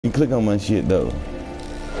You click on my shit though.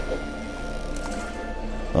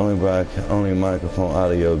 Only microphone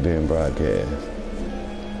audio being broadcast.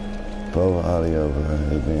 Both audio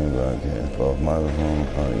is being broadcast. Both microphone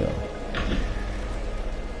audio.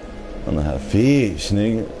 I don't know how to fish,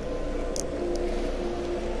 nigga.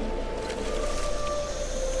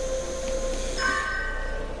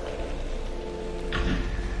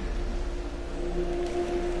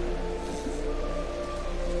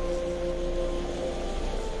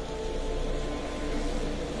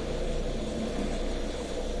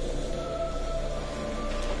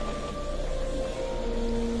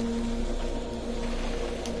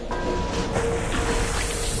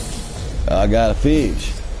 I got a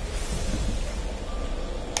fish.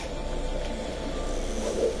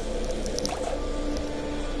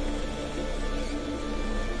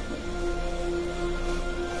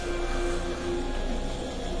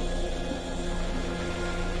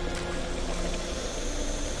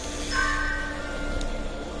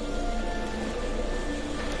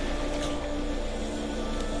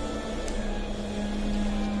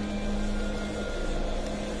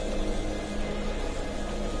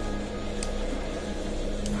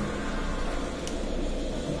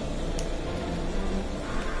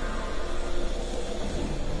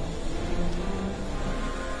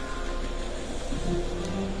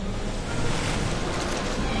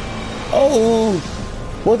 Oh,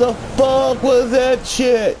 what the fuck was that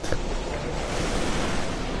shit?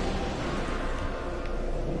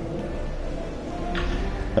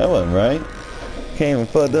 That wasn't right. Came and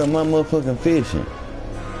fucked up my motherfucking fishing.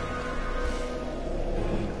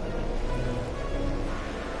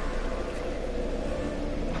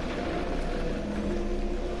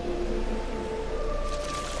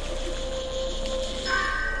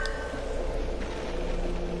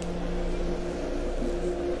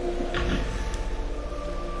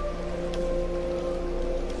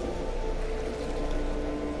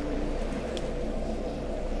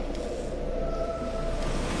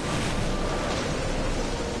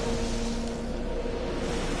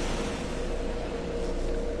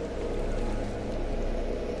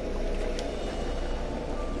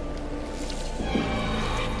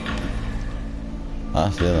 I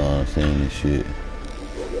still don't understand this shit.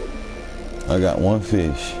 I got one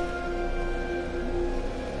fish.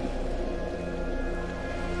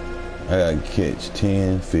 I gotta catch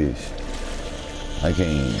 10 fish. I can't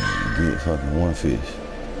even get fucking one fish.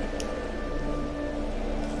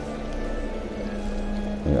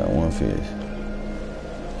 I got one fish.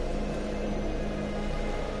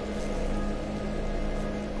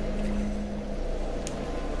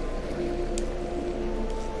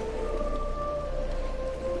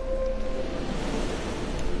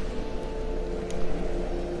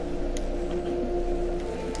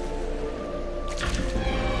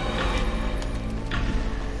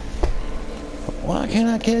 Why can't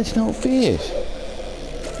I catch no fish?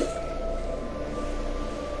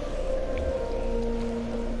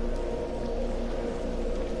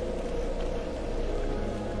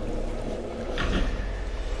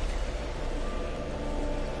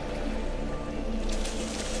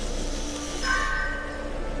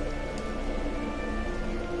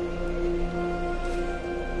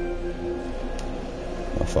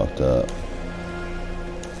 I fucked up.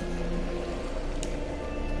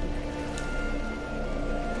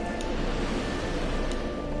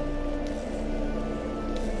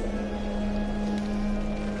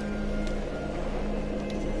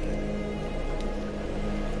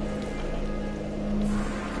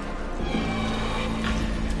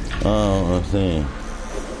 I don't understand.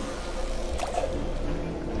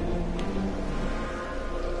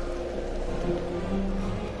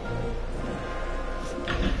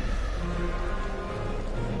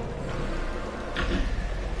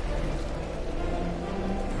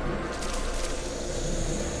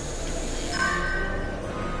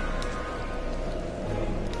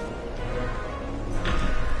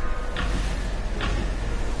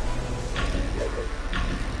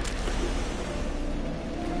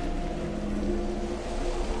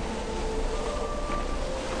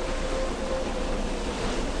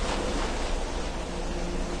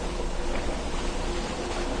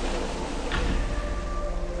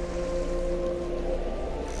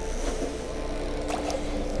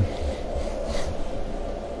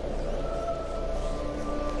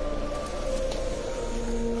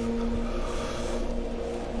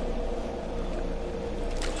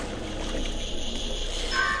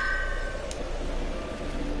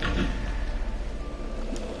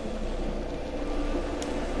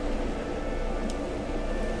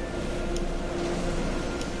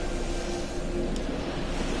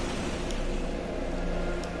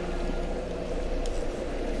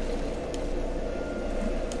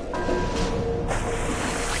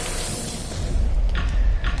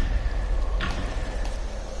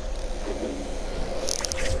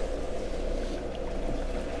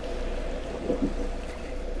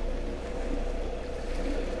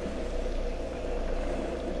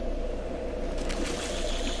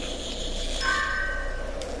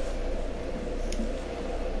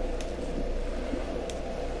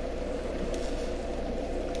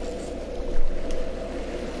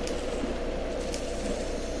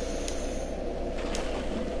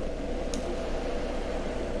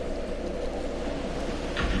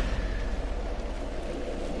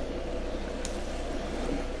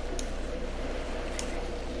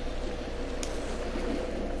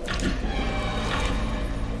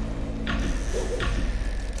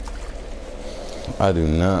 I do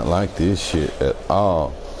not like this shit at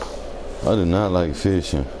all. I do not like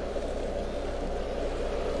fishing.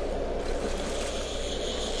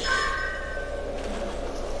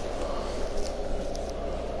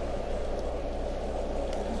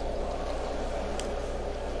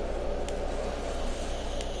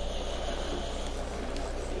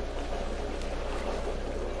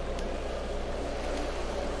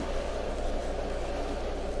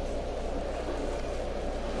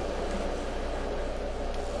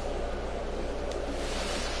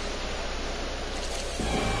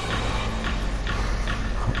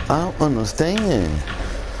 I don't understand.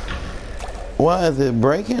 Why is it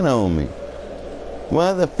breaking on me?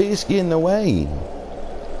 Why is the fish getting away?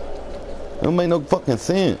 It don't make no fucking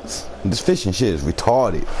sense. This fishing shit is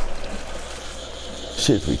retarded.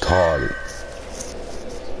 Shit's retarded.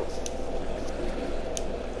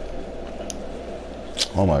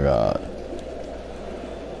 Oh my god.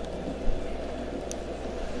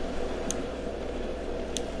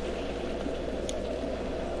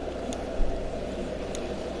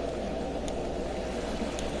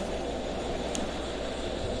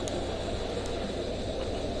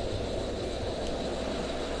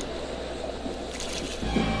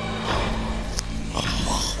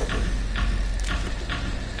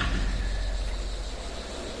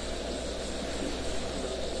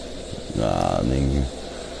 Nah, nigga.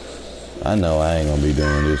 I know I ain't gonna be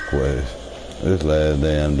doing this quest. This last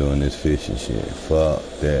day I'm doing this fishing shit. Fuck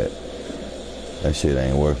that. That shit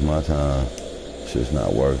ain't worth my time. Shit's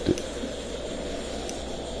not worth it.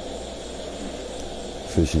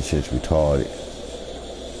 Fishing shit's retarded.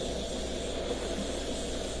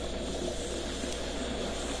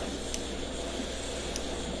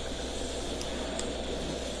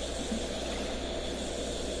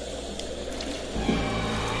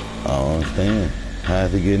 I don't understand.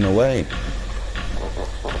 How's it getting away?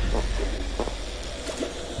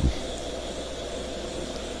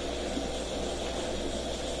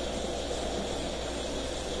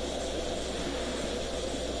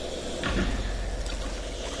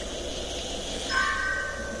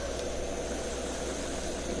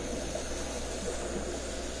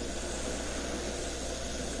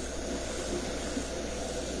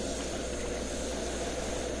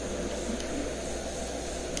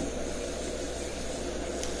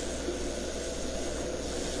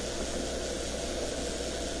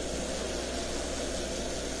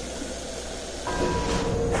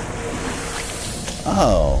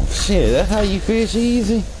 Oh, shit, that's how you fish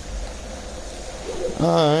easy?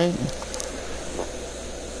 Alright.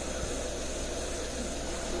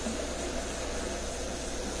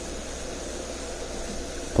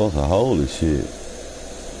 Supposed to hold this shit.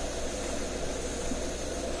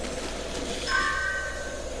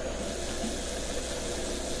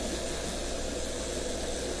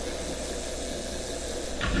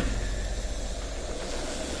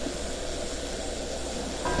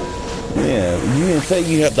 Yeah, you didn't say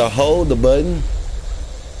you have to hold the button.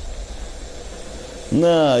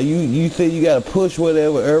 Nah, you said you gotta push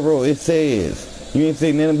whatever arrow it says. You ain't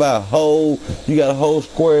say nothing about hold. You gotta hold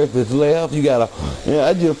square if it's left. You gotta. Yeah,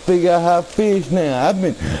 I just figure out how to fish now. I've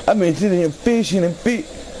been sitting here fishing and fish.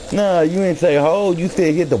 Nah, you ain't say hold. You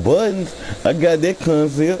said hit the buttons. I got that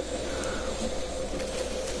concept.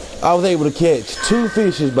 I was able to catch 2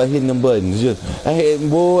 fishes by hitting them buttons. I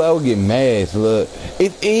would get mad. Look,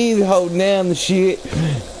 it's easy holding down the shit.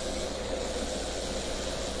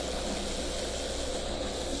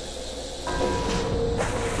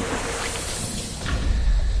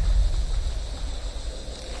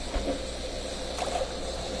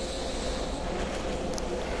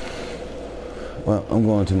 Well, I'm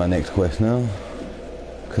going to my next quest now.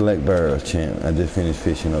 Collect birds, champ. I just finished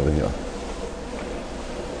fishing over here.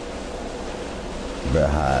 Bear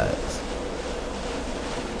hides.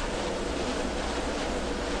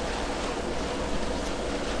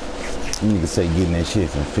 You can say getting that shit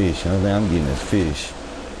from fish. You know what I'm getting this fish.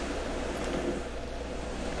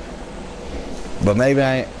 But maybe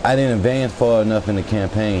I didn't advance far enough in the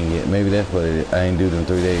campaign yet. Maybe that's what it is. I ain't do them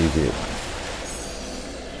 3 days yet.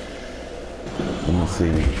 Let me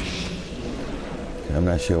see. I'm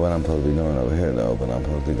not sure what I'm supposed to be doing over here though, but I'm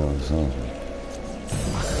supposed to be doing something.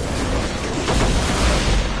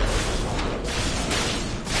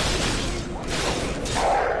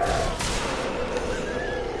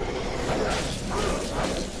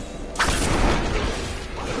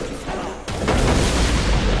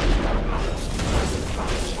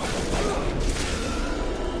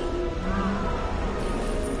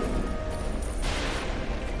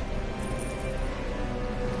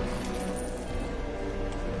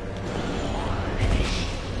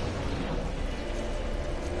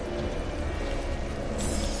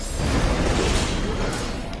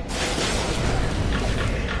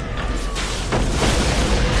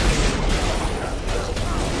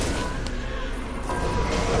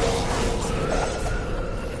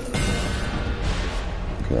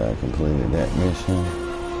 I completed that mission.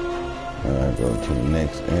 Alright, go to the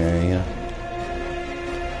next area.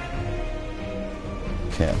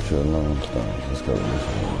 Capture a Lone Star. Let's go to this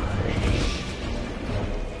one.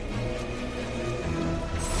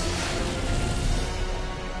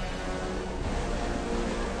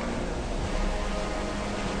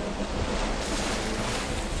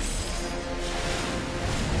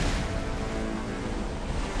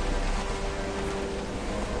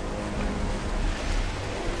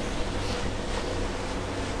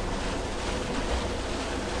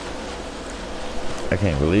 I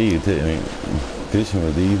can't believe it. I mean, fishing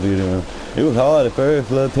was easy. It was hard at first,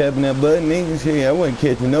 love tapping that button, nigga. Shit, I wasn't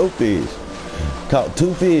catching no fish. Caught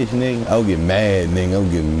 2 fish, nigga. I was getting mad, nigga. I was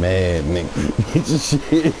getting mad, nigga. Get your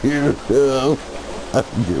shit here. I was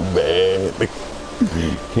getting mad,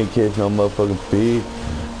 nigga. Can't catch no motherfucking fish.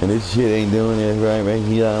 And this shit ain't doing this right,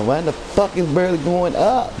 man. Why the fuck is barely going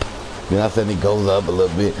up? Then I said it goes up a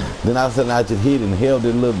little bit. Then I said I just hit it and held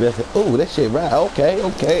it a little bit. I said, oh, that shit right. Okay.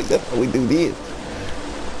 That's how we do this.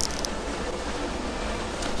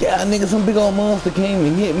 Yeah, nigga, some big old monster came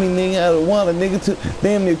and hit me, nigga, out of water, nigga,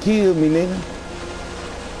 damn near killed me, nigga.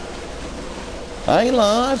 I ain't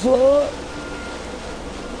lying, Floyd.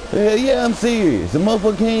 Hell yeah, I'm serious. The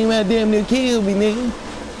motherfucker came out, damn near killed me, nigga.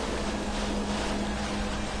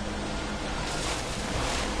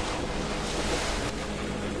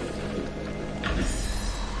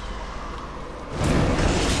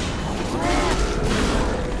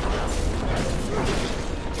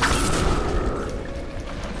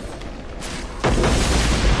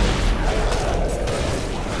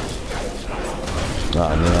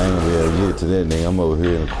 Nah, man, I ain't gonna be able to get to that nigga. I'm over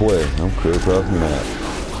here in a quest. I'm clear across the map.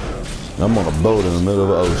 I'm on a boat in the middle of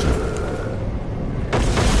the ocean.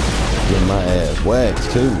 Getting my ass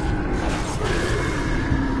waxed, too.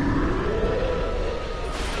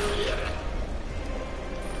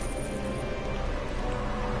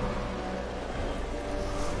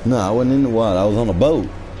 Nah, I wasn't in the water. I was on a boat.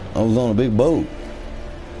 I was on a big boat.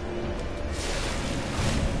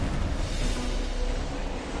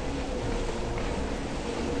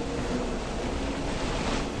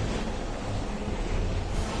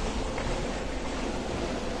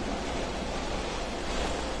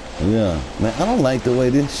 Yeah, man, I don't like the way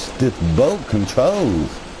this boat controls.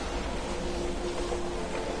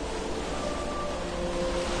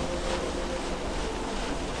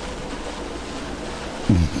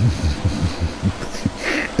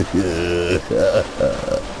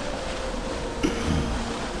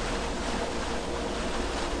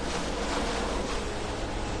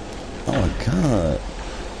 Oh my God.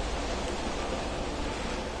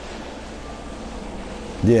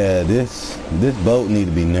 Yeah, this boat need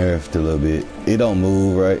to be nerfed a little bit. It don't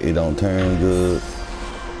move right. It don't turn good.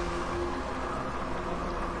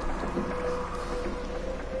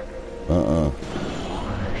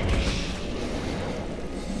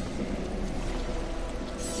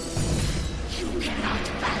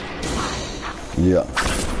 Yeah.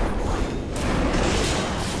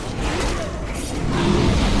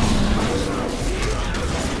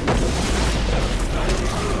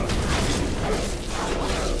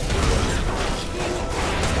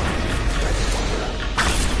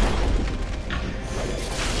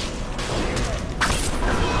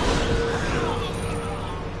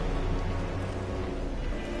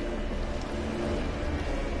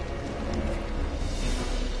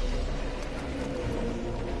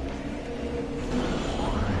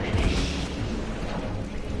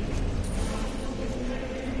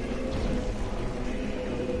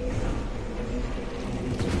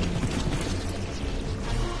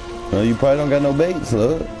 Well, you probably don't got no bait,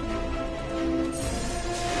 slug.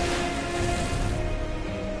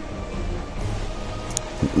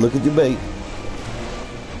 Look at your bait.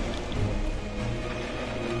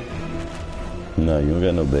 No, you don't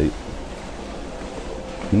got no bait.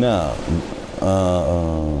 No.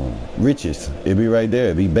 Riches. It'd be right there.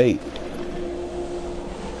 It'd be bait.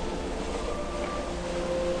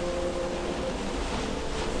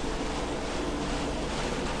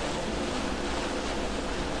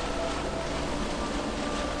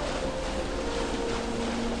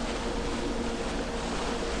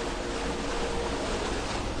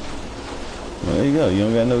 Well, there you go. You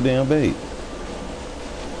don't got no damn bait.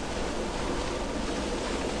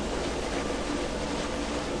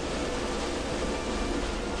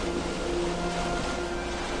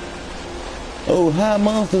 Oh, high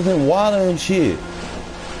monsters in water and shit.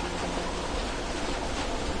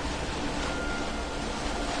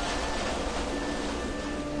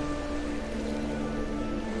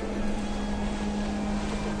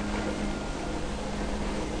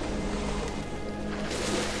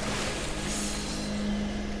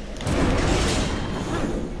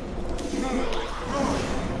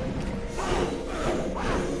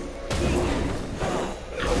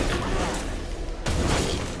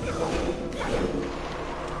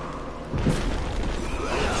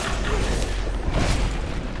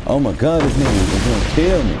 Oh my god, this nigga is gonna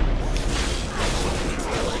kill me.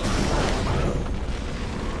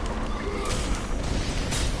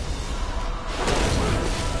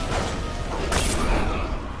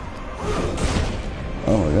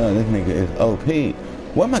 Oh my god, this nigga is OP.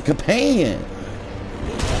 Where my companion?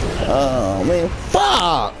 Oh man,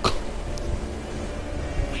 fuck!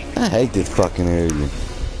 I hate this fucking area.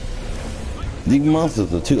 These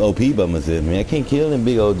monsters are too OP by myself, man. I can't kill them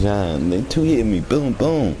big old giants. They two hit me, boom,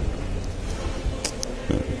 boom.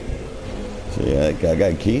 Shit, I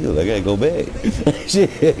got killed. I gotta go back.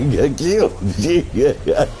 Shit, I got killed. Shit,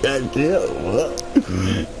 I got killed.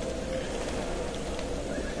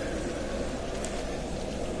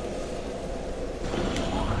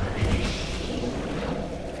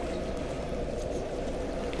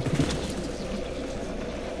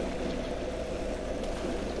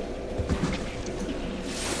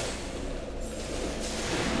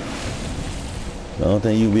 I don't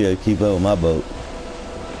think you'll be able to keep up with my boat.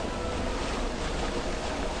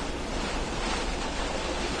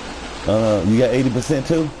 You got 80%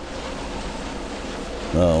 too?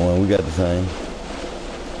 Oh, well, we got the same.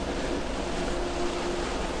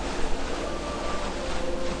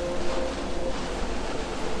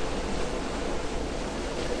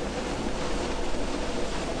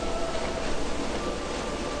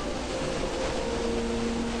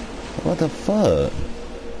 What the fuck?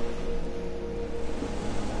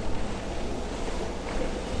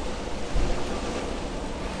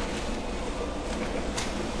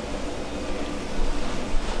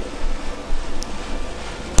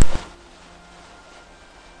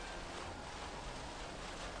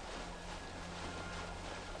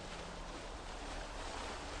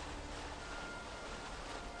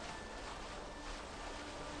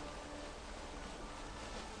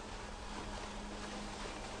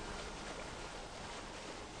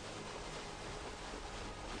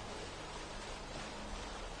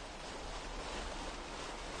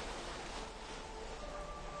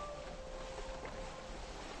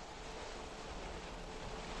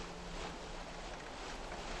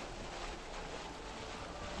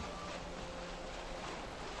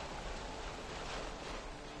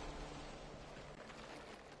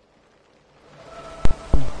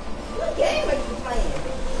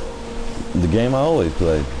 The game I always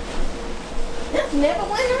play. That's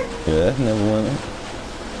Neverwinter? Yeah, that's Neverwinter.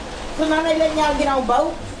 So now they letting y'all get on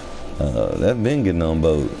boats? That's been getting on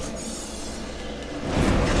boats.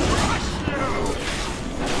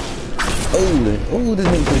 Oh, this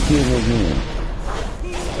nigga could kill me again.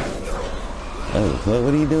 Oh, fuck,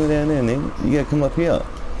 what are you doing down there, nigga? You gotta come up here.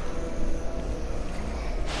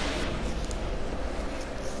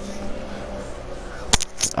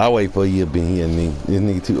 I'll wait for you to be here, nigga. This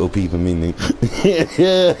nigga too OP for me, nigga.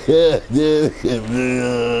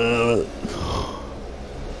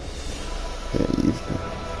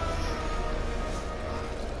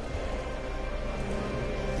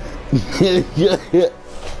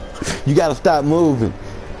 You gotta stop moving.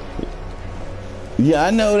 Yeah, I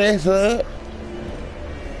know that's up.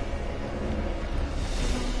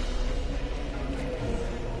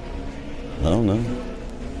 I don't know.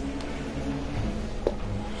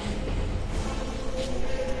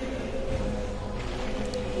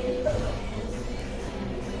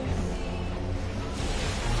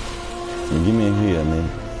 Give me a here, man.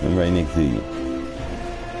 I'm right next to you.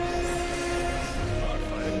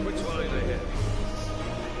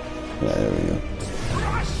 Right, there we go.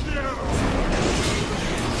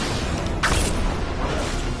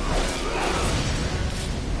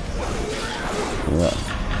 What?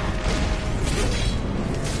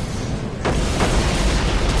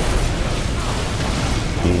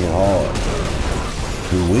 He hit hard.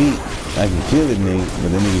 He's weak. I can kill it, nigga, but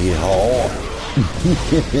then he hit hard.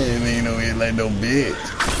 Ain't no hit like no bitch.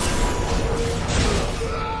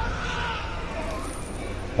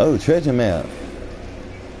 Oh, treasure map.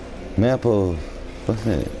 Map of what's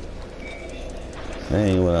that? That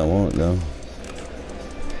ain't what I want though.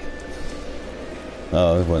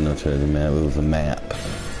 Oh, it wasn't no treasure map. It was a map.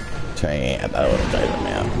 That was a treasure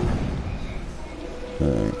map.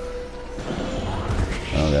 Alright.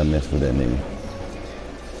 I don't gotta mess with that nigga.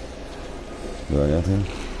 Do I got him?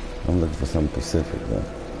 I'm looking for something Pacific though.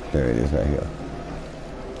 There it is right here.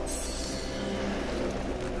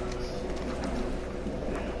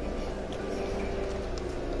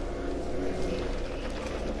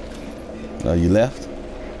 Oh, you left?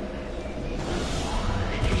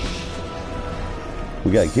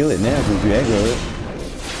 We gotta kill it now since you aggro it.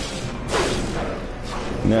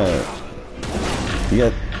 No. You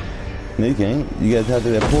got... No, you can't. You gotta talk to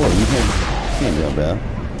that port. You can't jump out.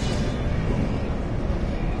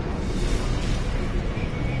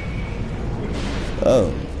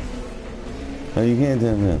 Oh. Oh, you can't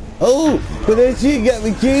tell me. Oh, but that shit got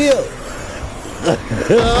me killed.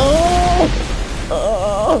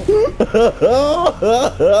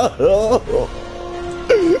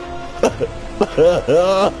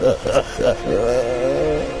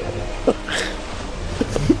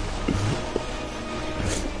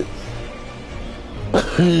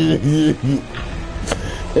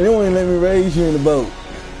 They don't even let me raise you in the boat.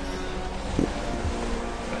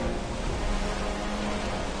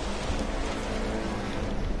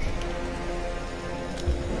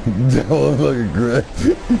 That was fucking great.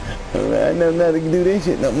 I know not to do this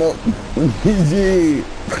shit no more. Shit.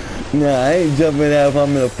 Nah, I ain't jumping out if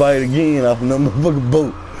I'm in a fight again off no motherfucking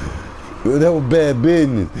boat. That was bad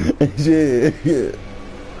business. Shit. Yeah.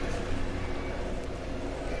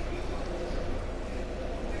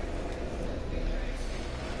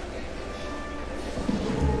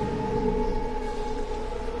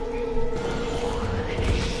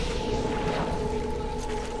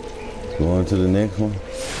 Going to the next one.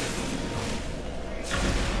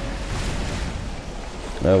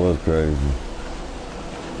 That was crazy.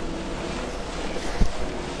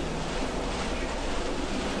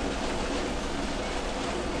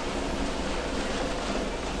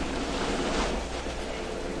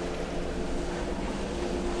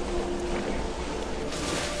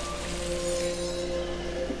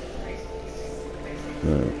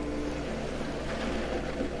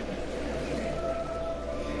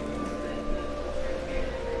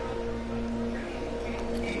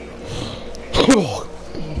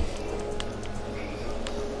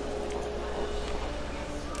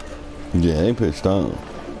 Yeah, they put stone.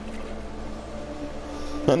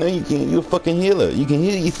 I know you can't. You're a fucking healer. You can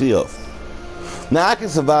heal yourself. Now I can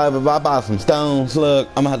survive if I buy some stones. Look,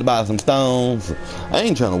 I'm gonna have to buy some stones. I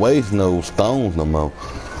ain't trying to waste no stones no more.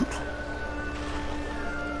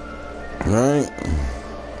 Right?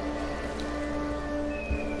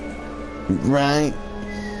 Right?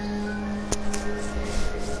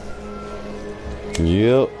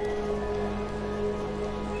 Yep.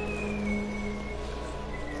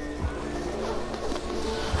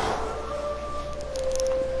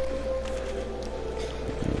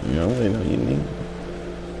 You know, you know, you need.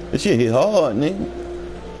 That shit hit hard, nigga.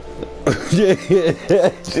 Yeah,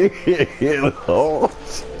 shit hit hard.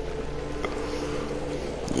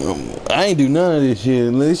 I ain't do none of this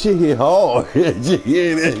shit. This shit hit hard. That shit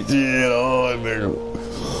hit hard, nigga.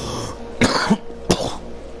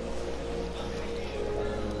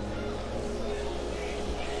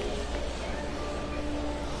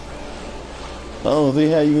 I don't see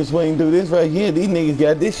how you can swing through this right here. These niggas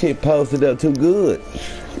got this shit posted up too good.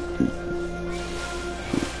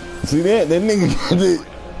 See that? That nigga got it.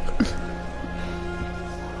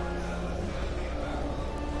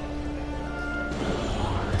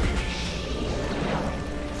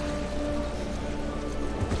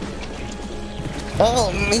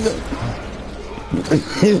 Oh, nigga.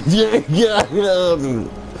 Yeah. Yeah, I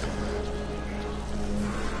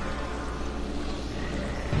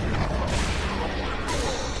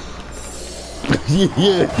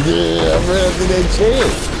ran up to that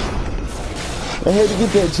chest. I had to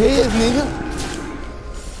get that chest, nigga.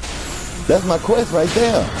 That's my quest right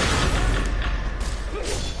there.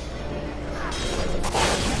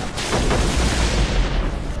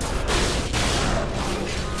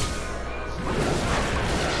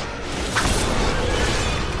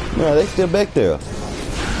 No, they still back there.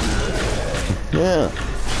 Yeah.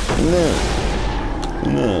 Yeah.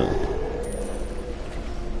 Yeah.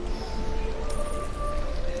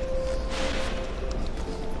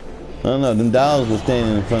 I don't know, them dogs were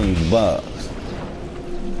standing in front of the box.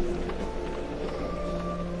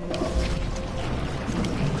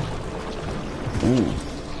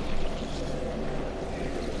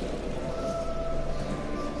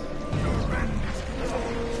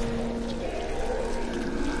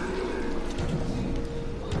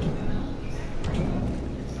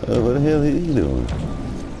 What the hell is he doing?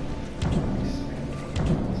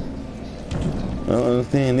 I don't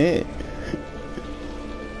understand that.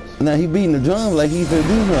 Now he beating the drum like he finna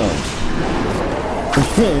do something.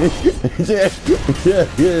 Yeah,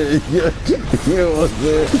 you know what I'm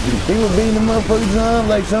saying? He was beating the motherfucking drum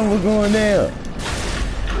like something was going down.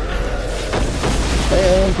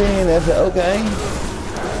 Hey, I'm saying that's okay.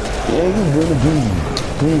 Yeah, you gonna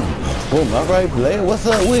boom. Boom, alright player, what's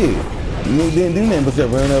up with it? You didn't do nothing but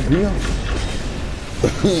run up here.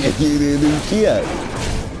 You didn't do shit.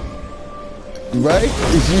 Right?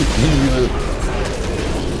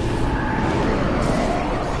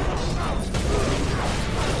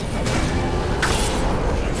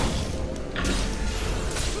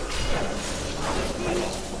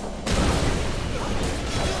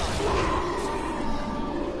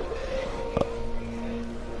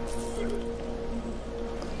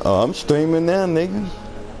 Oh, I'm streaming now, nigga.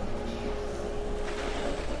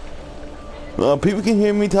 People can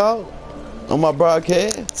hear me talk on my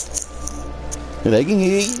broadcast. They can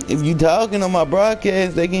hear you. If you talking on my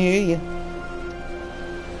broadcast, they can hear you.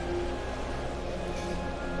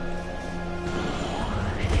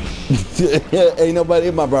 Ain't nobody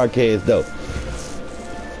in my broadcast though.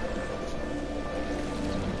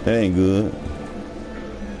 That ain't good.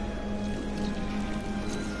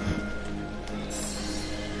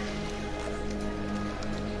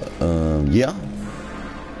 Yeah.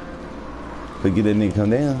 Forget that nigga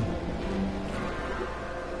come down.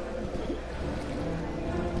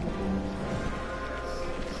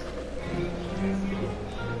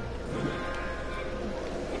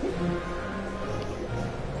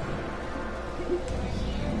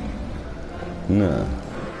 Nah.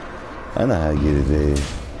 I know how to get his ass.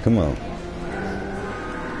 Come on.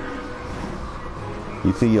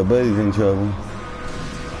 You see your buddy's in trouble.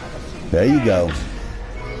 There you go.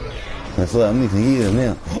 That's what I need to hear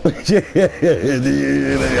now. I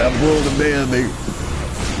pulled him down, nigga.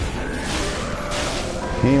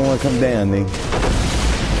 He didn't want to come down, nigga.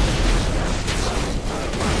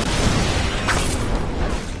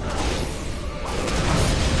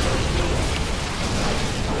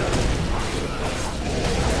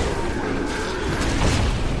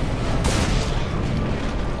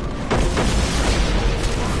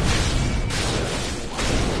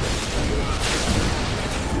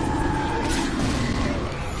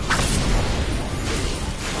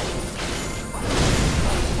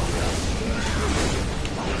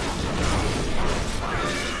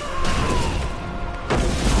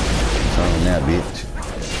 Bitch.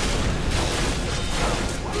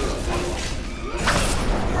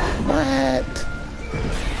 What?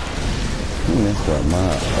 You messed up my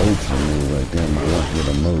ultra move right there. My lunch with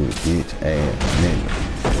a move, bitch ass nigga.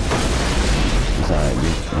 It's alright,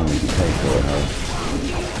 bitch. I need to pay for it, hoe.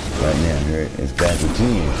 Right now, here it's back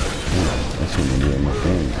again. I shouldn't be doing my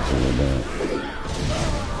thing. I should have done.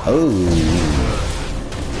 Oh.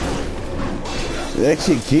 That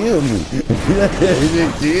shit killed me. That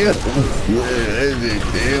shit killed me. Yeah, that shit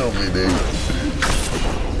killed me, nigga.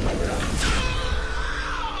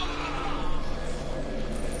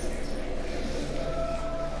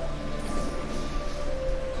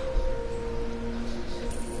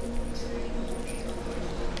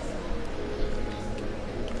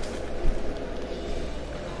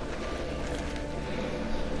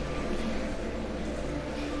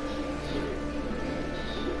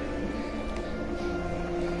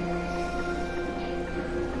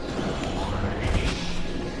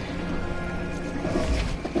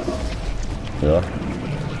 Yeah.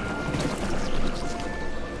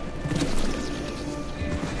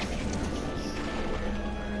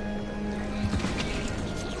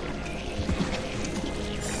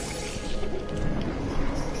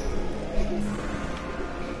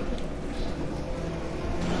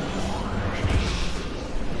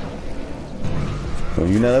 So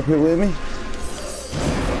you not up here with me?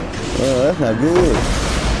 Oh, that's not good.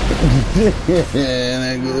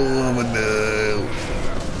 That good one, no.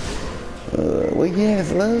 Where you at,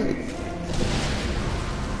 look?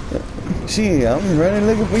 Shit, I'm running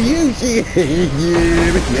looking for you, shit. Yeah,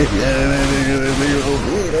 that nigga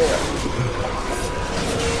over there.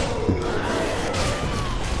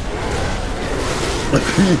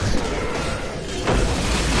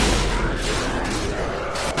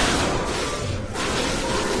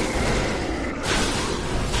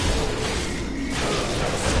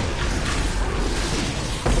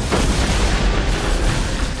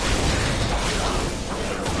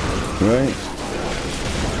 Right?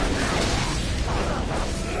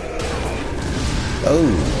 Oh,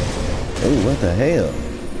 what the hell?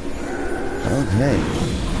 Okay.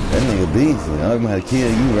 That nigga beastin'. I'm about to kill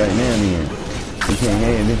you right now, then. You can't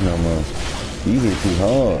have this no more. You hit too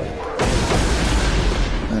hard.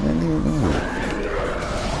 How that nigga going?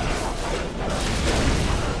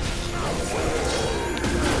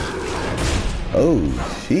 Oh,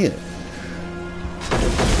 shit.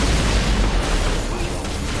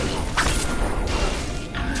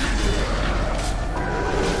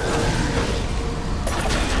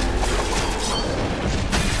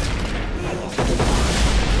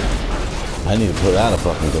 I need to put out a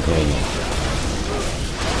fucking companion.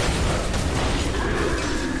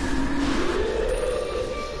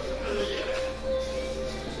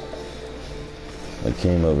 I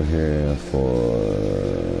came over here for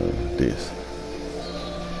this.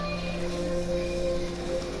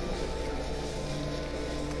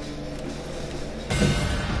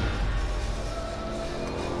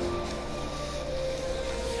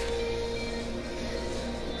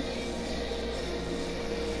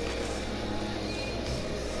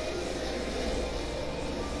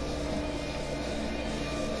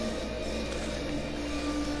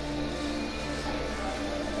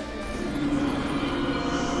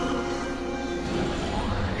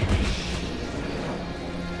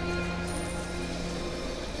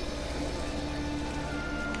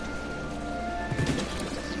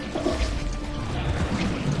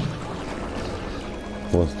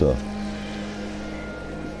 more stuff.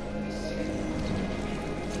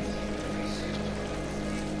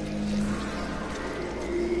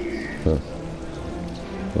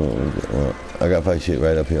 Well, I got fight shit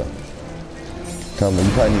right up here. Tell me, you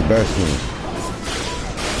probably need burst me.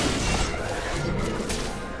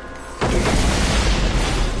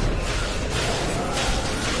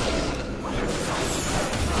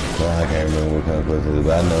 Well, I can't remember what kind of quest it is,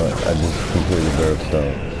 but I know I just completed birth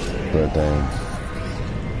stone. Birth thing.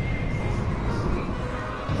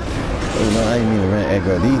 Oh no, I ain't even ran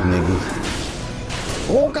aggro these niggas.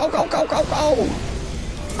 Oh, go, go, go, go, go!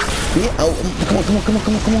 Yeah, oh, come on, come on, come on,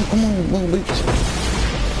 come on, come on, come on, little bitch.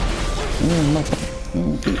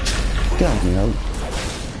 Bitch. Get off me, hoe.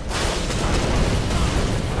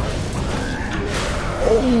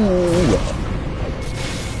 Oh!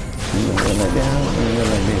 You gonna run like that, hoe? You gonna run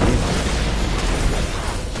like that, bitch?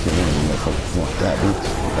 Shit, look at this motherfucker. Come on, die, bitch.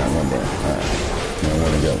 Got one down. Alright. Now I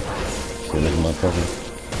wanna go. Shit, look at motherfucker.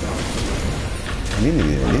 These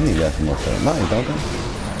niggas got some motherfucking minds, don't they?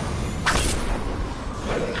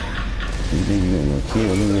 You think you're gonna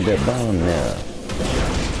kill me with that bomb now?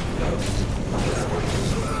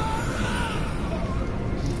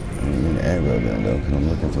 I need an aggro gun though, because I'm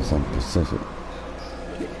looking for something specific.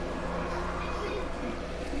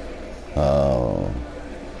 Oh.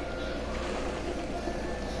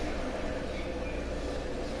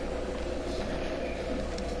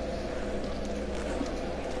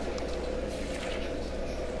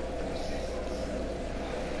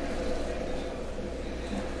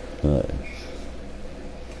 Alright.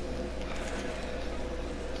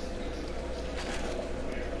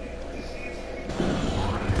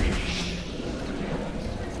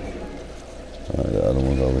 The other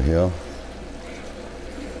one's over here.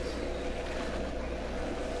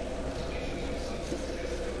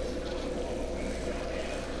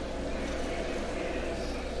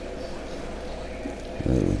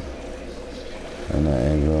 Ooh. I'm not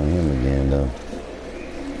angry on him again though.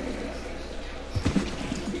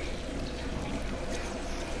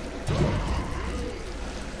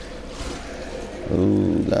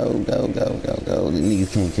 Ooh, go, go, go, go, go. These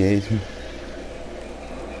niggas can't catch me.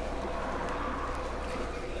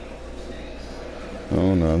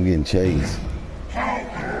 Oh no, I'm getting chased.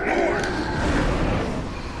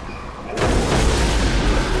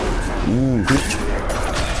 Bitch.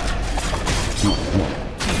 Come on, come on.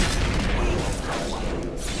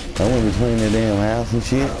 I went between that damn house and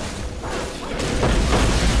shit.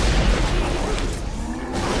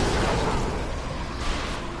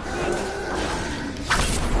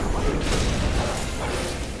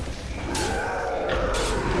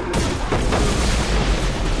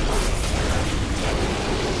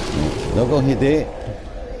 Don't go hit that.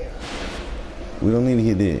 We don't need to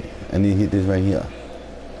hit that. I need to hit this right here.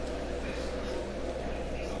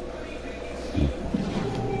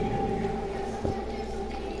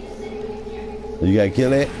 You gotta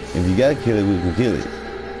kill it. If you gotta kill it, we can kill it.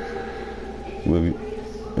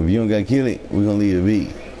 If you don't gotta kill it, we're gonna leave it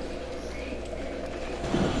be.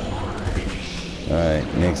 Alright,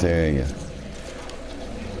 next area.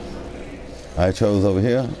 Itro's over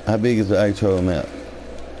here. How big is the Itro map?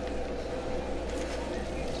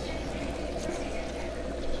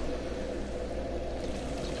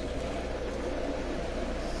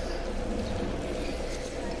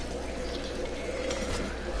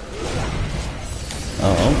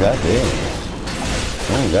 Oh, I don't got that.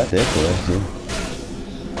 I don't got that question.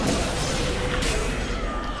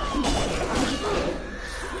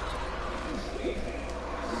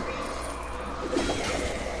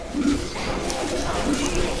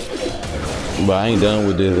 But I ain't done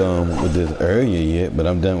with this area yet, but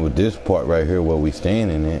I'm done with this part right here where we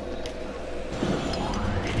standing at.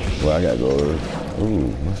 Well, I gotta go. Ooh,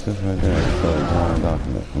 what's this right there?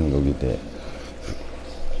 Document. I'm gonna go get that.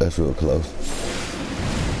 That's real close.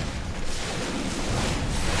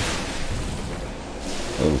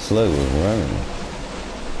 Oh, slug was running.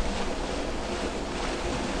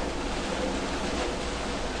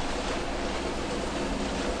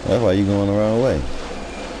 That's why you going the wrong way.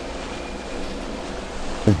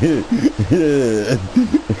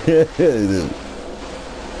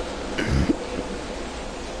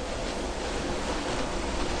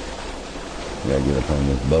 Gotta get up on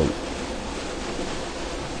this boat.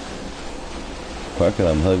 Parker,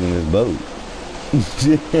 I'm hugging this boat.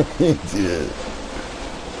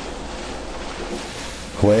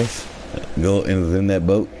 Quest, go in that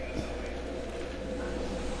boat.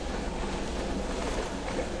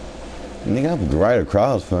 Nigga, I'm right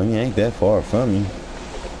across from you. Ain't that far from you.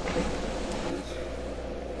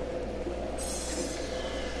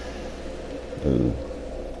 Ooh.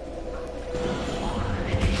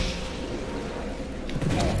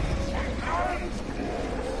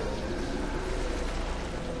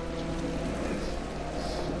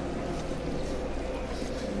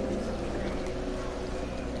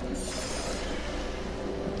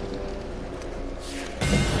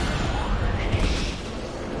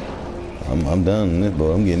 I'm done in this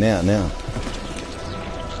boat. I'm getting out now.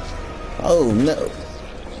 Oh no.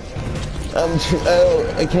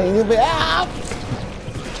 Oh, I can't get out.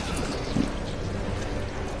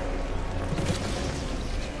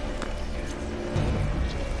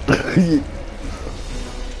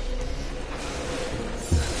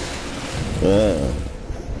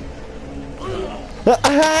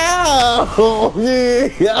 Oh,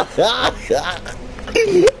 yeah.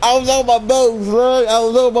 I was on my boat, son. I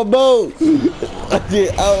was on my boat.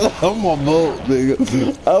 Yeah, I was on my boat, nigga.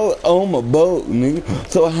 I was on my boat, nigga.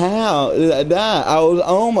 So how did I die? I was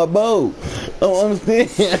on my boat. I don't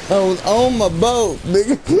understand. I was on my boat,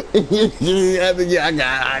 nigga. I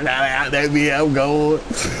got out there. I'm going.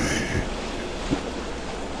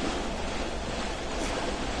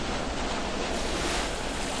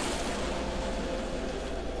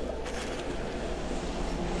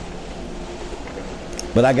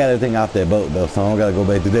 But I got everything off that boat though, so I don't gotta go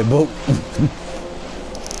back to that boat.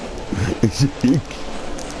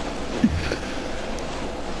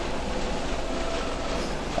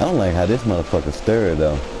 I don't like how this motherfucker stirred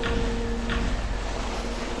though.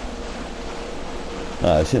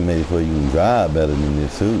 I should have made it before you can drive better than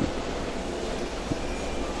this suit.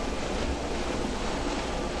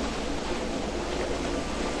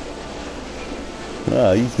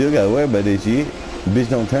 You still gotta worry about this shit. The bitch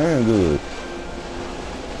don't turn good.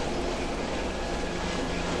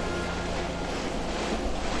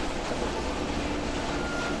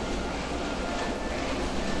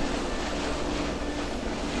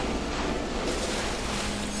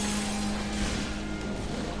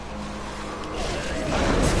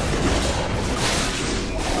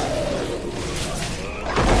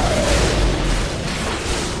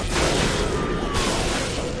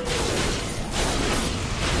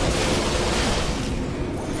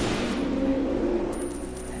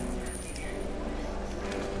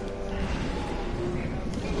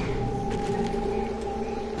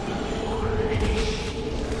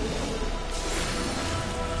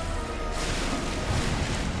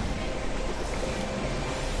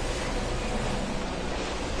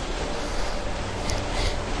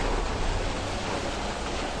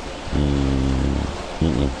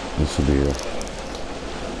 This will be it.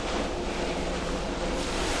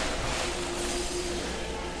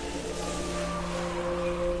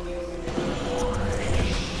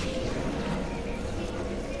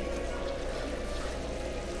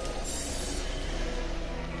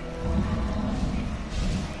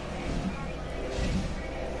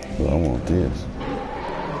 Well, I want this.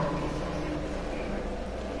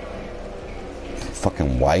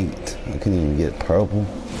 Fucking white. I couldn't even get purple.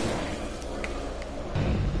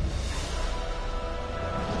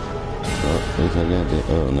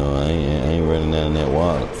 Oh no, I ain't running out in that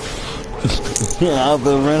water. Yeah, I'm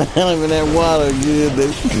gonna run out in that water again.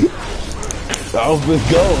 I was been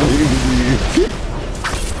going.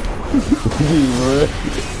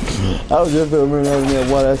 I was just gonna run out in that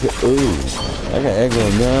water. I said, ooh, I got that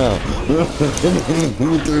going down.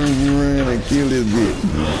 We ran and kill this bitch.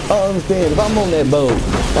 I understand. If I'm on that boat,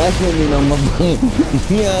 I shouldn't be on my boat.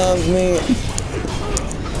 You know what I'm saying?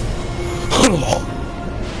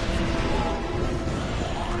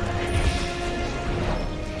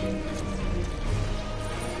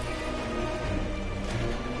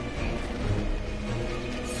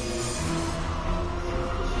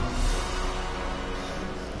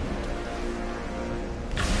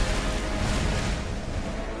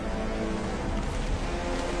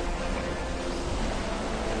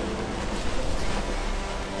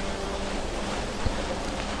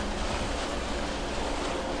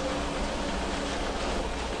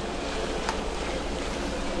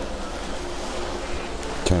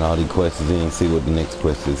 Turn all these quests in and see what the next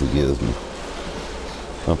quest is it gives me.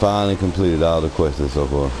 I finally completed all the quests so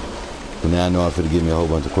far. But now I know I'm finna give me a whole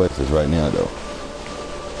bunch of quests right now though.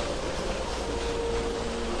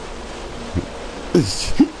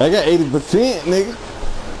 I got 80%, nigga.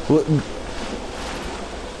 What?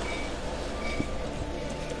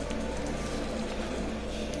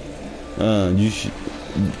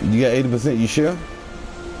 You got 80%, you sure?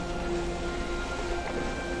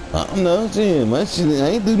 I don't know, shit. My shit, I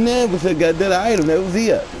ain't do nothing but I got that item. That was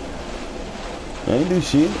it. I ain't do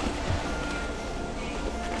shit.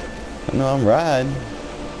 I know I'm riding.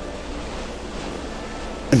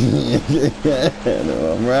 I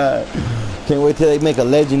know I'm riding. Can't wait till they make a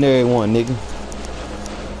legendary one, nigga.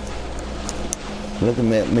 Let them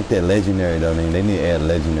make that legendary though, nigga. They need to add a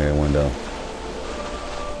legendary one though.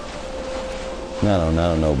 Not on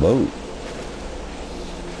no boat.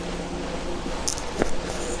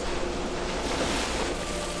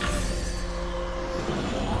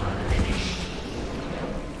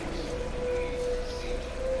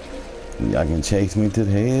 Y'all can chase me to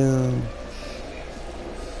the hell.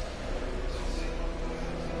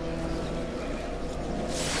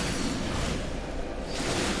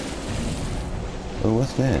 Oh,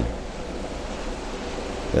 what's that?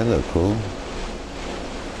 That look cool.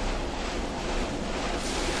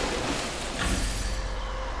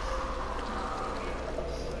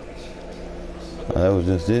 Oh, that was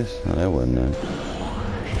just this? Oh, that wasn't that.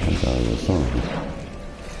 I thought it was something.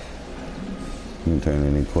 You can turn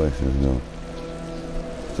any questions though.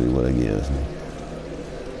 See what it gives me.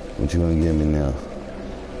 What you gonna give me now?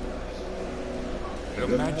 The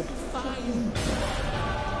magic fire.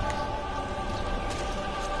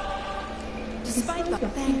 Despite the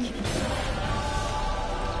thank you.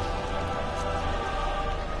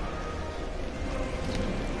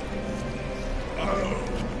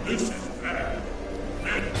 This is bad.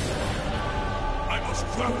 I must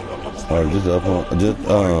travel amongst Oh, just up on, just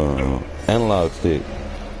analog stick.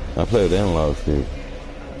 I play with analog stick.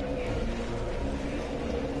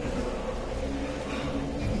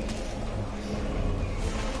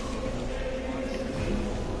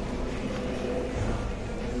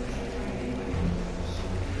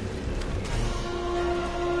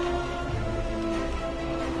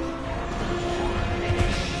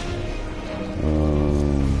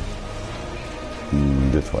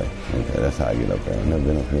 This way. Okay, that's how I get up there. I've never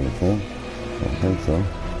been up here before. I don't think so.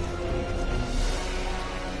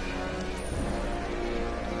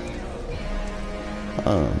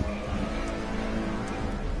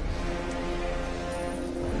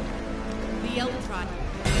 The Eltron.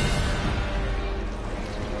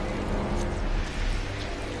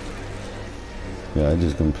 Yeah, I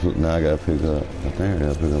just complete. Now I gotta pick up. I think I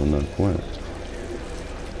gotta pick up another quest.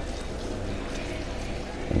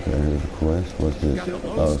 Okay, here's the quest. What's this?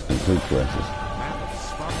 Oh, it's complete quests.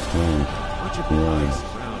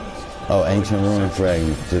 Oh, ancient ruin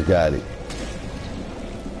fragments. Just got it.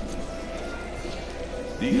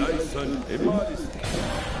 the ice and immodesty.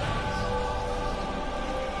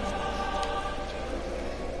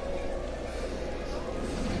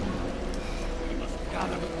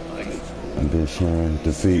 Ambition,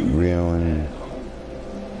 defeat ruin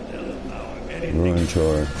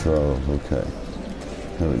trolls. Okay,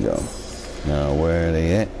 here we go. Now where are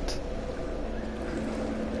they at?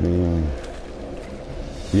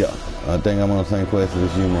 Yeah, I think I'm on the same quest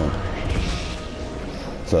as you now.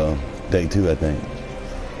 So day 2, I think.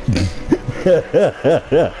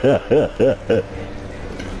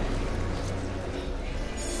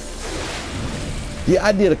 Yeah,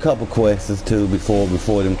 I did a couple quests too before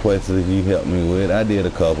them quests that you helped me with. I did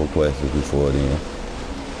a couple quests before then.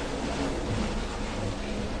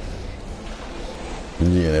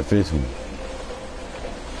 Yeah, that fits me.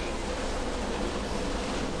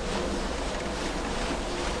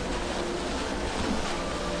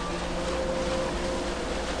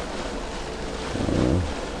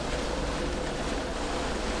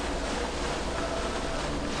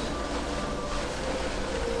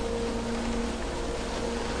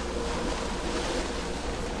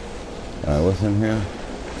 Alright, what's in here?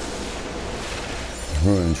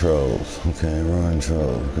 Ruin trolls. Okay, ruin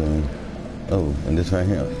trolls. Okay. Oh, and this right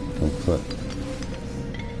here. What?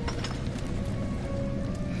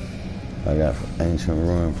 I got ancient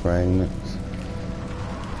ruin fragments.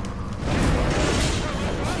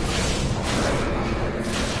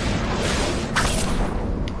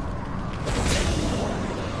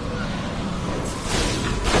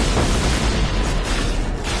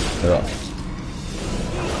 Yeah.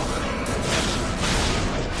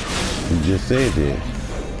 You just said that.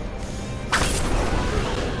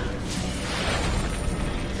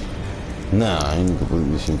 Nah, I ain't complete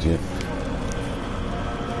this shit yet.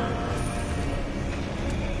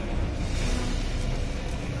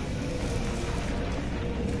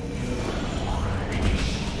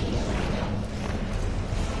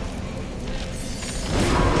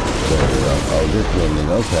 Oh, this little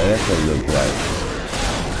nigga. Okay, that's what it looks like.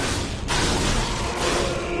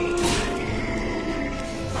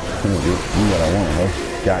 You what I want, huh?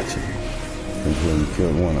 Gotcha. Until you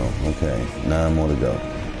killed one of them. Okay, 9 more to go.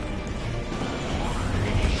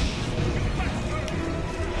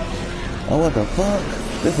 Oh, what the fuck?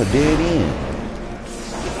 This a dead end.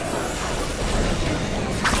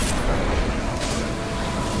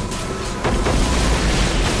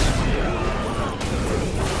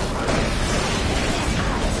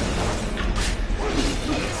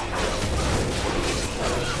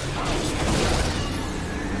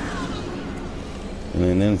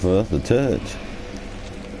 And then for us to touch.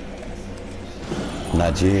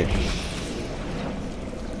 Not yet.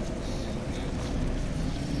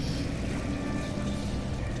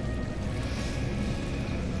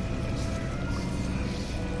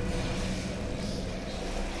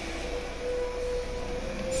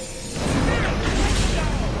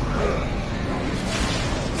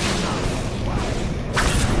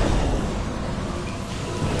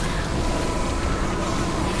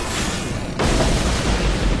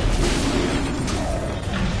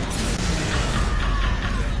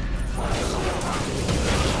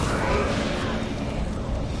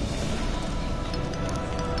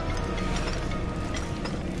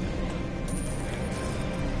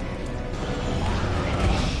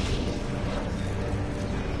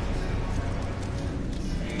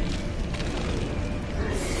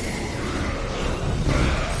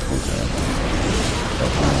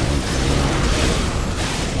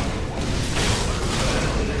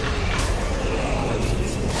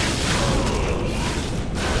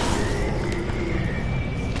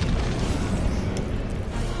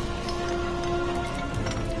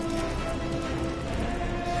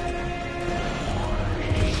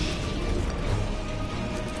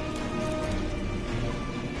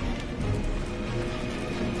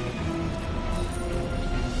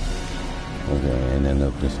 heading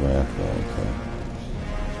up this way. I thought, okay.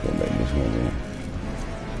 Go back this way then.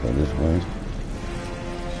 Go this way.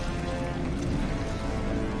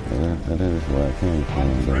 That is where I came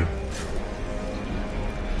from, though.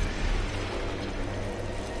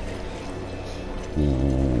 No,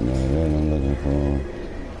 that I'm looking for.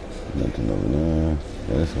 Nothing over there.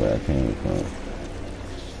 That's where I came from.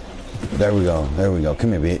 There we go. There we go.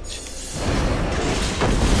 Come here, bitch.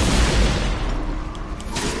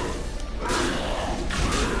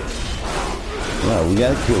 No, we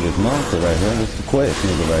gotta kill this monster right here. This is the quest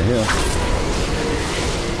nigga right here.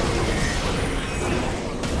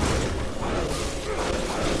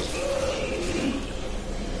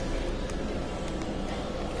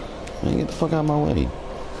 Man, get the fuck out of my way.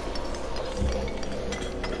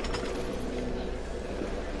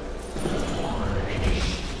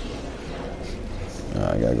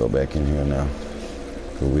 I gotta go back in here now.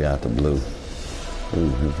 Cause we out the blue. Ooh,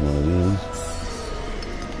 here's one of these.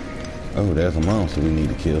 Oh, there's a monster we need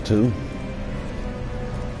to kill too.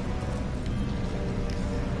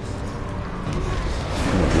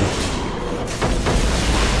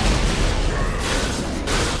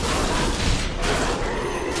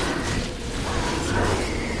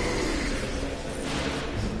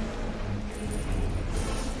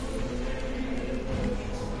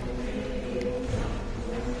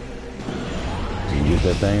 You get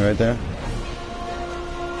that thing right there?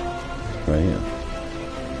 Right here.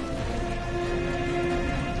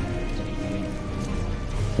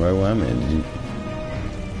 Right where I'm at. Did you?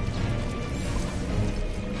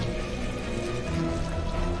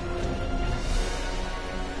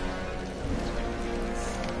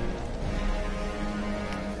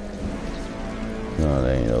 No,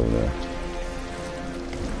 they ain't over there.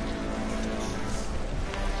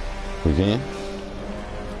 We can?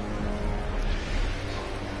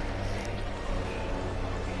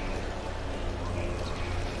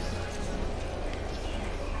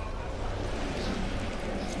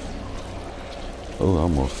 Oh, I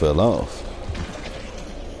almost fell off.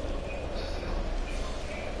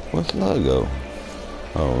 Where's the light go?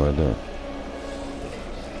 Oh, right there.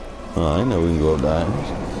 Oh, I ain't know we can go up there. I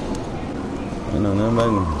ain't know nothing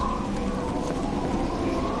about them.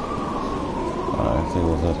 Alright, see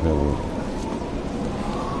what's up here.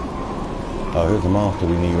 Oh, here's the monster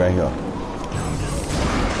we need right here.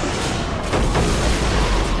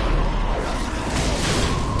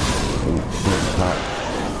 Oh, shit, hot.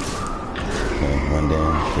 One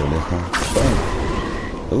down, kill this one. Boom.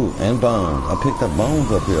 Ooh, and bones. I picked up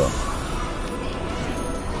bones up here.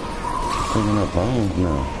 Picking up bones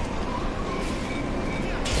now.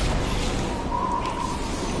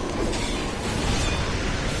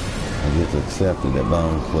 I just accepted that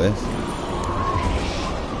bone quest.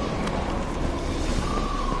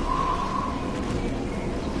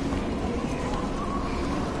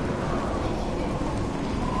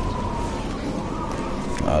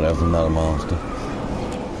 Oh, there's another monster.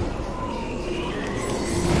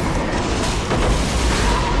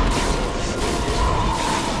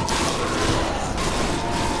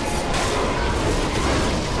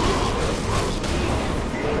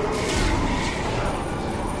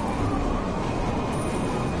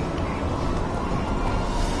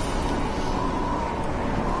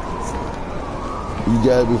 You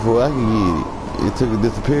got it before I can get it. It took it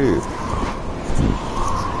disappeared.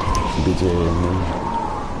 Bitch ass man.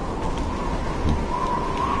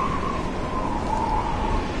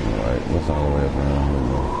 Alright, what's all the way up around here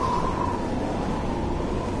now?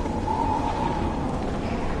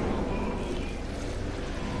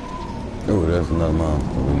 Oh, there's another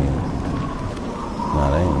monster we need. Nah,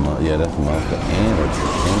 that ain't a monster. Yeah, that's a monster. And it's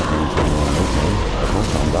okay. That's what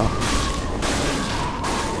I'm talking about.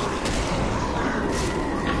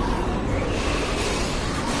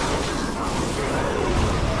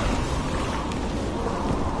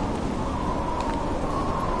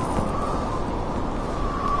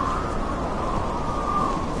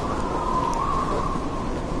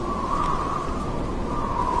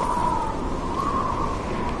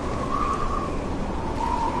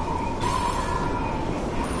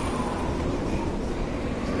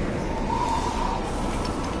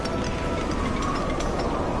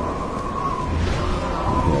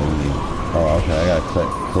 Oh, okay, I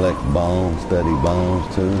gotta collect bones, study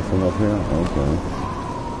bones too from up here. Okay.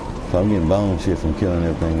 So I'm getting bone shit from killing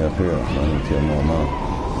everything up here. I need to kill more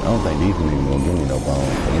monsters. I don't think these niggas gonna give me no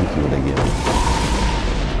bones, but let me see what they give me.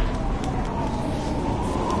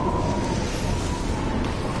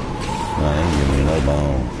 No, they ain't giving me no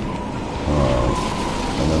bones.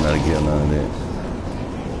 I don't know how to get none of this.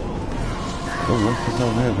 Oh, what's this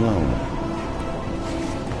over here glowing?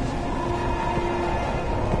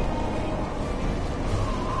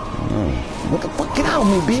 What the fuck? Get out of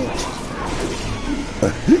me, bitch.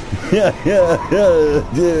 Yeah.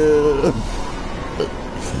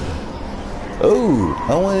 Oh,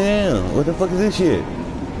 I went down. What the fuck is this shit?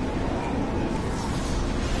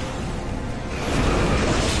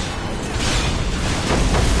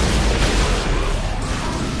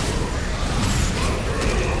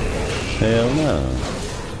 Hell no.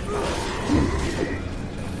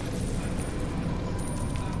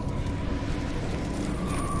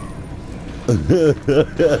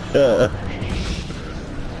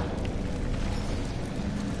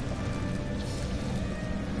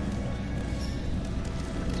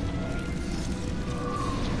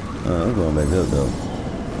 I'm going back up though.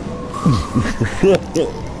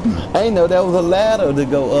 I ain't know that was a ladder to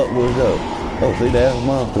go upwards though. Oh, see, that's a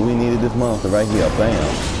monster. We needed this monster right here.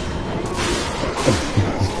 Bam.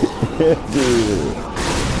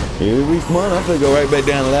 Here we respawn. I'm gonna go right back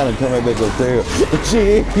down the ladder and come right back up there.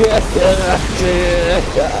 Shit.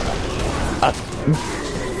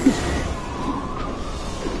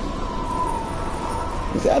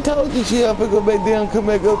 See, I told you shit. I'm gonna go back down and come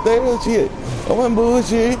back up there. Shit. I wasn't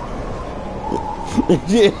bullshit.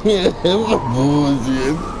 Yeah, I'm not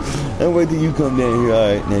bullshit. And wait till you come down here.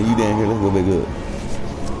 Alright, now you down here. Let's go back up.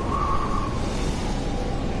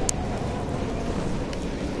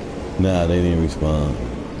 Nah, they didn't respond.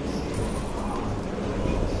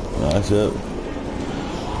 I should.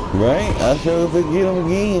 Right? I should if they get them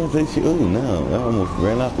again. They should. Oh no, I almost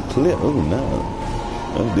ran off the cliff. Oh no.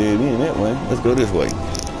 I'm dead in that way. Let's go this way.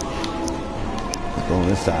 Let's go on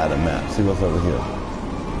this side of the map. See what's over here.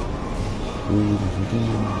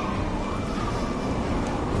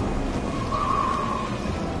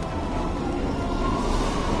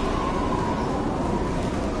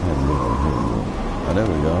 Oh, there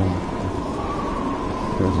we go.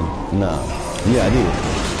 No. Yeah, I did.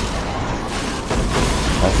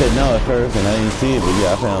 I said no at first and I didn't see it, but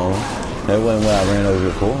yeah, I found one. That wasn't what I ran over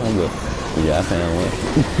here for. I'm good. But yeah, I found one.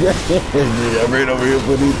 Yeah, I ran over here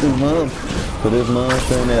for these two moms. For this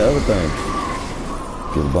monster and that other thing.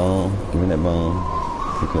 Get a bomb. Give me that bomb.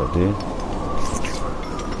 Pick up there.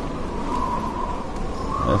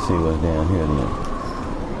 Let's see what's down here then.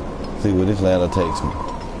 See where this ladder takes me.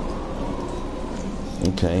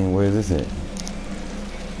 Okay, where is this at?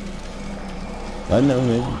 I know,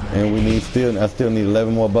 man. And we need I still need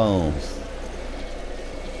 11 more bones.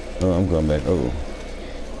 Oh, I'm going back. Oh.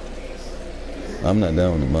 I'm not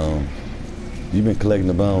done with the bones. You've been collecting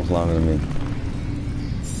the bones longer than me.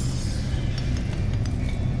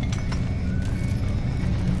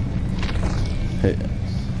 Hey.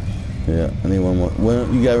 Yeah, I need one more. Well,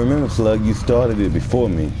 you gotta remember, Slug, you started it before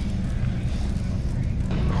me.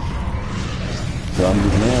 So I'm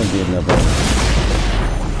just now getting up on it.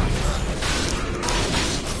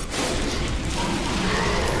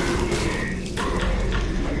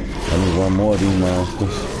 I need one more of these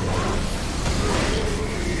monsters.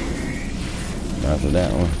 After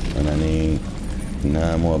that one. And I need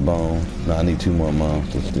 9 more bones. No, I need 2 more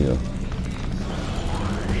monsters still.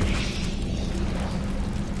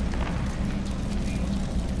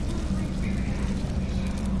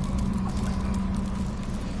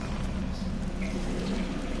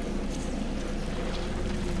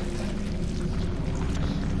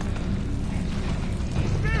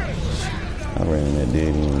 I ran in that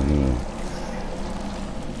dead end again.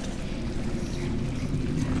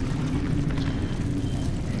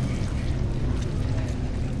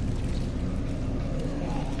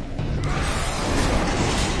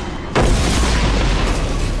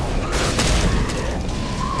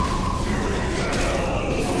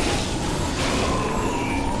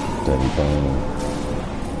 Steady bone.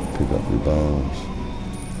 Pick up the bones.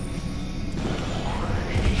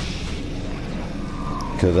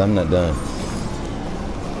 Because I'm not done.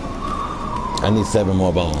 I need 7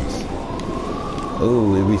 more bones.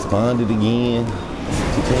 Oh, it responded again.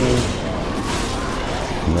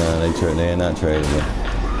 No, they're not trading it.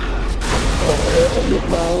 Oh,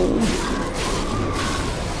 bones.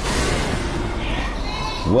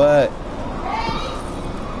 What?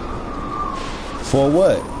 For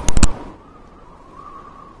what?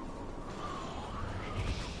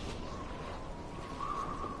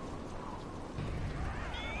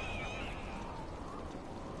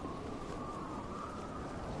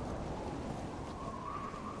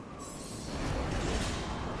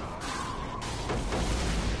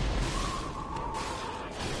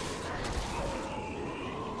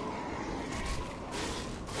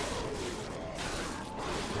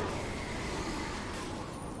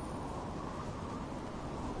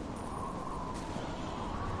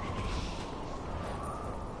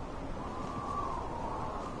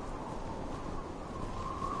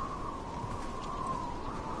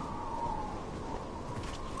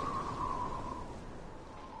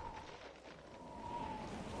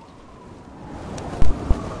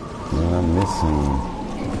 missing.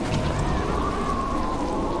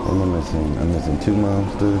 What am I missing? I'm missing 2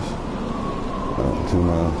 monsters. 2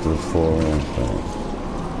 monsters, 4 rhinestones,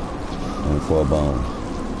 and 4 bones.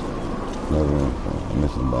 No rhinestone. I'm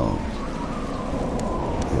missing bones.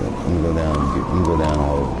 Yeah, let me go down. Let me go down a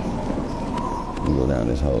hole. Let me go down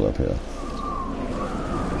this hole up here.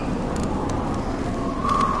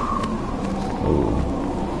 Ooh.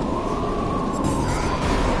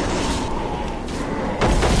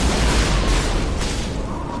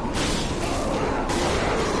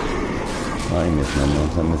 I ain't missing no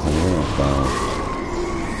months. I'm missing rhinestone.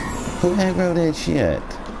 Who aggroed that shit?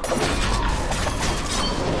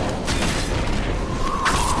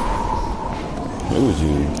 It was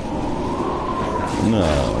you. No.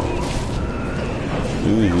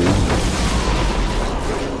 It was you.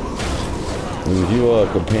 It was you or a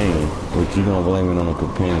companion. But you don't blame it on a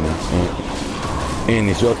companion. And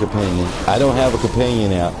it's your companion. I don't have a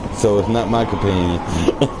companion out, so it's not my companion.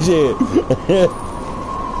 Shit.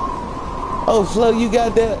 Oh, Flo, you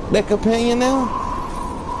got that companion now?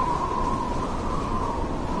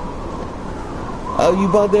 Oh, you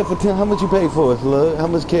bought that for 10. How much you pay for it, Flo? How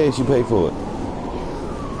much cash you pay for it?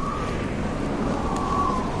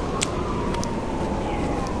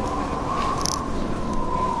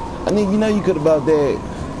 I mean, you know, you could have bought that.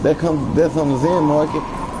 That's on the Zen market.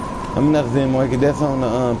 I mean, not the Zen market. That's on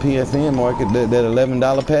the PSN market. That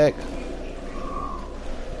 $11 pack.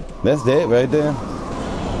 That's that right there.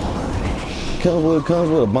 Comes with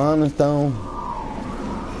a bonding stone.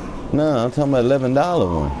 No, I'm talking about $11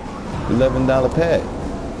 one. $11 pack.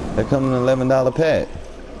 That comes in an $11 pack.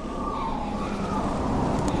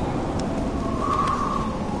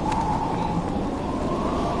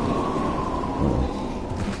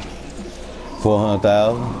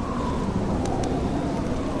 $400,000.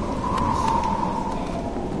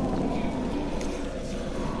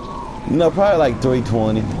 No, probably like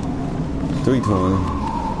 320. 320.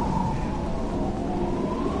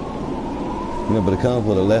 You know, but it comes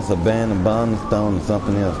with a lesser band and bonding stone and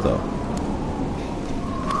something else though.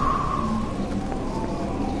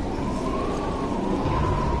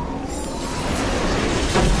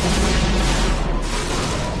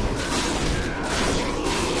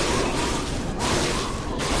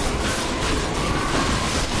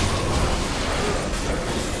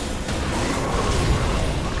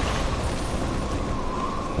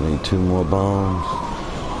 I need 2 more bones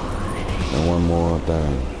and 1 more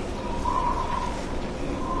thing.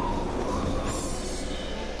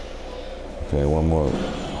 Okay, 1 more.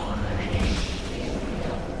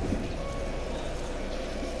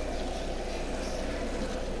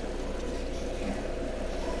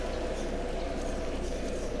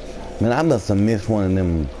 Man, I must have missed one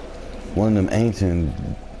of them ancient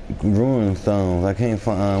ruin stones. I can't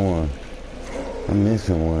find one. I'm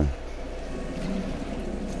missing one.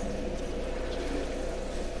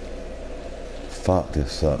 Fuck,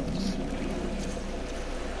 this sucks.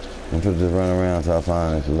 I'm gonna just run around till I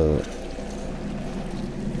find this look.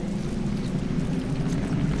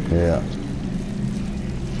 Yeah.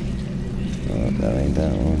 Oh, that ain't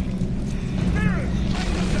that one.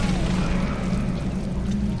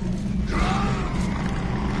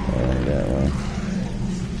 That ain't that one.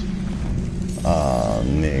 Oh,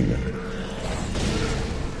 nigga.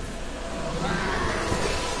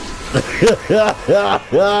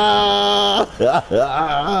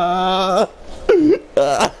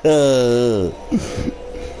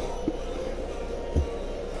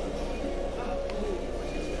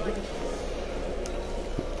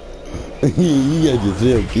 You got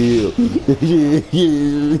yourself killed.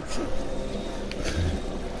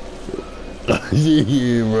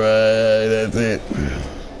 Yeah, right, that's it.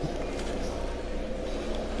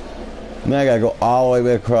 Now I gotta go all the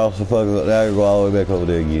way back across the fucking. Now I gotta go all the way back over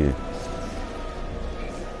there again.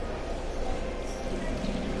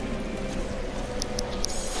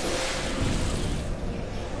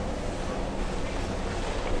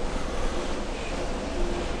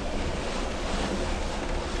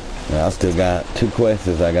 Now I still got 2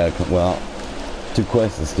 quests I gotta, well, 2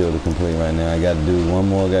 quests still to complete right now. I gotta do 1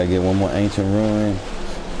 more, gotta get 1 more ancient ruin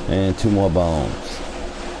and 2 more bones.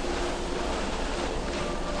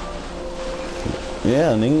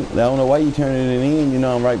 Yeah, nigga, I don't know why you turning it in. You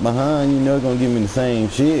know I'm right behind. You know it's gonna give me the same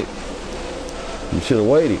shit. You should have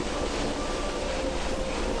waited.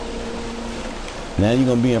 Now you're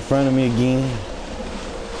gonna be in front of me again.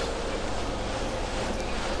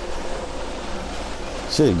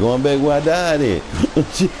 Shit, going back where I died at.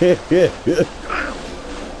 Shit.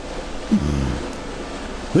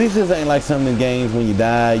 At least this ain't like some of the games when you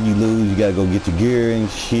die, you lose, you gotta go get your gear and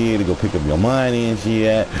shit, to go pick up your money and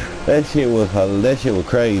shit. That shit was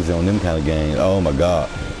crazy on them kind of games. Oh my god.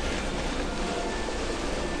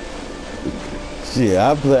 Shit,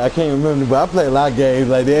 I can't remember, but I played a lot of games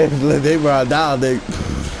like that. They brought down. You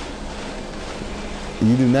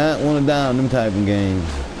do not want to die on them type of games.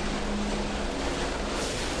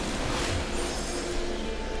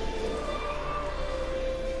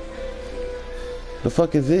 The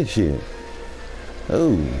fuck is this shit?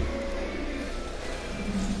 Oh.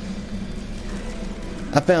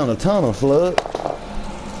 I found a tunnel, slug.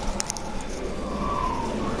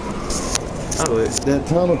 Oh, that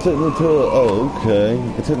tunnel took me to a... Oh, okay.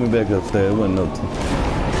 It took me back upstairs. It wasn't no...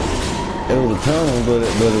 It was a tunnel, but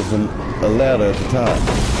it was a ladder at the top.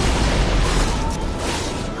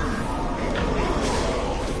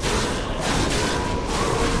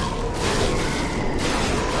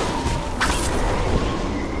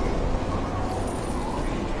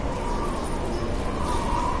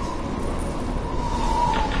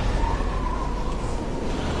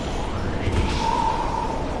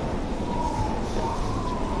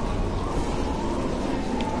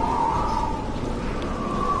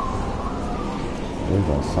 There's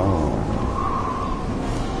a song.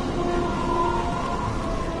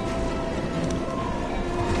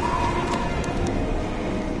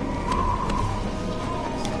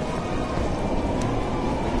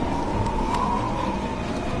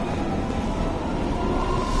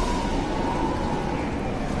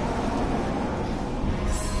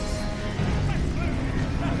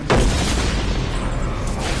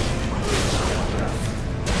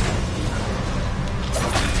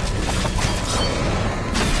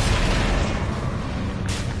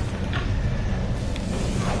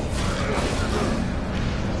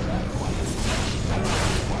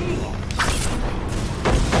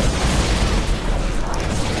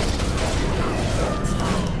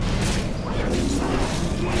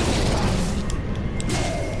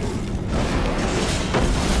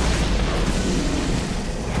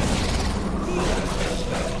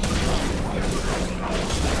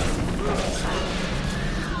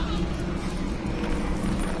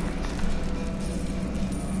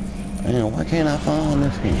 Man, why can't I find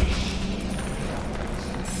this one?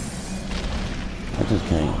 I just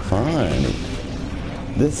can't find it.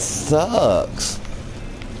 This sucks.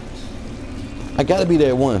 I gotta be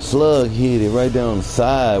that one. Slug hit it right down the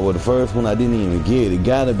side where the first one I didn't even get. It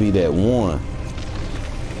gotta be that one.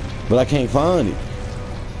 But I can't find it.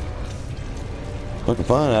 If I can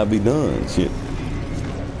find it, I'll be done. Shit.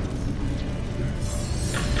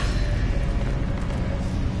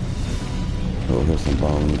 Oh, here's some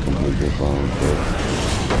bones. Complete this bone first.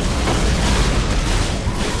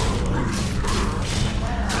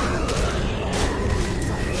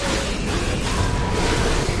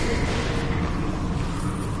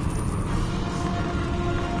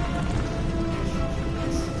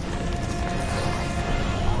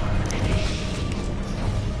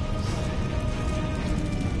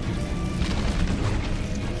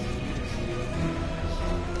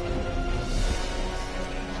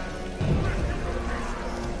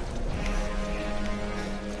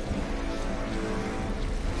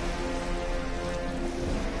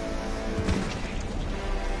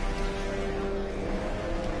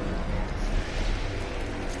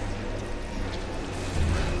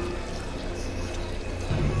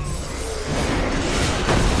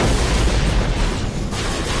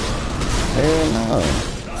 Hell no.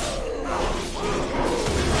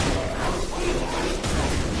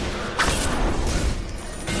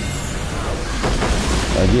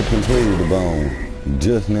 I just completed the bone.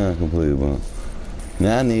 Just now completed the bone.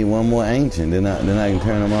 Now I need one more ancient. Then I can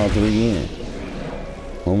turn them all to the end.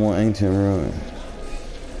 One more ancient run.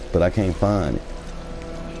 But I can't find it.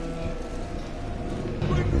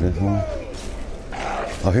 Is this one?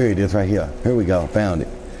 Oh, here it is right here. Here we go. Found it.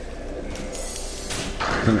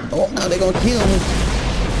 Oh, no, they're gonna kill me.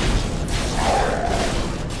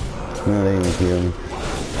 No, they ain't gonna kill me.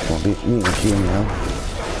 You ain't gonna kill me, huh?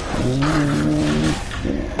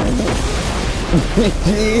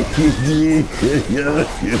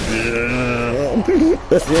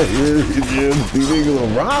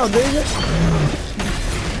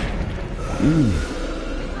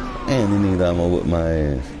 And they need ammo with my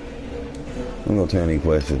ass. I'm gonna turn these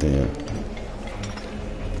questions in.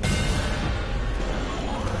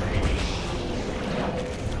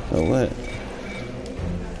 Oh, what?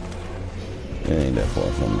 It ain't that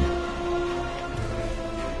far from me.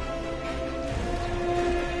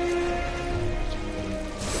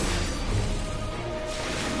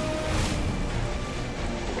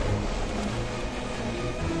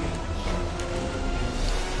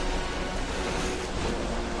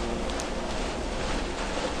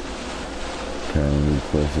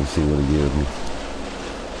 quest and see what it gives me.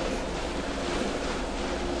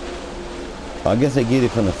 I guess they get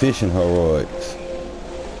it from the fishing heroics.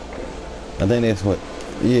 I think that's what,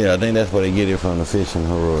 yeah, I think that's where they get it from, the fishing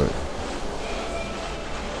heroic.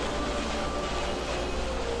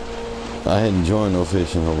 I hadn't joined no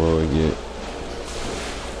fishing heroic yet.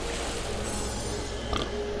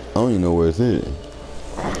 I don't even know where it's at.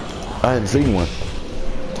 I hadn't seen one.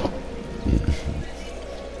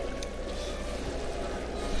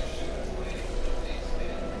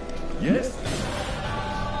 Yes?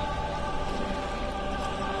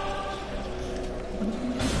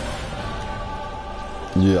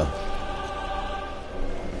 Yeah.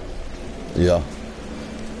 Yeah.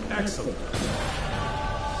 Excellent.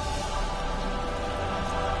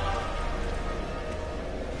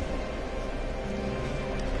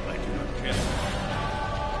 I do not care.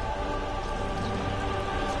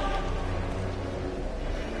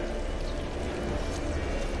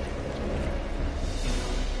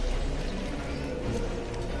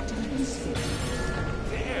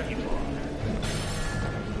 There you are.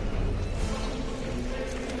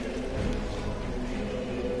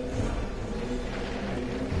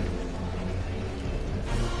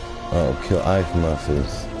 Oh, kill ice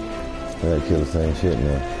monsters. I gotta kill the same shit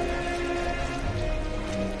now.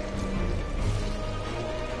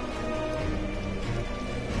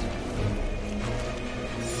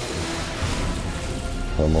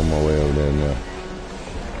 I'm on my way over there now.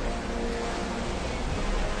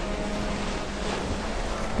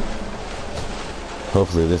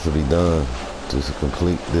 Hopefully this will be done. Just to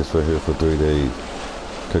complete this right here for 3 days.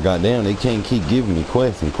 Cause goddamn, they can't keep giving me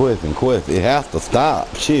quests and quests and quests. It has to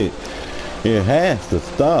stop. Shit. It has to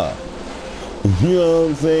stop. You know what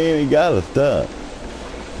I'm saying? It gotta stop.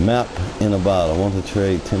 Map in a bottle. Want to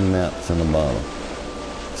trade 10 maps in a bottle.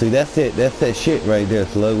 See, that's it. That's that shit right there,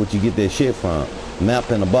 Slug. What you get that shit from. Map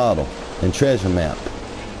in a bottle. And treasure map.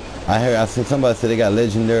 I seen somebody say they got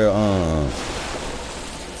legendary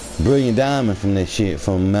brilliant diamond from that shit,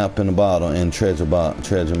 from map in a bottle and treasure map.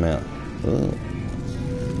 Ugh.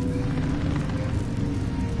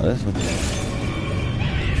 Oh, that's what.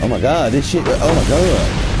 Oh my god, this shit. Oh my god.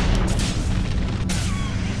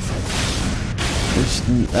 This,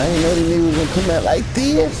 I didn't know these niggas was gonna come out like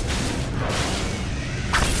this.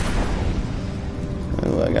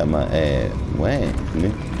 Oh, I got my ass whacked,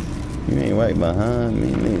 nigga. You ain't right behind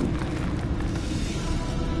me, nigga.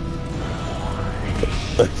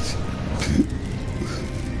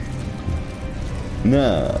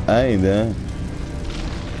 Nah, I ain't done.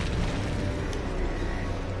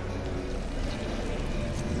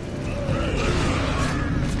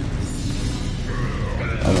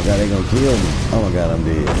 Oh my god, they gonna kill me. Oh my god, I'm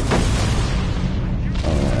dead.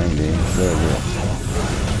 Oh, I ain't dead. There.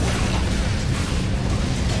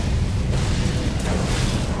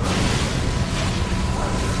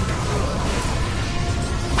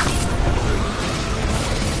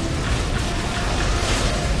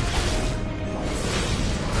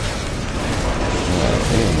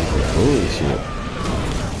 Bullshit.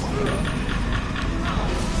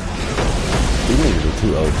 These niggas are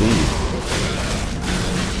too OP.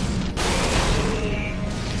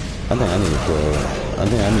 I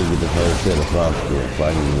think I need to get the whole set of frost gear if I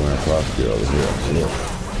can be wearing frost gear over here. Shit.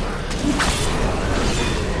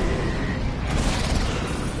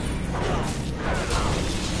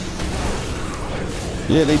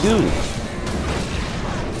 Yeah, they do.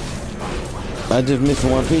 I just missed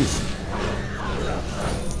one piece.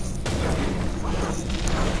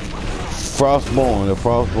 Frostborn, the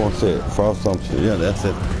Frostborn set. Frost something. Yeah, that's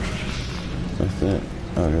it. That's it.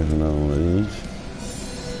 Oh, there's another one of these.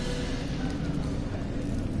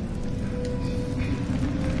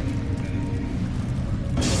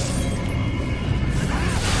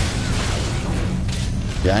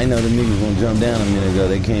 Yeah, I know the niggas gonna jump down a minute ago.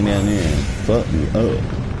 They came down there and fucked me up.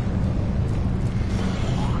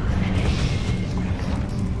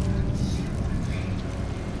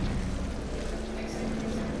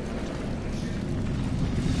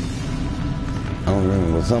 I don't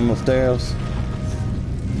remember. Was some upstairs?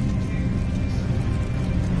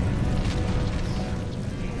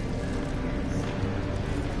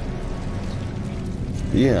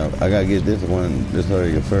 Yeah, I gotta get this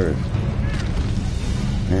area first.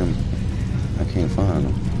 Damn, I can't find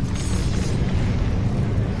them.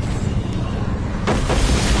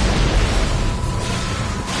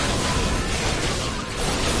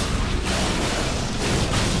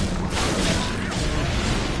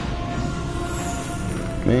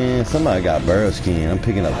 Man, somebody got barrel skin. I'm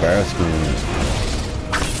picking up barrel skin.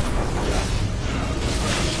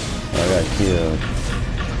 I got killed.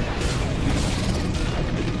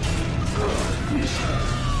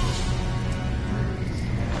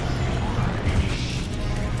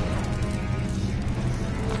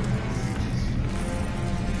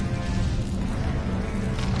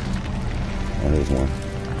 Oh, there's one.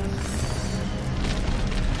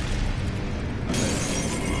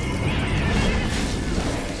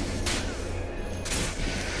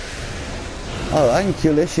 Oh, I can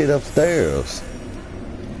kill that shit upstairs.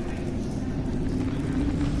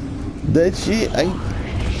 That shit, I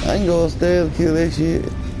can go upstairs and kill that shit.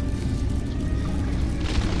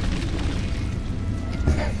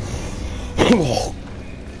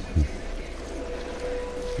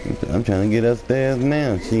 I'm trying to get upstairs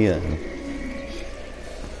now, shit.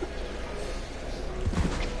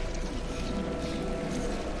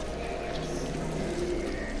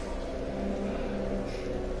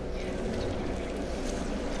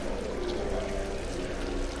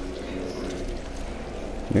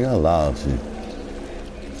 I got lost you.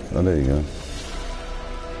 Oh, there you go.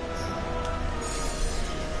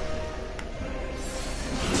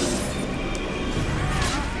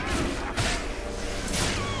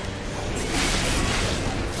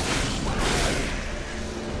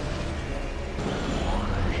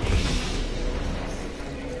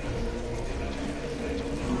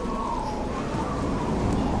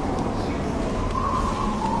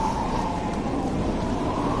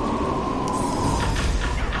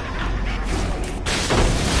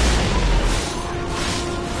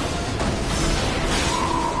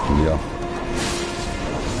 Yeah.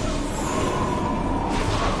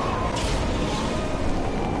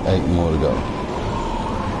 8 more to go.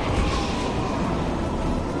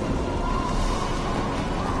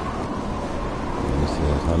 This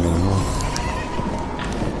says how many more?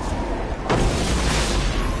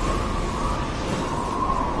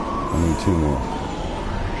 I need 2 more.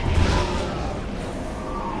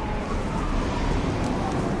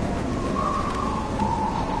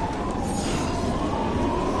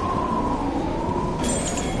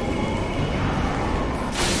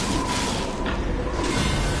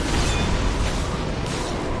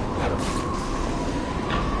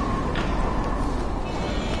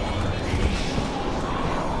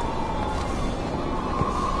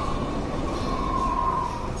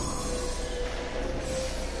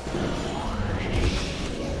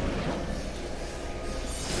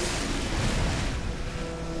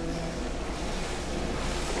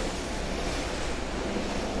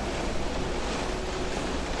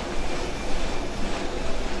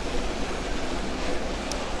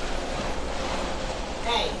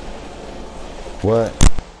 Hey, What?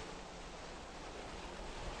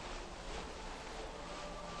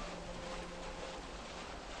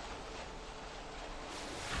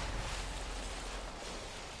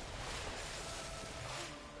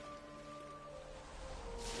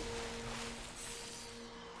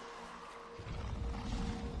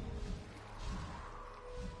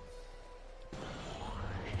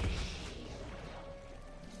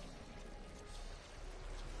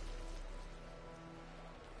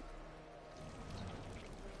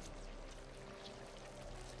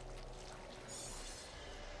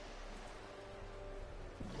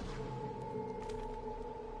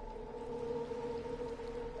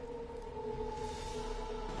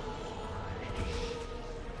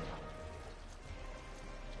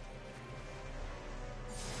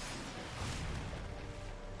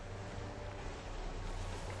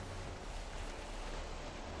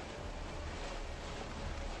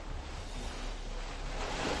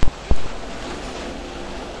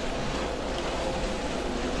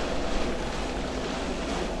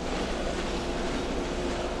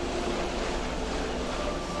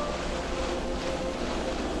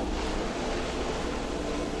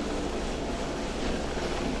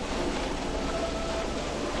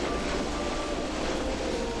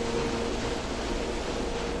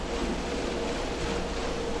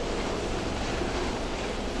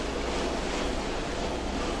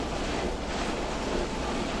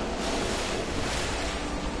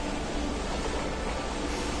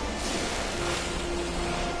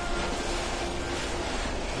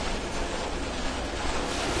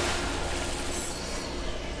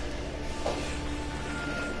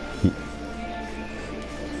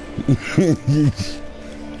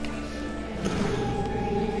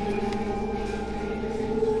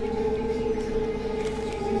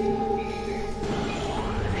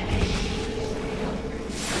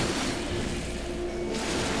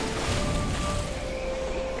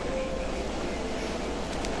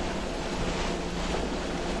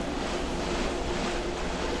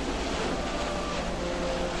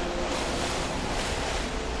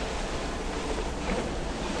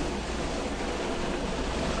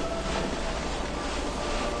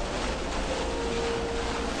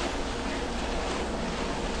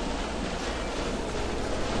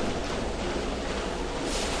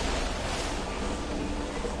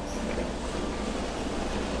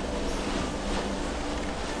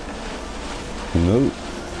 Nope.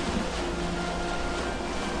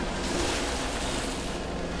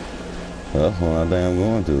 That's one I think I'm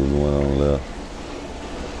going to, is the one on the left.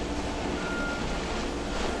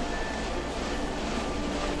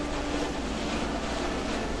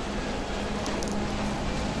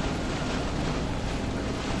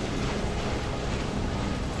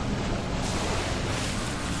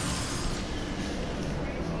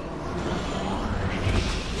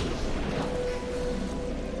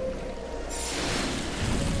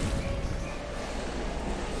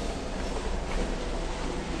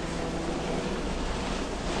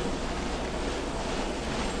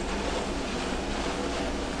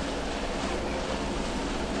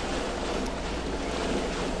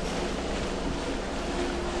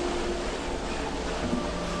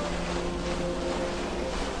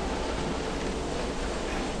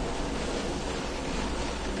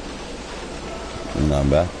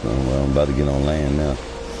 I'm about to get on land now.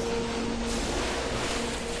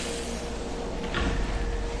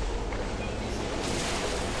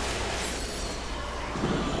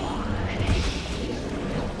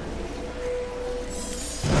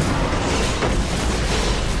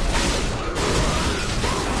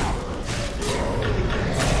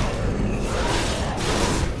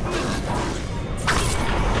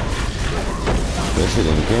 That shit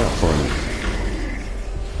didn't count for me.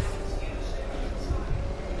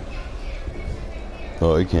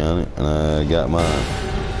 Oh, he counted, and I got mine.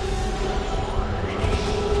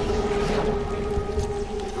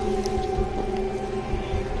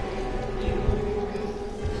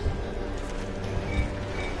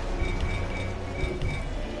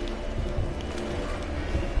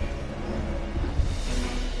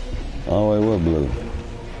 Oh, wait, what blue?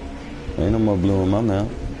 Ain't no more blue in my mouth.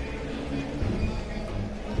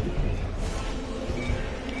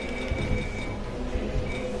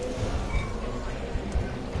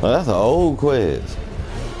 Oh, that's an old quest.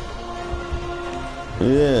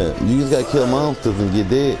 Yeah, you just gotta kill monsters and get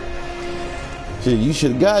dead. Shit, you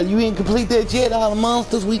should've got it. You ain't complete that yet, all the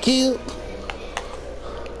monsters we killed.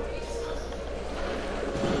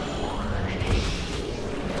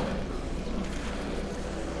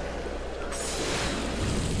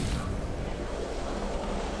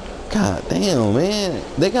 God damn, man.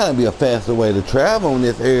 There gotta be a faster way to travel in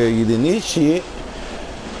this area than this shit.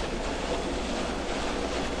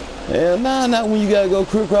 Hell nah, not when you gotta go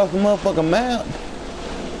across the motherfucking map.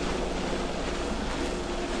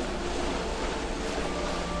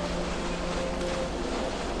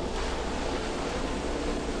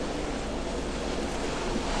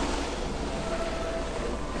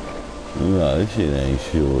 Nah, this shit ain't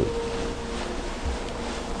short.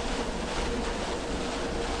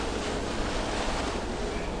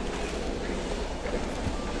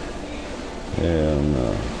 Hell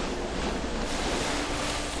no.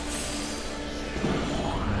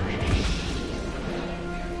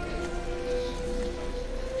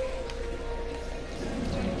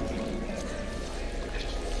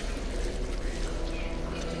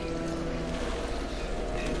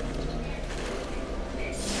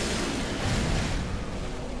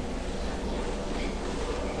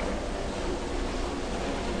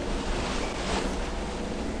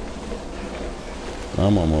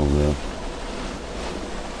 I'm almost there.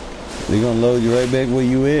 They gonna load you right back where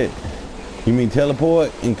you at. You mean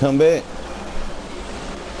teleport and come back?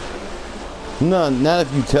 No, not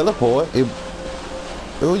if you teleport.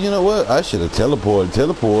 Oh, you know what? I should have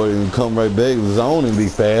teleported and come right back to the zone and be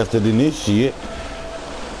faster than this shit.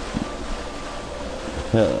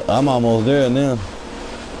 Hell, I'm almost there now.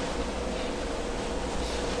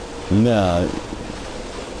 Nah.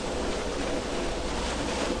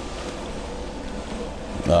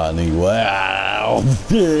 I need wow.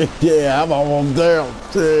 Yeah, I'm almost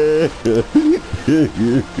there.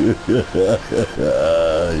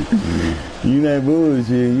 You not bullshit.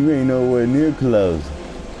 You ain't nowhere near close.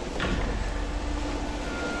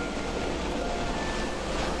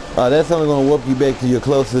 That's only gonna warp you back to your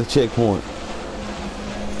closest checkpoint.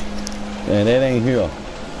 And that ain't here.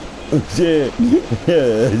 Yeah.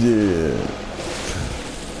 Yeah.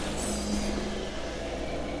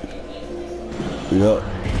 Yup.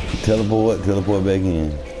 Teleport back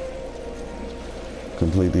in.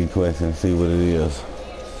 Complete the quest and see what it is.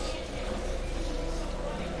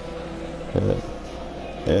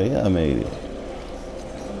 Yeah, I made it.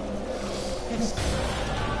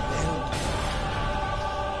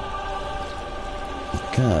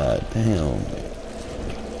 God damn.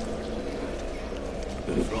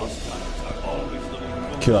 The frost giants are always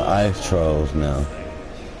looking for Kill ice trolls now.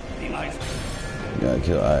 the ice. You gotta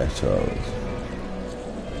kill ice trolls.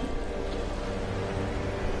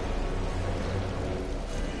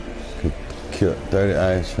 Kill 30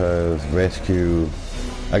 ice trails, rescue.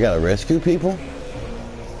 I gotta rescue people?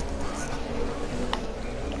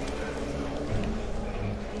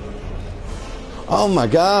 Oh my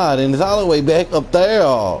god, and it's all the way back up there.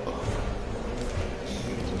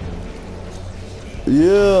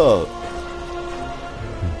 Yeah.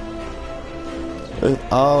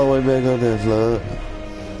 It's all the way back up there, Flood.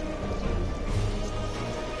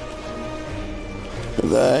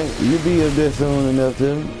 Alright, you be up there soon enough,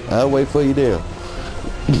 too. I'll wait for you there.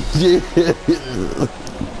 Yeah.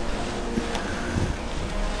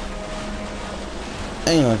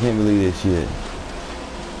 Damn, I can't believe this shit.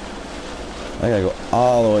 I gotta go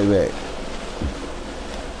all the way back.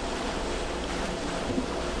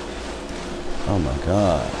 Oh my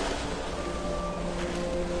god.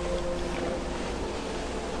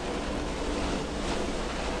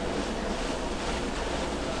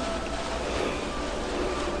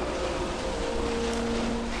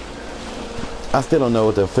 I still don't know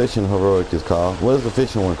what the fishing heroic is called. What is the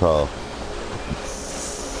fishing one called?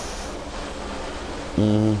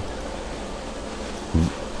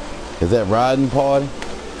 Is that riding party?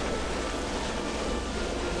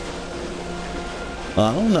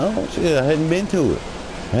 I don't know. Shit, I hadn't been to it.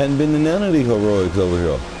 I hadn't been to none of these heroics over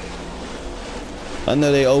here. I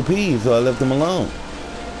know they OP, so I left them alone.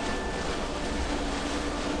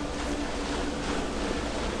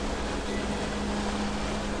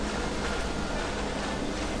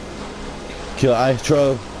 Kill ice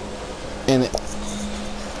troll, and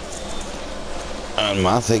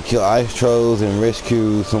I say kill ice trolls and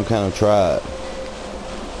rescue some kind of tribe.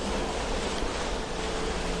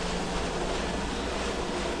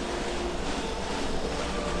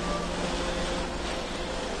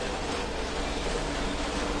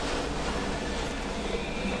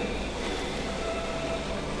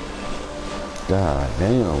 God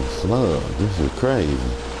damn, slug, this is crazy.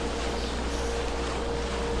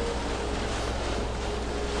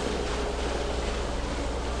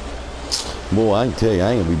 Boy, I can tell you,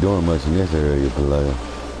 I ain't gonna be doing much in this area, player.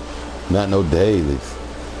 Not no dailies.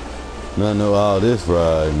 Not no all this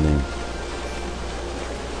riding.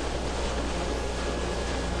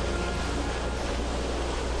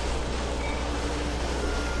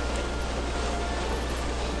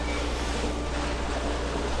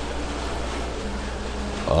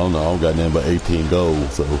 I don't know, I don't got nothing but 18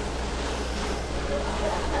 gold, so.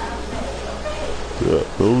 Yeah,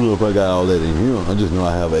 I don't know if I got all that in here. I just know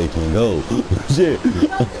I have 18 gold. Shit.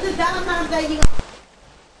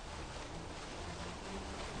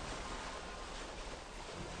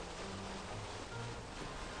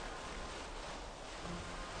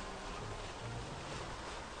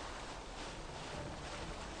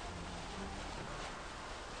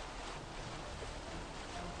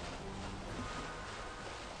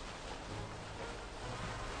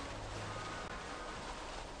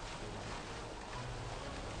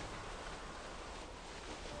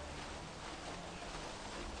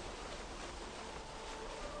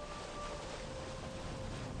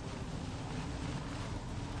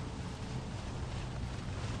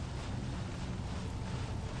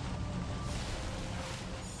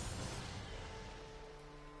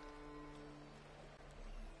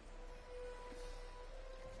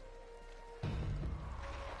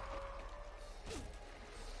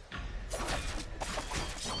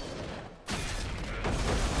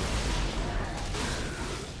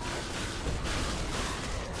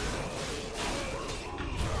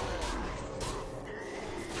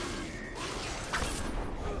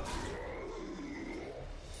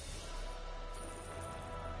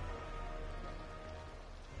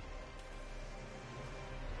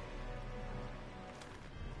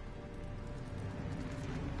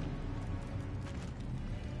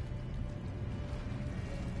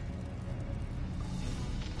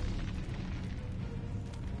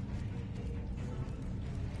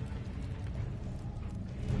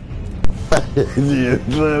 Yeah,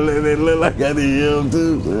 they look like I did him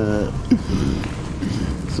too.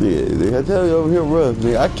 Shit, I tell you over here rough,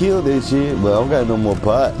 man. I killed that shit, but I don't got no more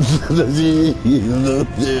pots. Yeah,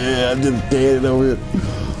 I'm just standing over here.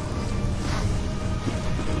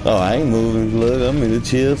 Oh, I ain't moving. Look, I'm in a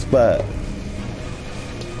chill spot.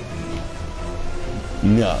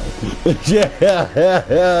 No.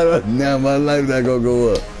 Yeah. Now my life not gonna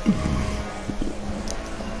go up.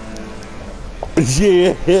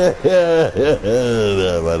 Yeah.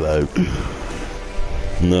 Not my life.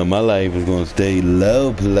 No, my life is gonna stay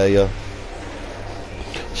low, player.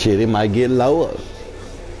 Shit, it might get lower.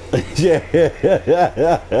 Yeah.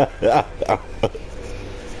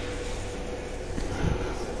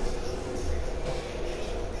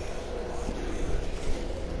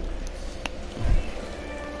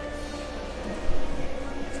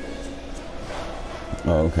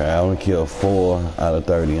 Okay, I only killed 4 out of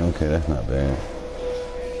 30. Okay, that's not bad.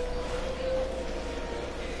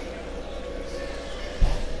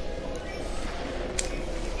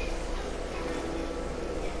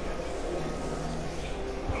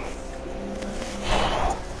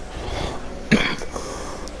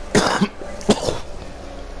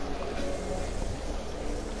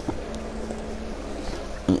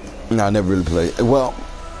 No, I never really played. Well,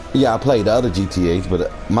 yeah, I played the other GTAs,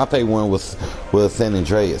 but my favorite one was San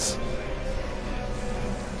Andreas.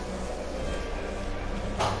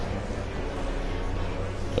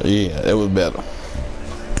 Yeah, it was better.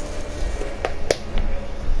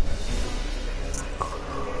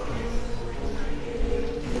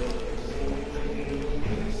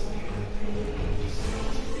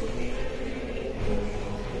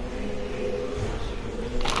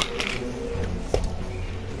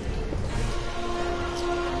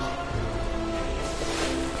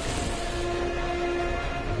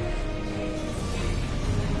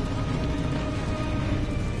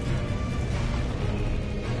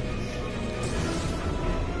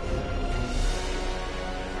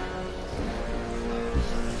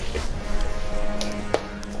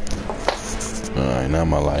 Alright, now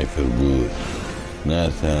my life is good. Now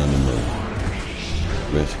it's time to move.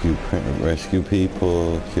 Rescue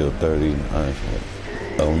people, kill 30. I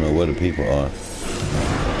don't know where the people are.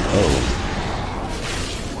 Oh.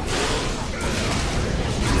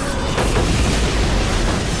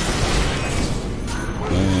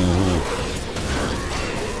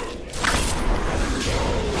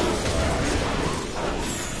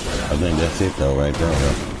 I think that's it though, right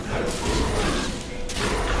there.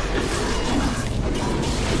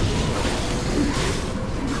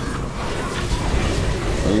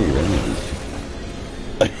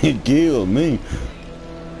 He killed me.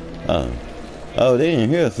 Oh, they didn't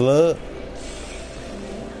hear a slug.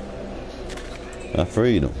 I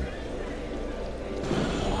freed him.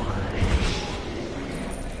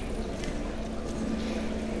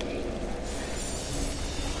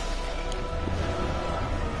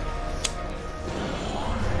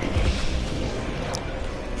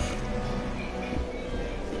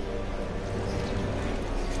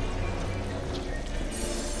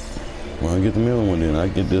 Well, I get the middle one then. I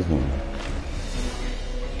get this one.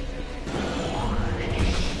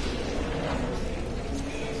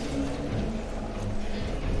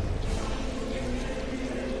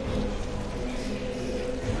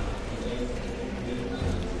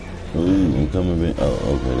 Ooh, I'm coming back. Oh,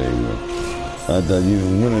 okay, there you go. I thought you was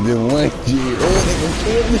one of them white kids. Oh, they gonna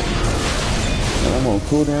kill me. And I'm on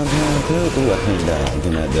cooldown time too. Ooh, I can't die. I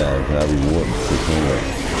cannot die because I'll be warped 16 ways.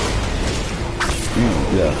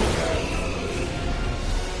 Yeah.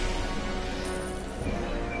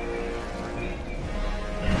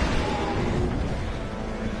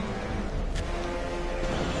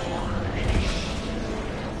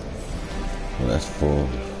 Well, that's full.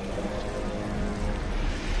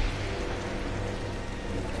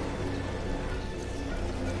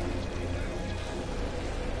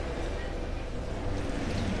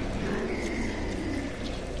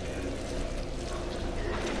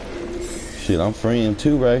 Shit, I'm freeing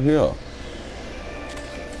 2 right here.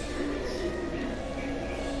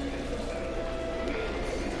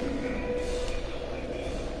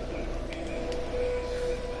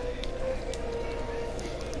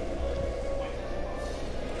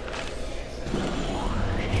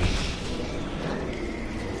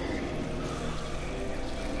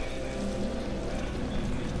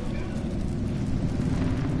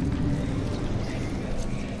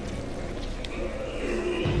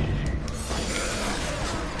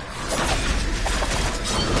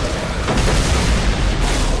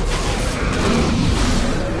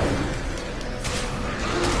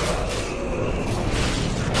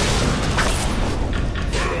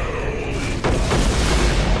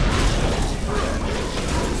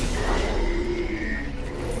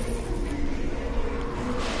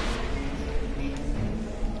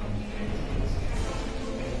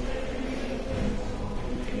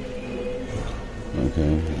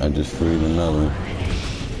 Okay, I just freed another one.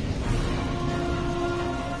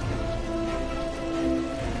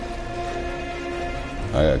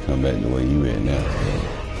 I gotta come back the way you at now.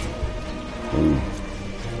 Ooh.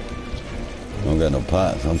 I don't got no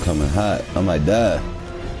pots. I'm coming hot. I might die.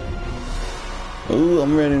 Ooh,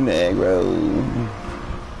 I'm ready to aggro.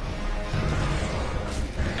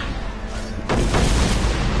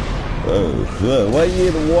 Oh, look, why you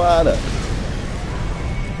in the water?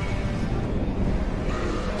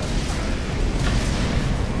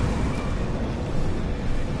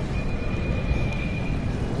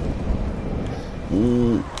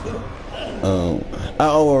 I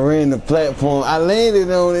overran the platform. I landed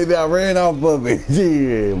on it. I ran off of it.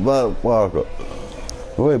 Yeah, motherfucker.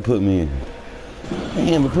 Where it put me in?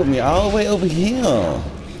 Damn, it put me all the way over here.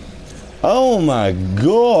 Oh my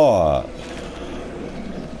God.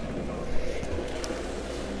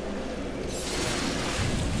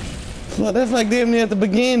 Look, that's like damn near at the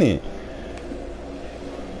beginning.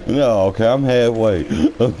 No, okay, I'm halfway.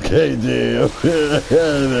 Okay, Jim.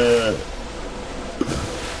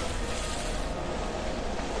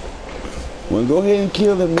 Well, go ahead and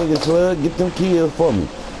kill them niggas, Slug. Get them kills for me.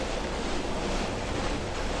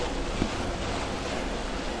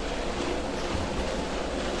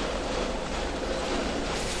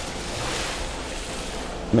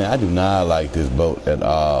 Man, I do not like this boat at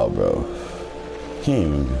all, bro. Can't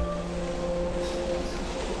even.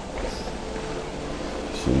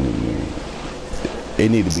 It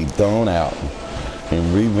need to be thrown out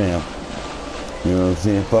and revamped. You know what I'm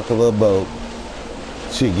saying? Fuck a little boat.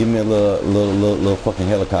 Shit, give me a little fucking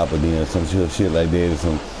helicopter then, or some shit like that, or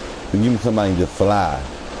some. Give me somebody to just fly.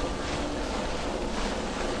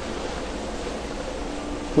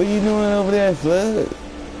 What you doing over there, Slug?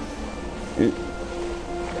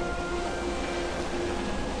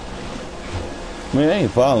 Man, I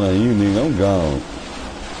ain't following you, nigga. I'm gone.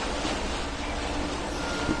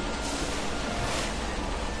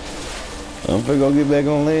 I'm finna go get back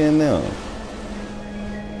on land now.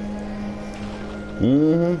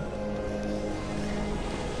 Mm-hmm.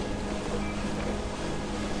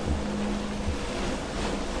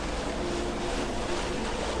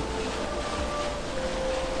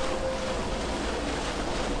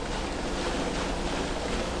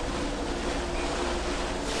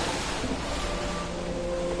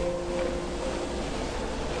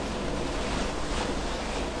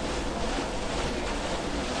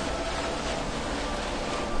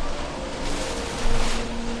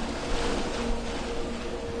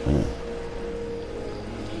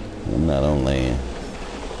 I'm not on land.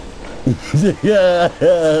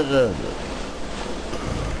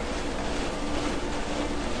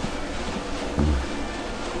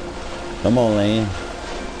 I'm on land.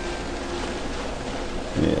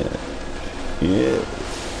 Yeah.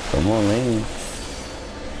 I'm on land.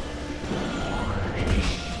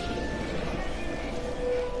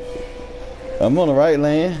 I'm on the right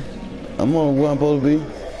land. I'm on where I'm supposed to be.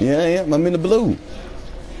 Yeah, I am. I'm in the blue.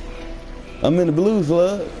 I'm in the blue,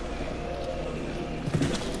 Slug.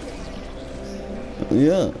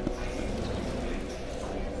 Yeah.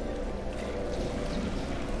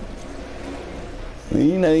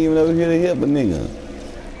 You not even over here to help a nigga.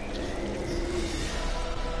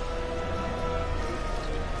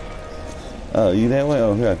 Oh, you that way?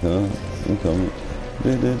 Oh, here I come. I'm coming.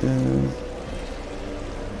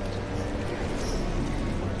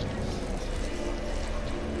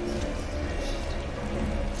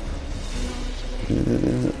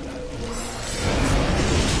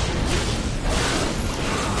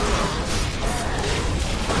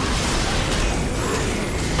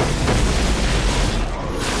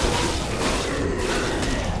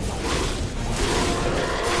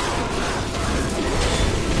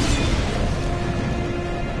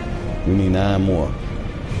 We need 9 more.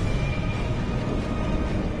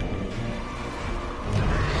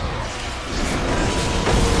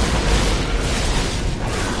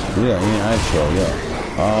 Yeah, in ISO, yeah.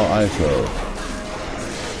 All ISO.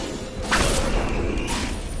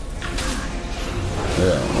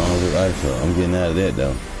 Yeah, all with ISO. I'm getting out of that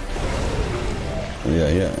though.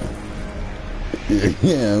 Yeah.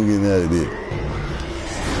 Yeah, I'm getting out of that.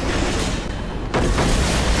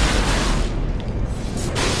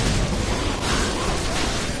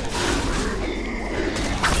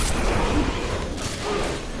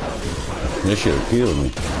 This should have killed me.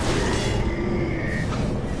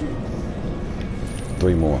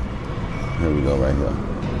 3 more. Here we go, right here.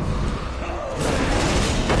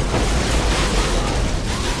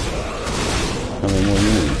 How many more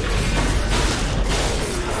you need?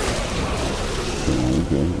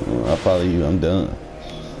 Okay. Well, I'll follow you. I'm done.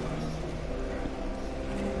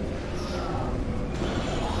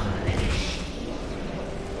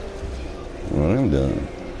 Well, I'm done.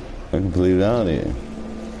 I completed all that.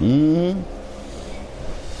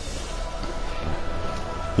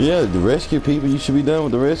 Yeah, the rescue people, you should be done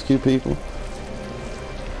with the rescue people.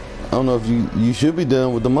 I don't know if you should be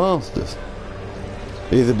done with the monsters.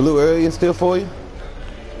 Is the blue area still for you?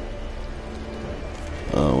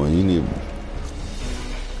 Oh, well, you need...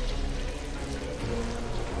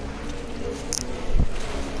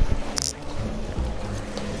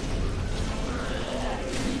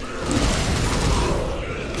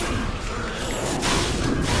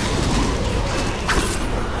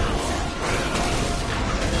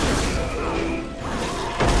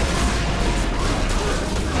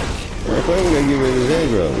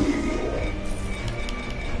 Negro.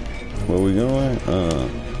 Where we going?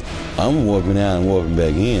 I'm warping out and warping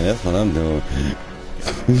back in. That's what I'm doing.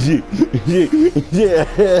 Yeah,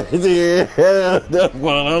 that's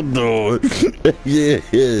what I'm doing. Yeah,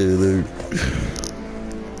 look.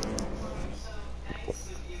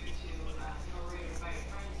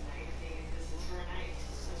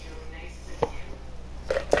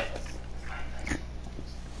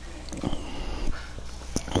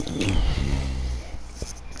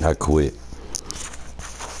 I quit.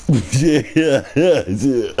 Yeah.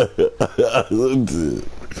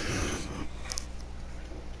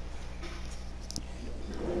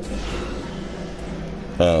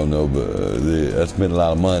 I don't know, but I spent a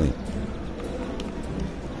lot of money.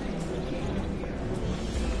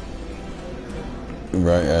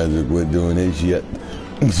 Right, I just quit doing this shit.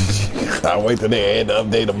 I wait till they had the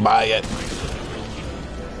update to buy it.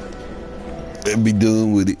 And be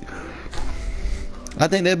done with it. I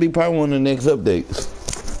think that'd be probably one of the next updates.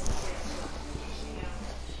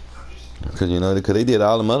 Cause you know, cause they did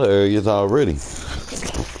all them other areas already.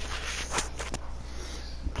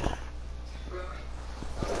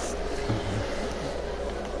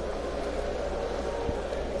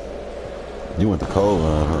 You went to Coal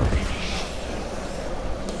Run, huh?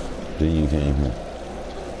 Then you came here.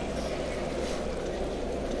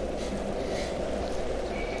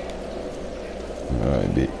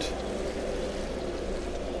 Alright, bitch.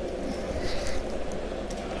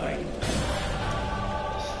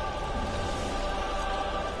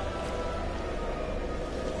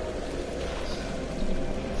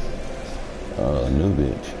 New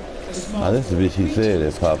bitch. Oh, this is the bitch he said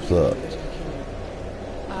that pops up.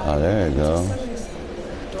 Oh, there you go.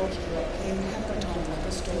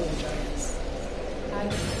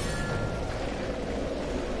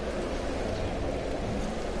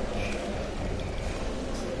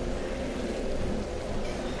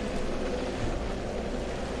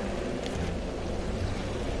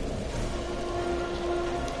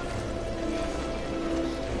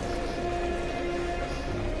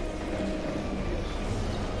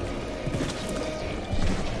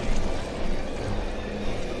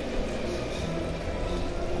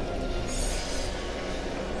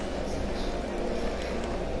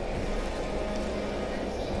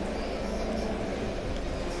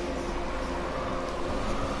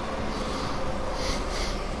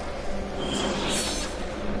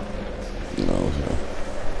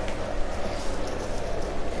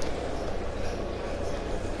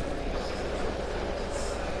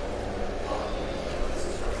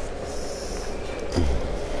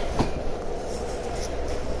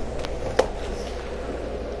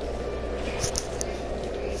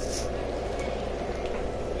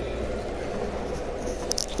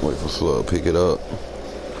 Wait for Slug, pick it up.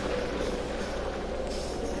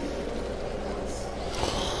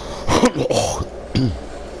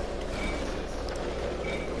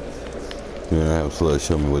 Yeah, I have Slug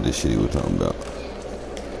show me what this shit he was talking about.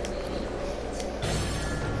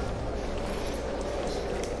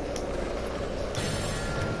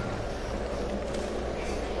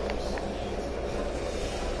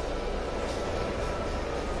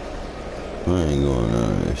 I ain't going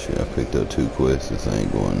none of that shit. I picked up 2 quests. I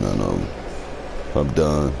ain't going none of them. I'm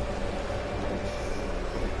done.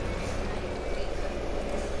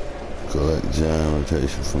 Collect giant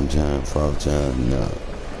rotation from giant, 5 giant. No,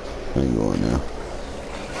 I ain't going now.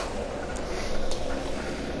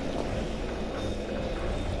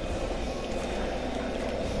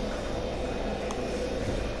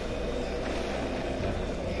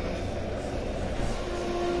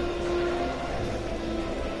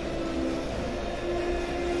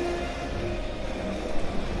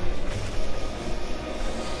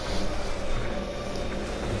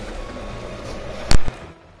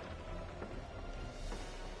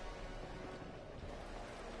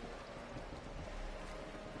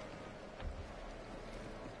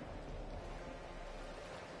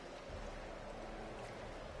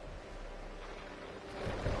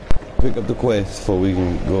 Pick up the quest before we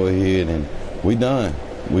can go ahead and we done.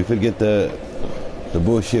 We forget the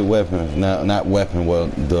bullshit weapon, not weapon. Well,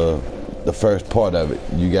 the first part of it,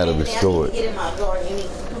 you gotta restore it. Get in my door. You need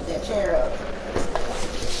to put that chair up.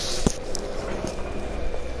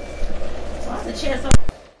 Why's the chair so?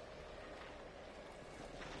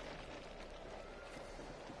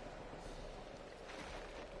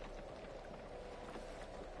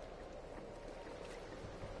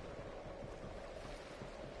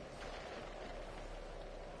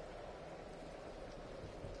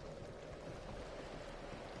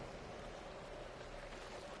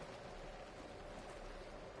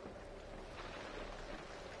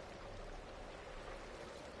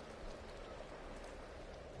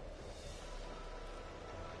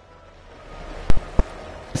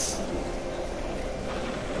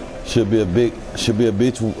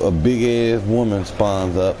 a big ass woman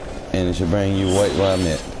spawns up, and it should bring you right where I'm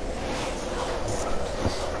at.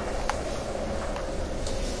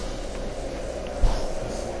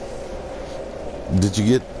 Did you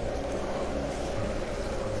get?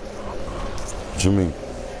 What you mean?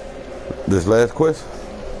 This last quest?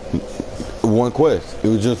 One quest. It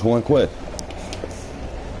was just one quest.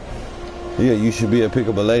 Yeah, you should be able to pick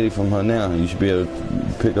up a lady from her now. You should be able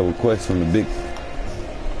to pick up a quest from the big.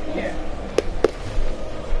 Yeah.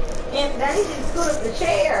 And now you just put up the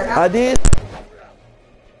chair. I did.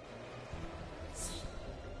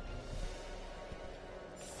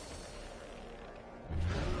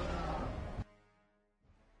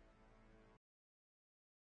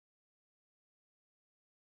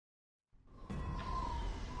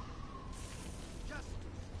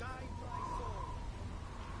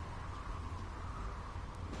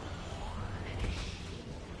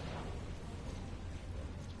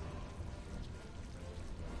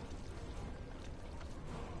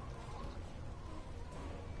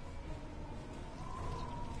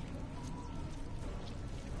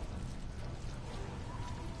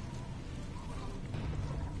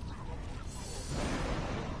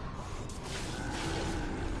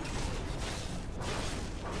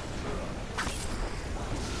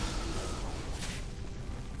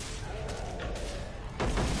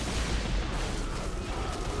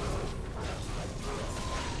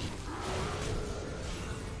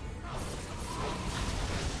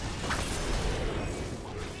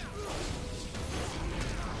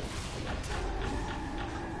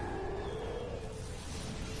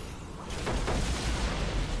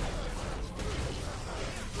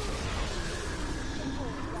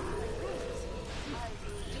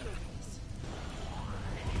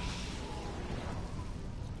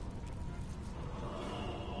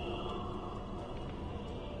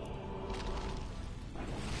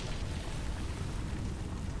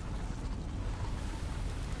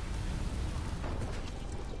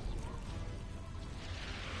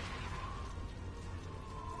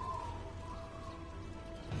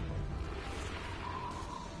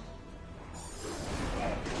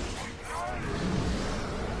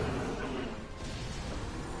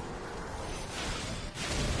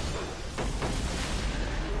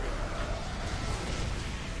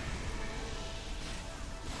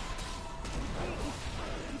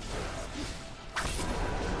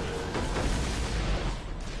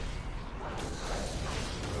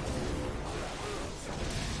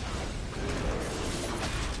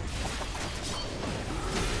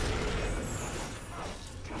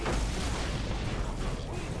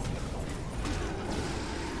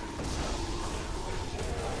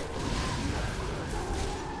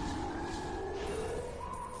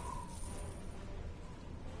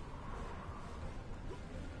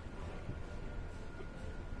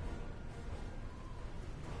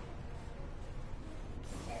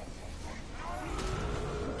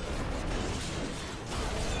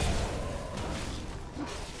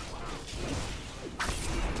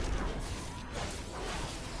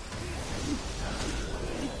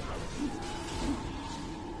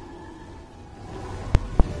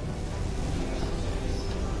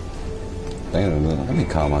 Let me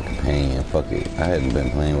call my companion. Fuck it. I hadn't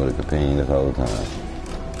been playing with a companion this whole time.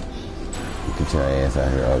 Get your ass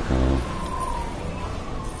out here, okay?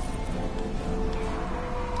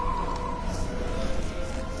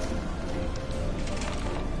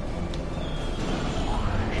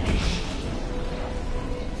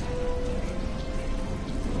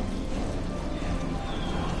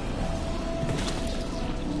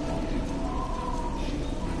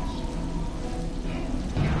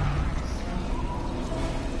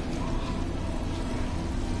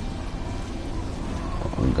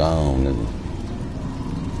 I'm gone, nigga.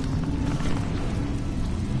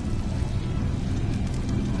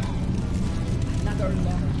 Another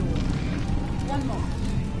locked door. One more.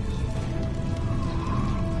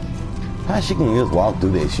 How she can just walk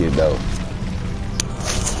through that shit though?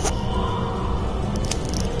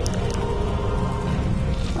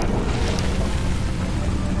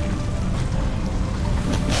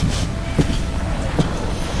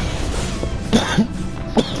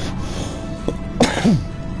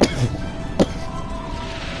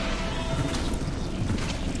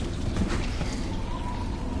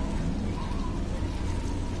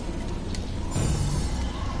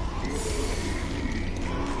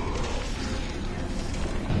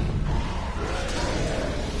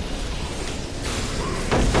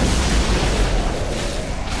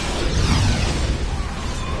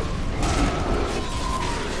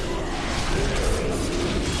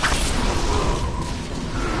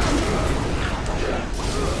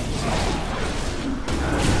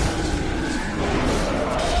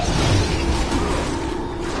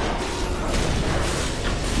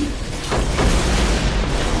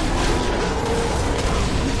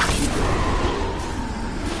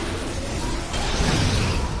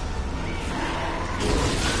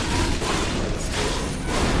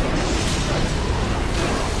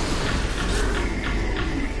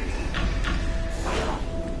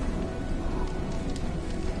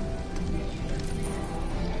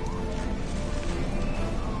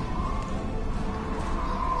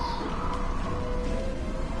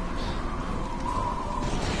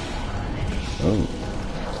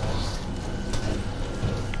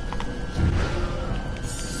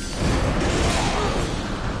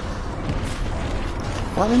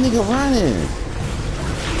 Why the nigga running?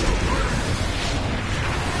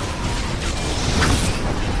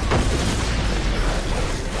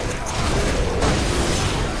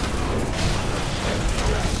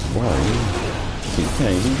 Wow, he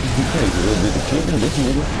can't get a little bit of kill this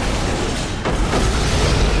nigga.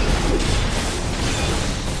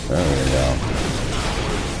 There we go.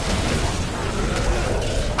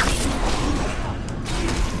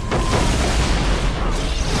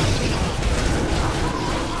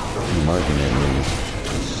 I'm marking that nigga.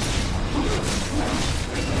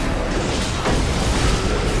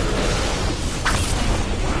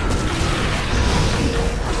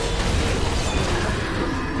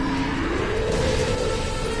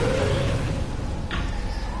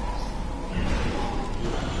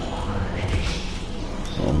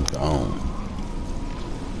 I'm gone.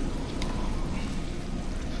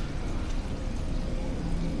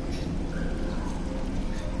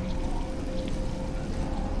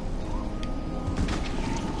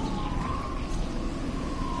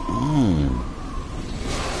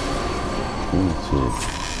 Shit.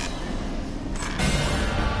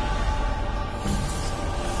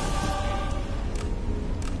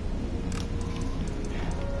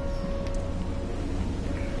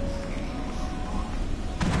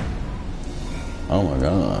 Oh my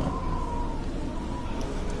god.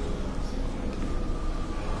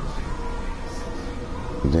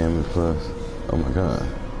 Damage plus. Oh my god.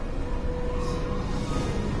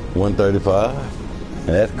 135?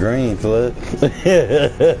 That's green, Flood.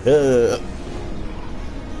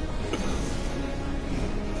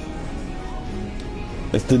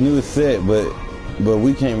 It's the newest set, but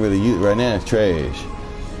we can't really use it. Right now it's trash.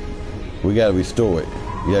 We gotta restore it.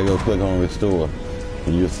 You gotta go click on restore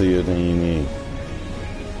and you'll see everything you need.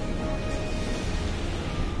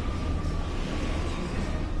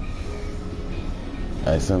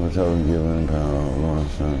 I simply told him given power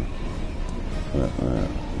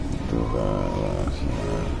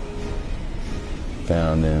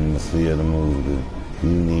found in the sphere of the movie. You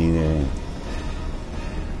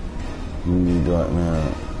need dark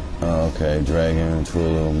now. Oh, okay, dragon into a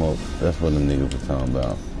little more. That's what the niggas were talking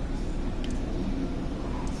about.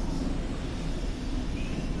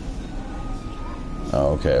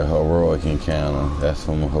 Oh, okay, a heroic encounter. That's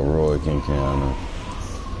from a heroic encounter.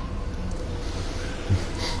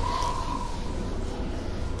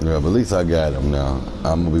 Yeah, but at least I got them now.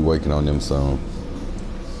 I'm gonna be working on them soon.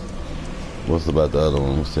 What's about the other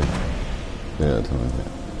one? Let's see. Yeah,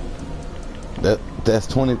 20. That's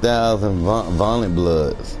 20,000 violent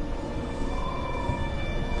bloods.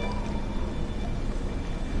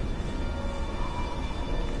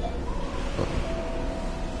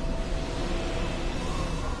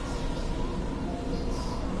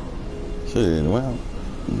 Shit, well,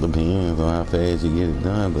 depends on how fast you get it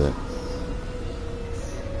done, but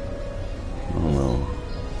I don't know.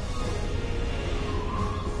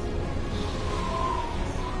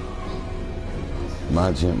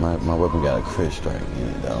 My weapon got a crit strike in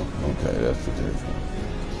it though. Okay, that's the difference.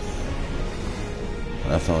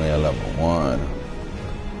 That's only a level 1.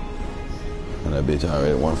 And that bitch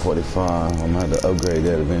already at 145. I'm gonna have to upgrade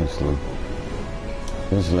that eventually.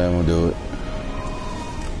 Eventually I'm gonna do it.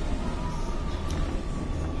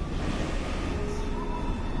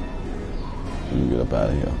 Let me get up out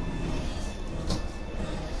of here.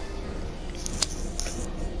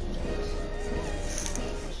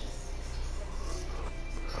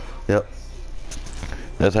 Yep.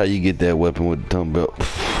 That's how you get that weapon with the tongue belt.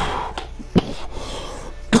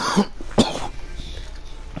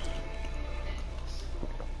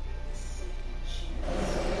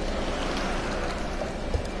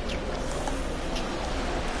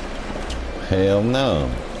 Hell no.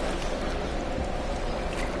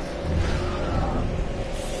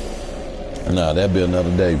 Nah, that'll be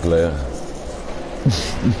another day, player.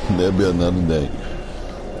 That'll be another day.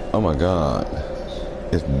 Oh my god.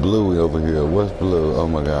 It's blue over here. What's blue? Oh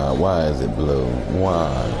my god. Why is it blue?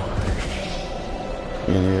 Why?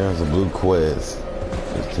 In here there's a blue quest.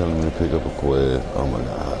 It's telling me to pick up a quest. Oh my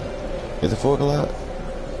god. Is it 4 o'clock?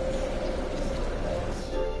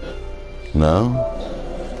 No?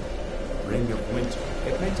 Ring of Winter.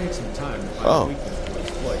 It may take some time to find weakness to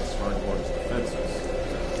its place hardboard's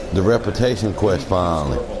defenses. The reputation quest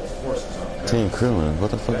finally. Team Krillin.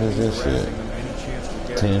 What the fuck is this shit?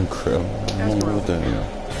 Team Krillin. I don't know what that is.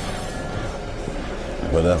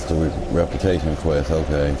 But that's the reputation quest.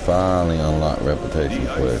 Okay. Finally unlocked reputation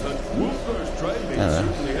quest.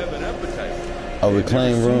 Oh,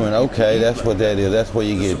 reclaim ruin. Okay, that's what that is. That's where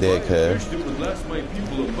you get that, cuz.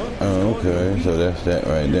 Oh, okay. So that's that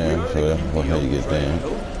right there. So that's how you get that.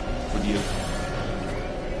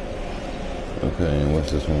 Okay, and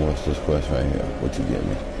what's this one? What's this quest right here? What you get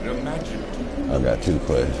me? Imagine. I got 2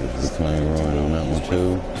 quests. Reclaim ruin on that one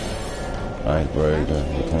too. Icebreaker,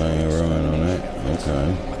 reclaim ruin on that.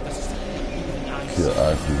 Okay. Kill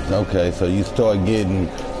archers. Okay, so you start getting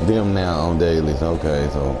them now on dailies. Okay,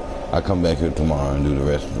 so I come back here tomorrow and do the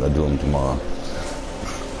rest. I do them tomorrow.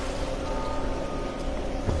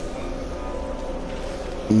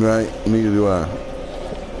 Right, neither do I.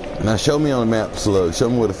 Now show me on the map, Slug. Show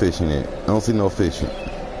me where the fishing at. I don't see no fishing.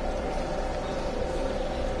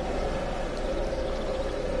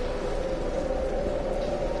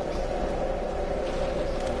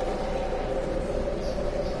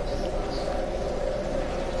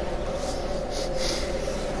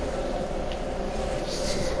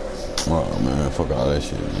 Oh man, fuck all that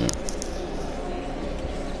shit, man.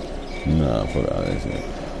 Nah, fuck all that shit.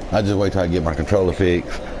 I just wait till I get my controller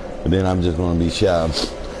fixed, and then I'm just gonna be shy,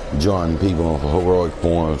 joining people on heroic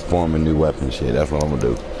forms, forming new weapon shit. That's what I'm gonna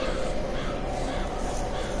do.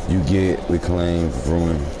 You get reclaim,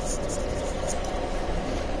 ruin.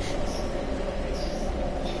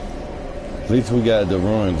 At least we got the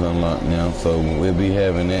ruins unlocked now, so we'll be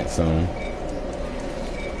having that soon.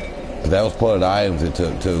 That was part of the items it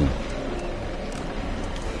took too.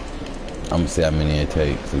 I'm gonna see how many it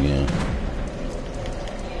takes again.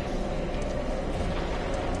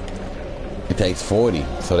 It takes 40,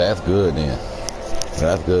 so that's good then.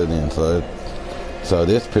 That's good then. So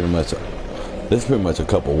this pretty much a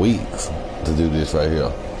couple weeks to do this right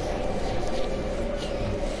here.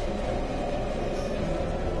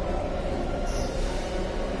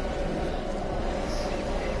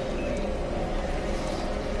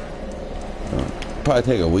 Probably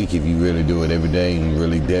take a week if you really do it every day and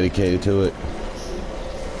really dedicated to it.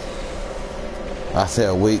 I say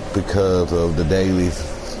a week because of the dailies.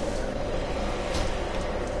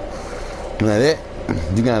 Now that,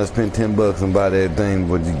 you gotta spend $10 and buy that thing,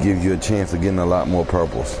 but it gives you a chance of getting a lot more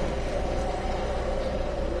purples.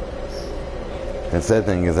 And sad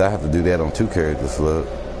thing is I have to do that on 2 characters, look.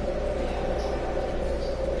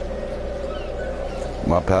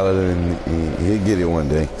 My paladin, he'll get it one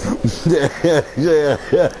day. yeah,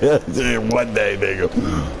 one day, nigga.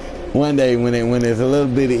 One day when it's a little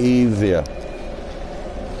bit easier.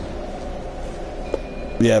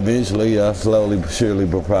 Yeah, eventually, slowly but surely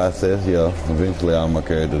but process, eventually all my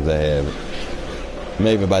characters I have it.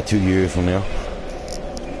 Maybe about 2 years from now.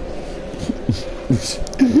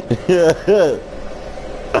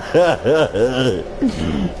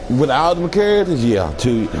 With all my characters,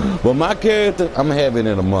 2. But my character, I'm gonna have it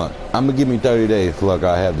in a month. I'm gonna give me 30 days to look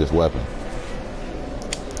I have this weapon.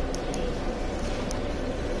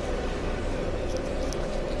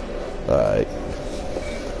 Alright.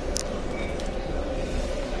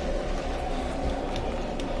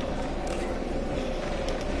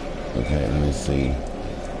 Okay, let me see.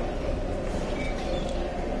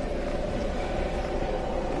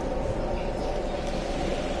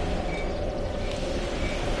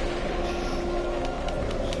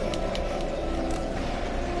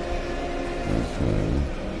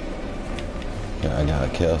 Yeah, I got a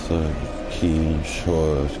castle key,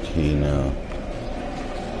 shores key now.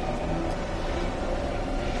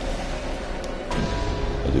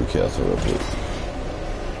 I'll do castle real quick.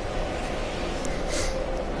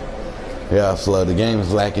 Yeah, slow. The game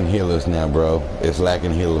is lacking healers now, bro. It's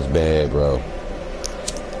lacking healers bad, bro.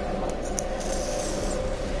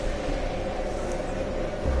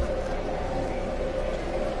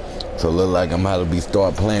 So it look like I'm about to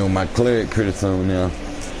start playing with my cleric pretty soon now.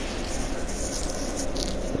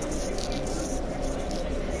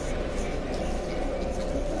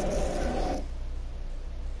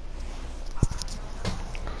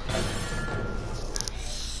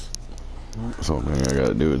 So the thing I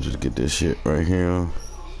gotta do is just get this shit right here.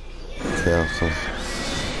 Castle.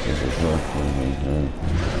 This is nothing.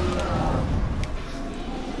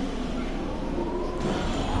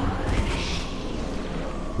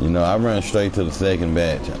 You know, I run straight to the second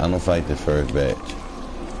batch. I don't fight this first batch.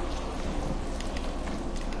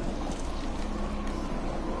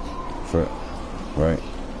 Right.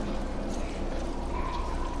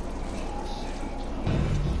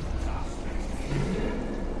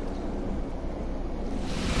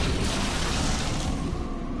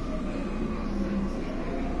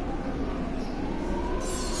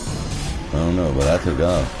 I don't know, but I took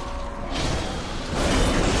off.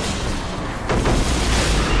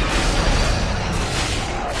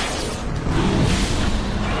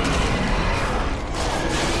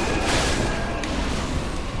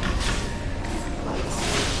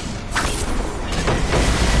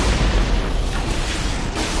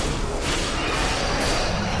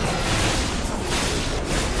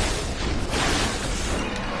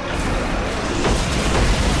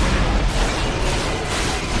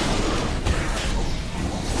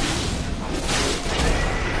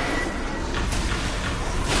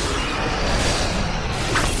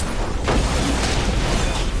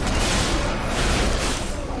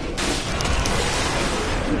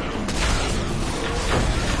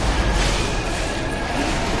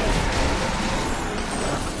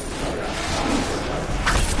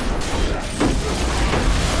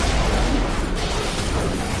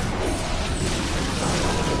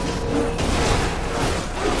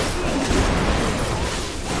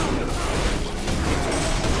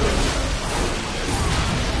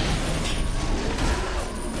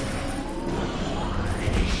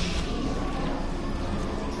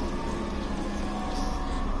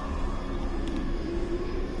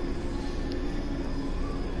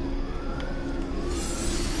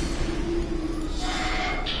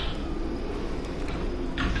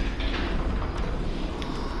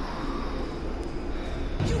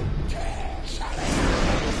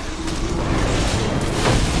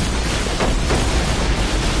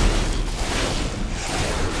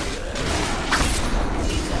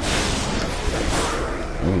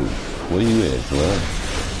 Ooh, where you at, blood?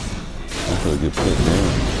 I'm gonna get put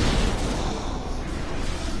down.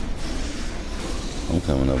 I'm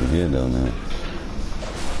coming over here though now.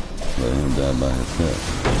 Let him die by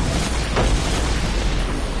himself.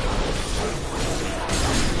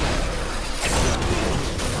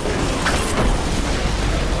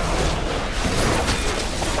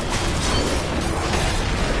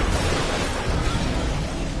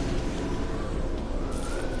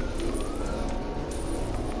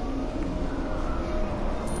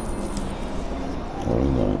 Oh,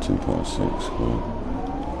 we're going 2.6. Cool.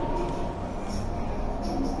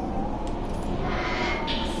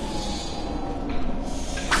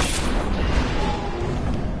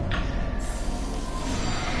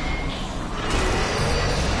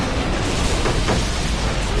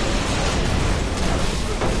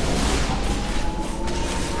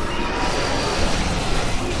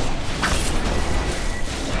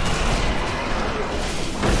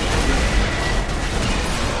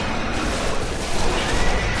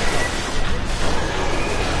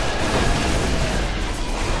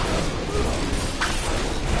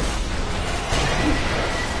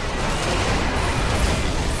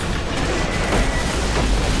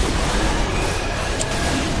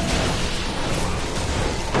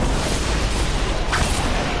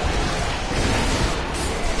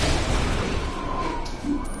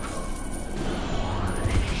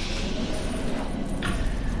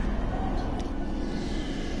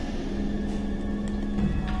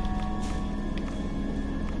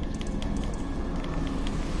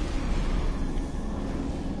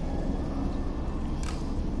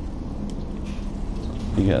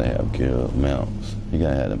 You gotta have killed mounts. You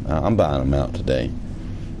gotta have them. I'm buying a mount today.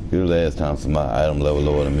 It was the last time somebody item level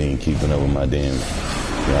lower than me and keeping up with my damage.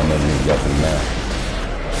 Yeah, I know you got the mount.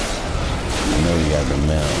 I know you got the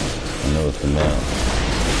mount. I know it's the mount.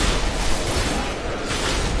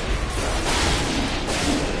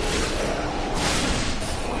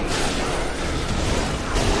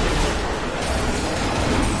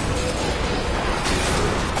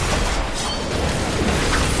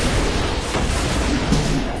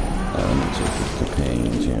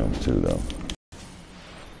 Too though.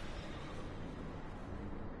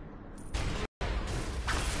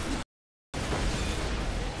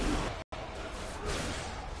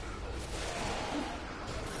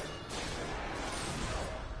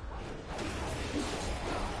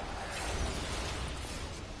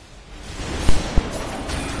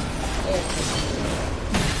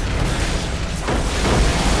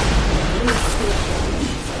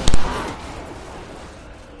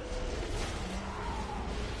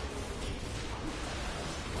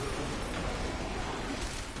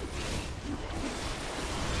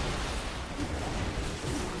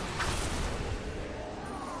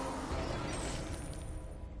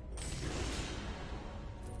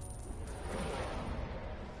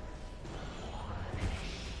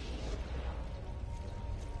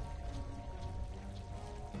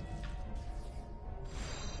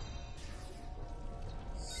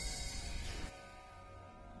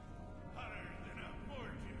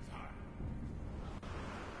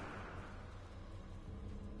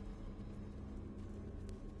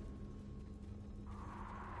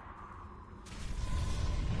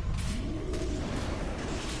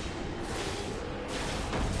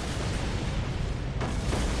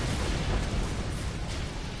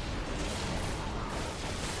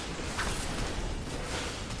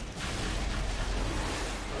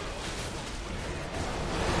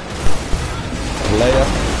 Later.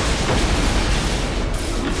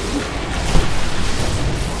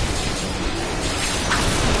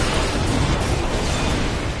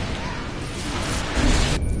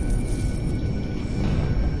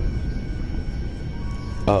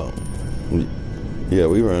 Oh, yeah,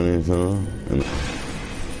 we run into some.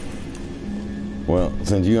 Well,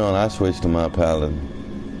 since you're on, I switched to my paladin.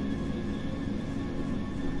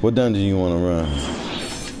 What dungeon you want to run?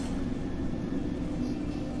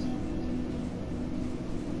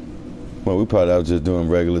 Well, we probably was just doing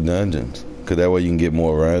regular dungeons, cause that way you can get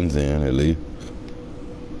more runs in at least.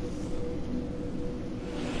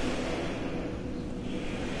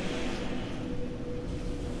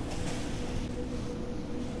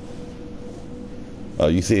 Oh,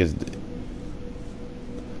 you see it's...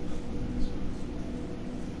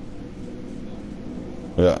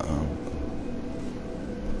 Yeah.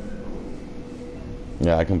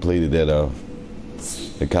 Yeah, I completed that off.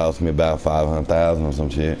 It cost me about 500,000 or some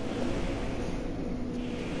shit.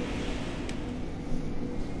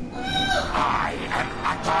 I am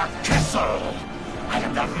Atar Kessel. I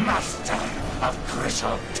am the master of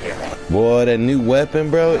Crystal Tyranny. Boy, that new weapon,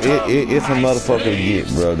 bro, it's a motherfucker to get,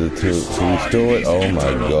 bro, to restore it. Oh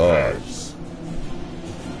my god.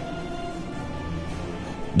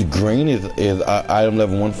 The green is item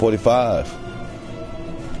level 145.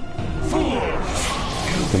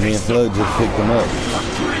 So me and Flood just picked them up.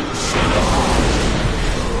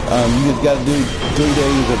 You just gotta do 3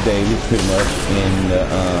 days of dailies pretty much in the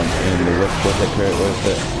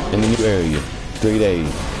in the new area. 3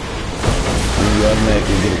 days. And you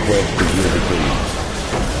automatically get a quest to give it to you.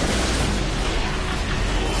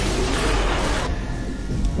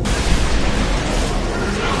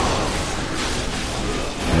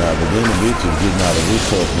 Now, but then the bitch is getting out of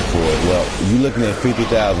resources for it. Well, you're looking at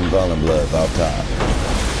 50,000 Golem Bloods off top.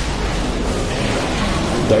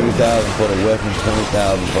 30,000 for the weapon,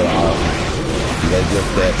 20,000 for the armor. That's just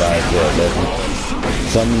that by itself. That's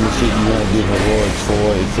some of the shit you want to give rewards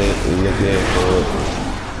for. It says look at it for it.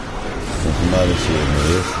 And some other shit,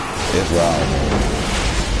 man. It's raw, man.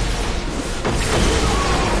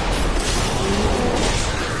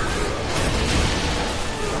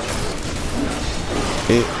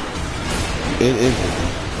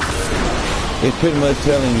 It's pretty much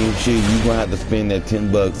telling you, shit, you're gonna have to spend that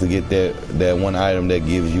 $10 to get that one item that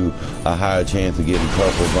gives you a higher chance of getting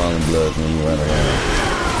purple Golem Bloods when you run around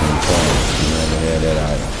in the farm. You never had that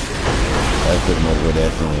item. That's pretty much what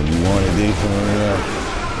that's saying. You wanted this one, you know?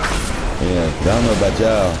 Yeah, I don't know about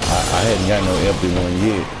y'all. I hadn't got no empty one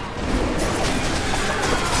yet.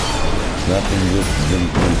 Nothing, just them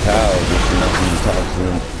cows, just nothing to talk to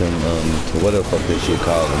them, to whatever fuck that shit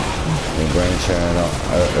called them. And brain sharing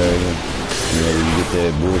area. You know, you get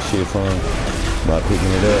that bullshit from by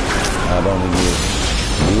picking it up. I've only get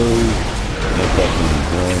blue and fucking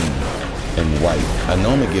green and white. I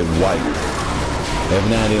normally get white. Every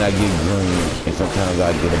now and then I get green and sometimes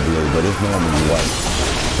I get a blue, but it's normally white.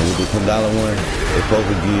 And with the $10 one, it's supposed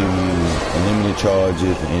to give you unlimited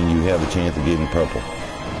charges and you have a chance of getting purple.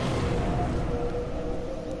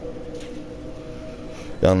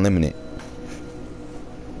 Unlimited.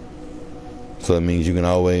 So it means you can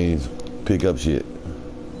always pick up shit.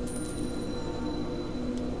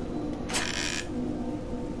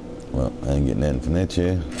 Well, I ain't getting nothing from that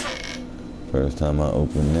chair. First time I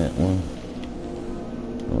open that one.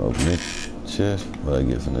 I'll open this chest. What I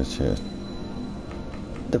get from this chest?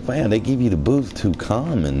 The fan, they give you the boost to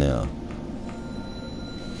common now.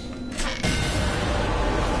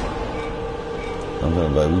 I'm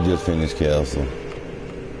talking about, we just finished Castle.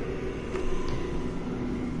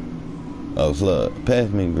 Oh, Flood, pass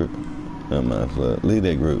me group. Never mind, Flood. Leave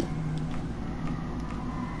that group.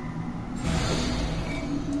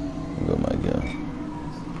 Go, my guy.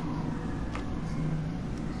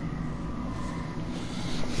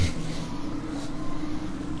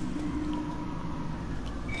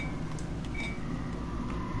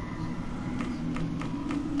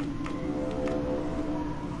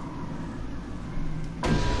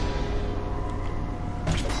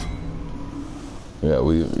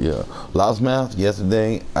 Yeah. Lost Mouth,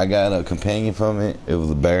 yesterday, I got a companion from it. It was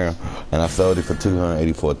a bear, and I sold it for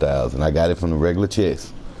 $284,000. I got it from the regular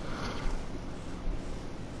chest.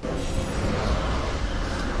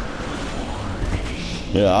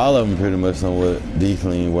 Yeah, all of them pretty much somewhat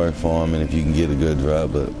decently work for them, and if you can get a good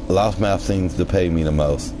drop, but Lost Mouth seems to pay me the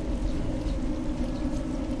most.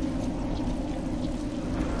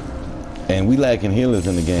 And we lacking healers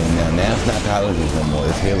in the game now. Now it's not paladins no more,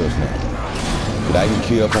 it's healers now. But I can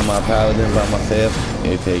queue up on my paladin by myself.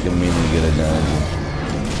 It take a minute to get it done.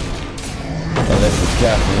 Unless it's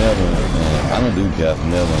Captain Evan, man. I don't do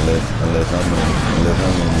Captain Evan unless I'm in with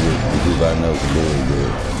the people I know can do it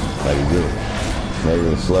good. Like it good.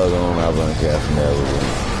 Maybe a slug on, I run Captain Evan. You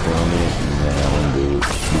know what I mean? Man, I don't do it.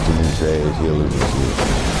 You too many trash healers and shit.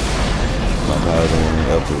 My paladin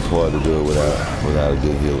ain't up to the part to do it without a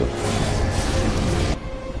good healer.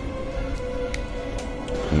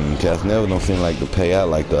 Cats never don't seem like to pay out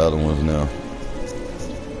like the other ones now.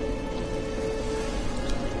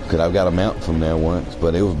 Cause I've got a mount from there once,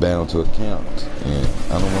 but it was bound to account, and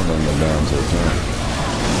I don't want nothing bound to account.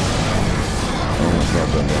 I want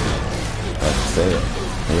something that's fair.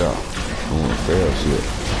 Yeah, I want fair shit.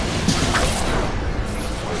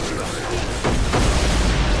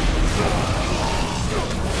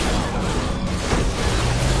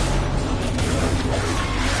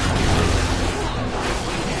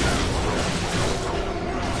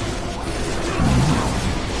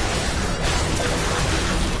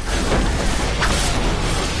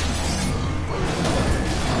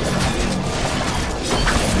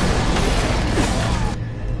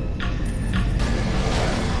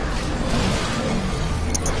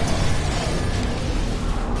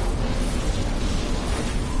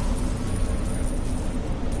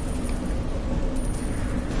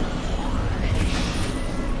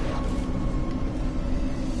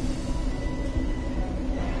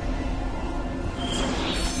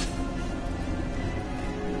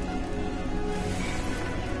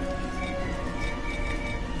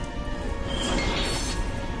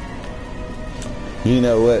 You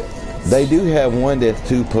know what? They do have one that's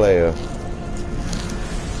 2-player.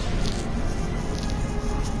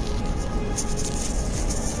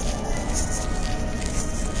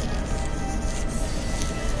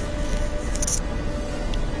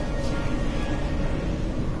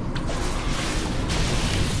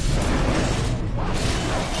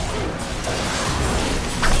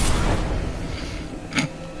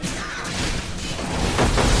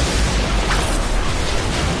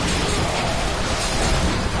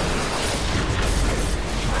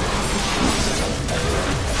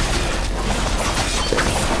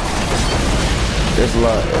 It's a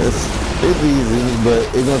lot. It's easy, but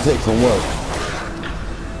it's gonna take some work.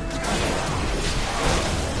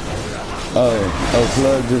 Oh,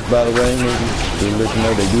 Slug, just by the way, nigga, just let you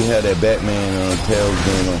know they do have that Batman Tales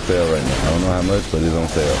game on sale right now. I don't know how much, but it's on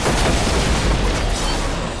sale.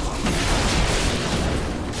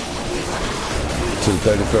 To the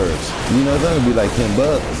 31st. You know, it's gonna be like $10,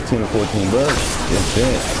 10 or 14 bucks. It's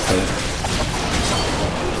that.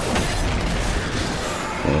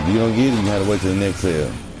 If you don't get it, you have to wait till the next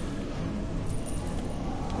sale.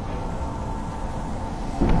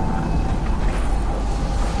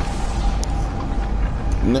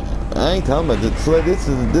 No, I ain't talking about this. This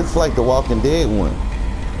is like the Walking Dead one.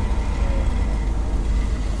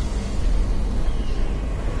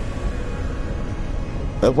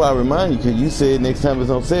 That's why I remind you, because you said next time it's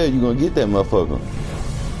on sale, you're gonna get that motherfucker.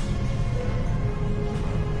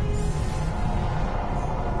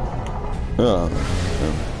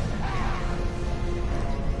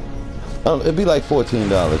 It'd be like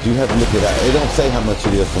 $14. You have to look it out. It don't say how much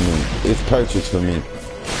it is for me. It's purchased for me.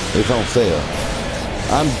 It's on sale.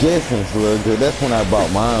 I'm guessing, Slug, that's when I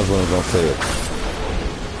bought mine when it was on sale.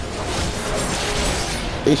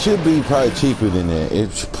 It should be probably cheaper than that.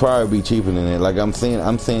 It should probably be cheaper than that. Like I'm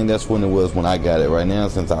saying that's when it was when I got it. Right now,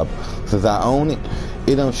 since I own it,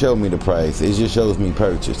 it don't show me the price. It just shows me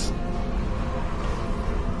purchase.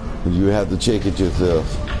 You have to check it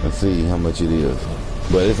yourself and see how much it is.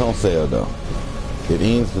 But it's on sale though. It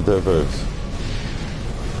ends the 31st.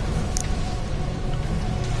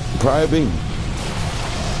 Probably be.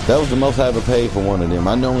 That was the most I ever paid for one of them.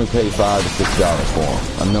 I normally pay $5 to $6 for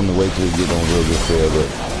them. I normally wait till it get on real good sale, but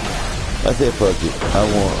I said fuck it.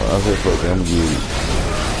 I said fuck it. I'm gonna get it.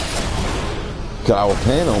 Cause I was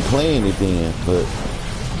planning on playing it then, but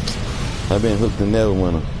I've been hooked to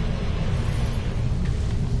Neverwinter.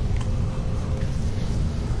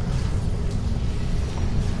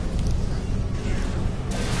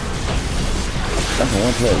 That's a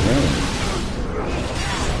one-player game.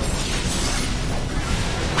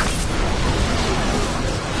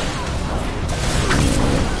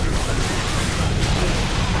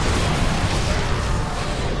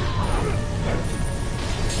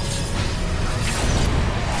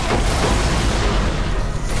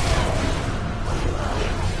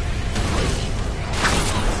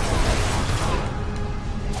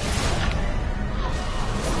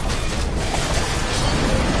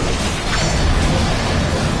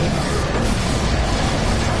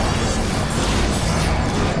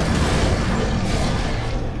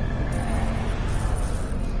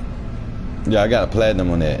 Yeah, I got a platinum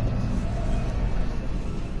on that.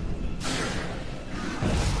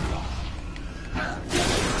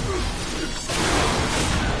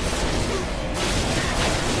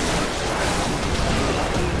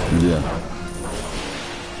 Yeah.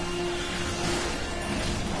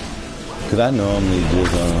 Cause I normally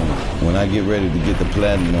just when I get ready to get the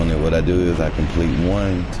platinum on it, what I do is I complete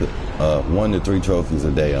 1 to 3 trophies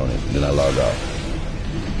a day on it. Then I log off.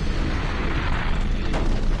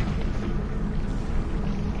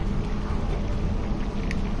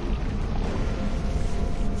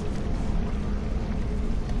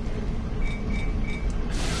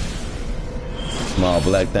 Small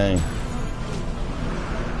black thing.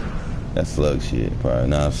 That's Slug shit, probably.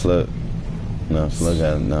 Nah, Slug. No, Slug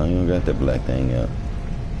got. No, you don't got that black thing yet.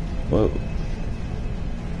 Whoa.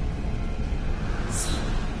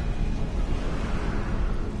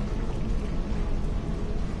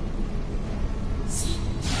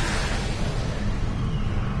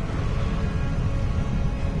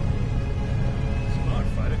 Smart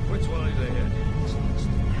fighter quits while he's ahead.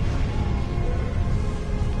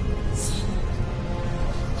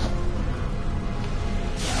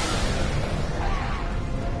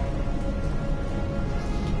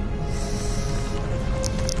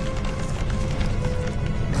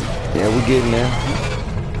 Yeah, we're getting there.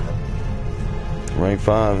 Rank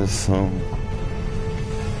 5 is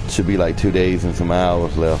should be like 2 days and some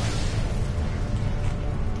hours left.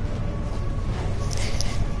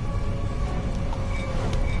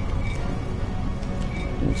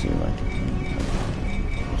 Let me see, like.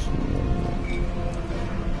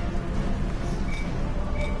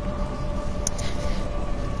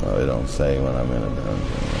 say when I'm in a dungeon.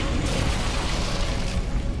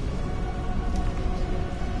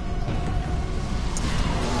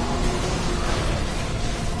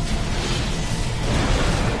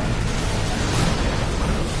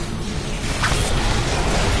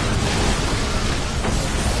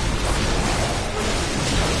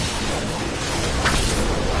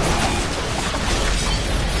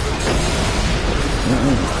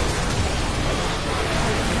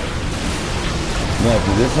 No,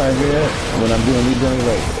 cause this right here, when I'm doing these things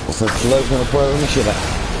like for slugs and part of me, shit,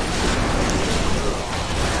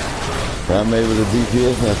 I'm able to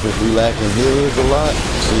DPS now since we lacking healers a lot.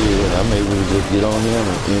 Shit, I'm able to just get on him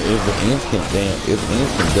and it's an instant it's an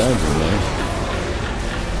instant dungeon, man.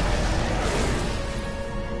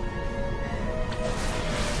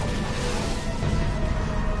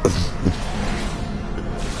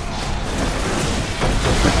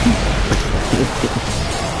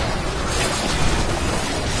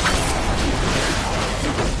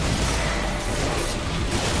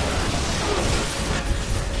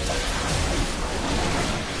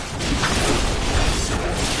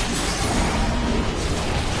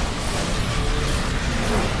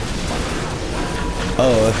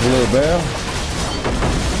 Oh, that's a little barrel?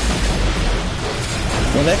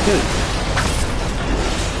 Well, that could...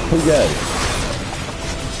 Who got it?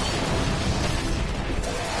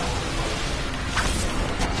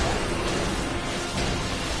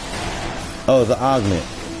 Oh, it's an augment.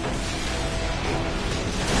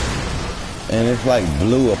 And it's like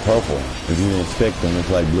blue or purple. If you inspect them, it's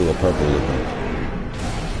like blue or purple looking.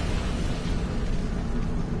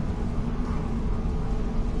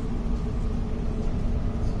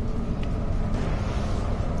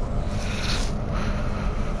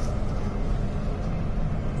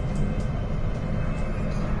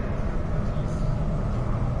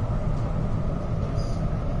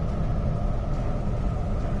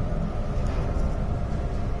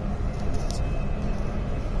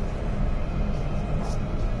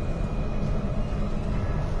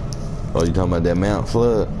 Oh, you talking about that Mount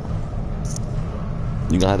Flood?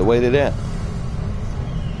 You gonna have to wait it out.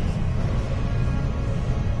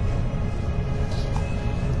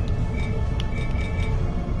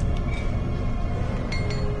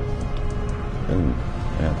 And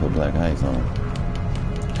I put black ice on.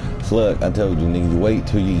 Look, I told you, niggas, wait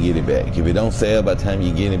till you get it back. If it don't sell by the time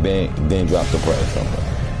you get it back, then drop the price on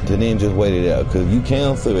it. To then just wait it out. Because if you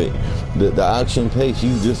cancel it, the auction pace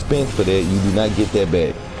you just spent for that, you do not get that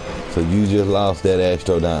back. So you just lost that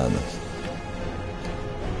Astro Diamonds.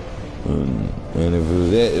 And if it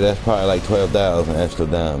was that's probably like 12,000 Astro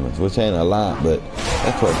Diamonds, which ain't a lot, but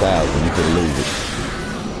that's 12,000. You could lose it.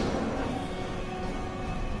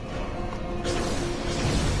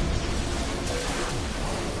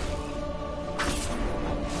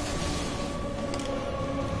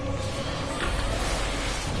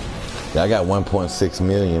 Yeah, I got 1.6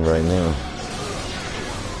 million right now.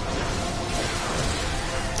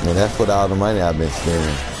 And that's with all the money I've been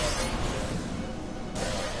spending.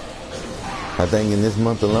 I think in this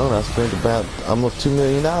month alone, I spent about almost $2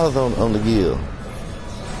 million on the guild.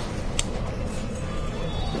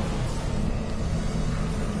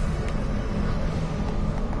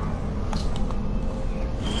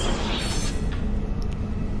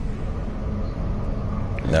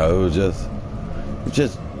 No, it was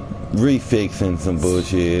just refixing some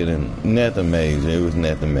bullshit and nothing major. It was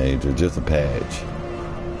nothing major, just a patch.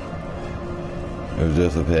 It was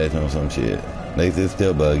just a patch on some shit. It's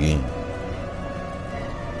still buggy.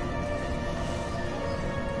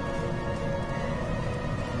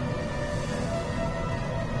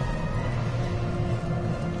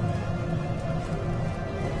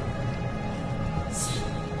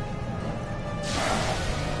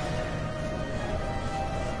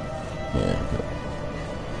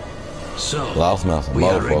 So, Loudmouth's a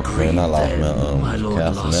motherfucker, man. Not Loudmouth,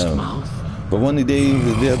 Castle. But one of these,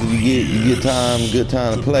 if you get time, good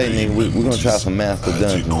time to play, nigga, we're gonna try some Master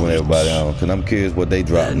Dungeons with everybody on, cause I'm curious what they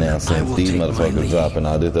drop now since these motherfuckers dropping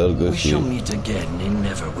all this other good shit. We shall meet again in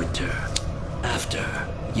Neverwinter, after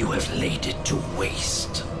you have laid it to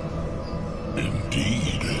waste.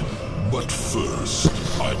 Indeed. But first,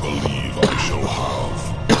 I believe I shall have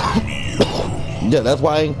a meal. Yeah, that's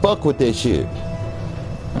why I ain't fuck with that shit.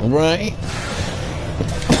 Right?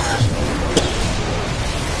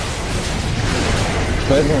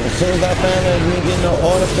 As soon as I found out we ain't getting no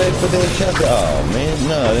artifact for that chapter, oh man,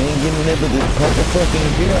 no, they ain't getting that but this purple fucking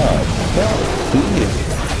gear.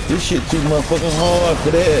 Fuck this shit too motherfucking hard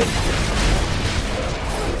for that.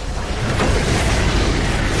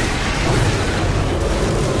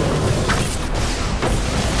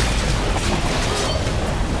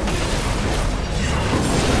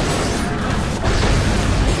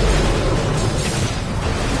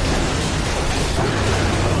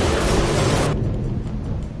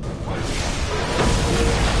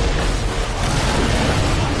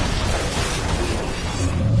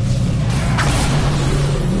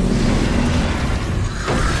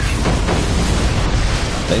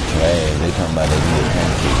 talking about they need a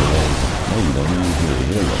tank for the race. No, you don't need to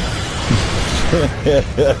heal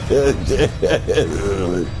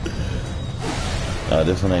it.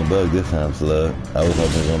 This one ain't bugged this time, Slug. I was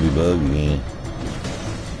hoping it was gonna be bugged again.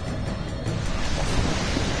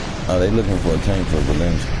 Oh, they looking for a tank for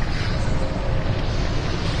Valencia.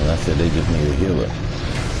 And I said they just need a healer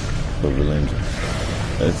for Valencia.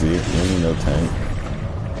 That's it. You need no tank.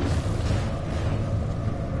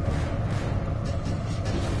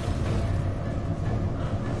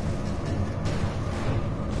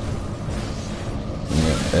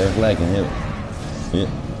 Yeah, that's lacking him. Yeah.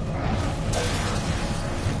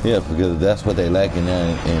 Yeah, because that's what they lacking now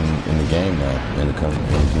in the game now, in the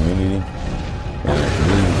community.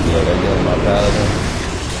 Yeah, they got my paladin.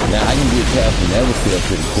 Now I can get Captain Neverwinter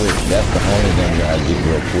pretty quick. That's the only dungeon I get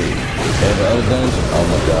real quick. Every other dungeon, oh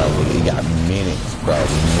my god, it got minutes, bro,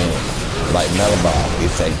 minutes. Like Melabah, it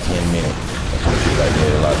say 10 minutes. Some shit like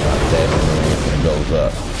that, like 7 minutes and it goes up.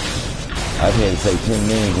 I've had to say 10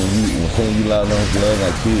 minutes when soon you log on to love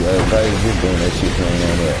like you, everybody just doing that shit playing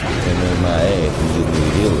on that. And then my ass, you just need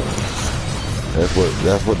a healer.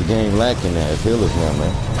 That's what the game lacking now, is healers now, man.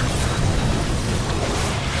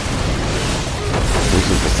 Which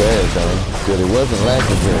is the sad thing, because it wasn't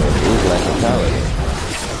lacking healers, it was lacking paladin.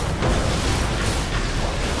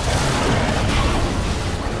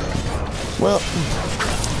 Well,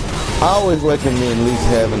 I always recommend at least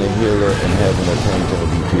having a healer and having a tank on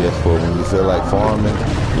DPS for when you feel like farming.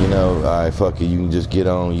 You know, alright, fuck it, you can just get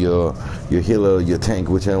on your healer or your tank,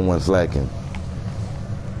 whichever one's lacking.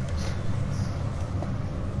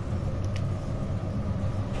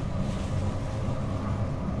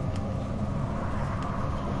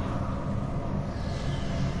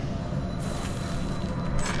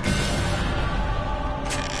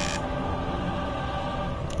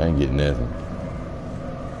 I ain't getting nothing.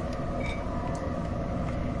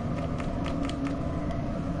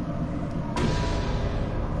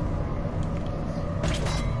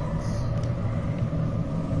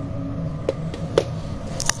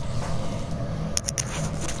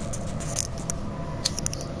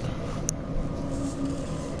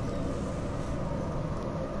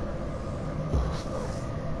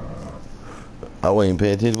 I wasn't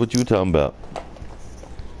paying attention to what you were talking about.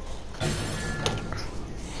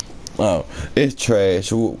 Oh, it's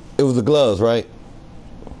trash. It was the gloves, right?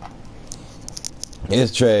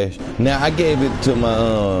 It's trash. Now, I gave it to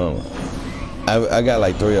my, I got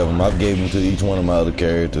like 3 of them. I've gave them to each one of my other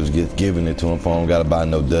characters, just giving it to them for them. Gotta buy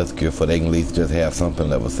no dust gear for they can at least just have something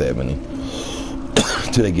level 70.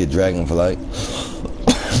 Till they get Dragon for like.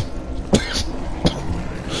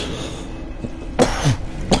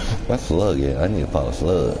 That's Slug, yeah. I need to follow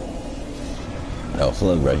Slug. Oh,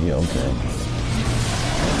 Slug right here, okay.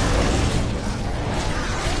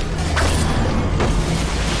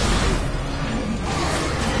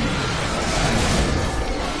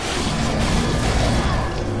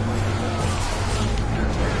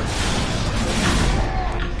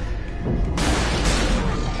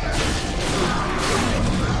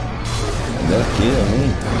 That killed me.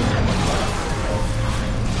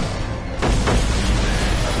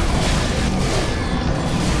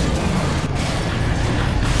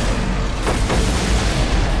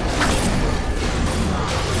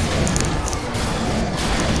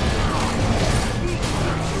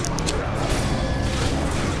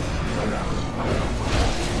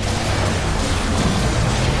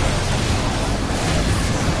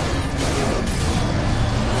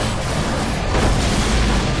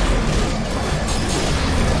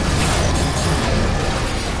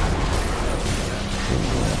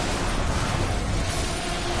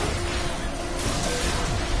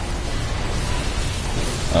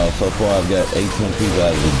 So far I've got 18 people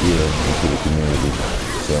out of the guild into the community.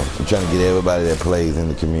 So I'm trying to get everybody that plays in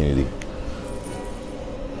the community.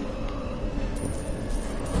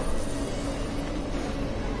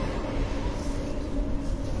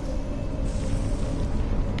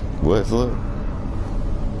 What's up?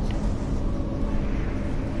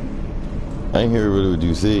 I ain't hear really what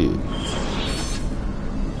you said.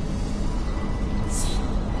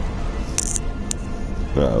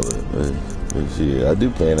 Shit, I do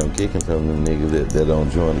plan on kicking some of them niggas that don't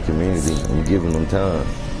join the community and giving them time.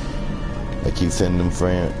 I keep sending them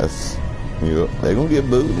friends. You know, they gonna get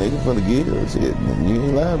booed, niggas, for the guild. Shit, you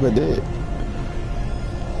ain't lying about that.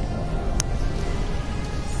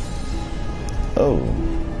 Oh,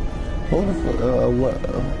 what the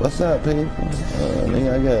fuck? What's up, people?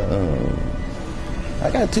 Nigga, I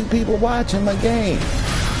got 2 people watching my game.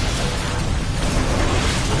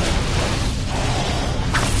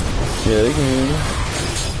 Yeah, they can hear me.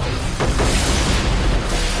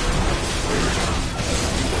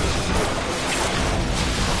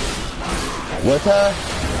 What time?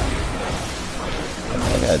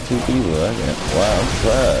 I got 2 people. Wow, I'm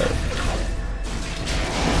surprised.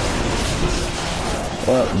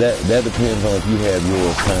 Well, that depends on if you have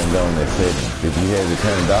yours turned on that setting. If you have it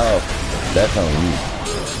turned off, that's on you.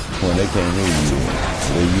 When they can't hear you.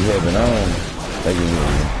 If you have it on, they can hear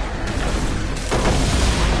you.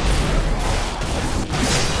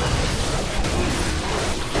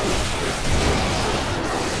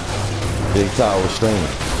 Big Tower streaming.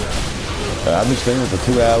 I've been streaming for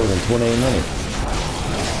 2 hours and 28 minutes.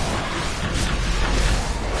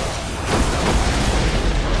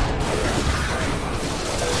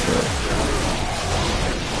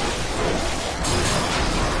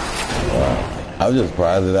 I was just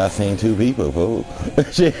surprised that I seen 2 people, fool.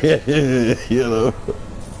 You know.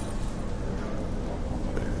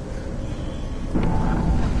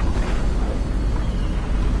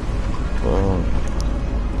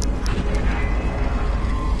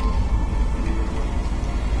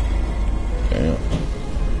 Damn.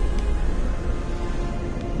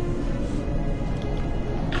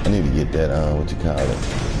 I need to get that, what you call it? I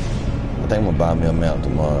think I'm gonna buy me a mount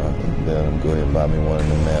tomorrow. Then go ahead and buy me one of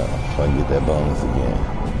them mounts so I can get that bonus again.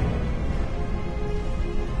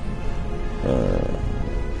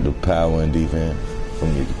 The power and defense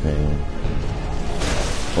from your opinion.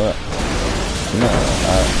 Well, no, I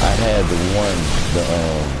had the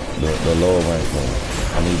lower rank one.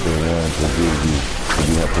 I need the one to give you, if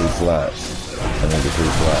you have 3 slots. I need the 3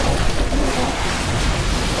 slot one.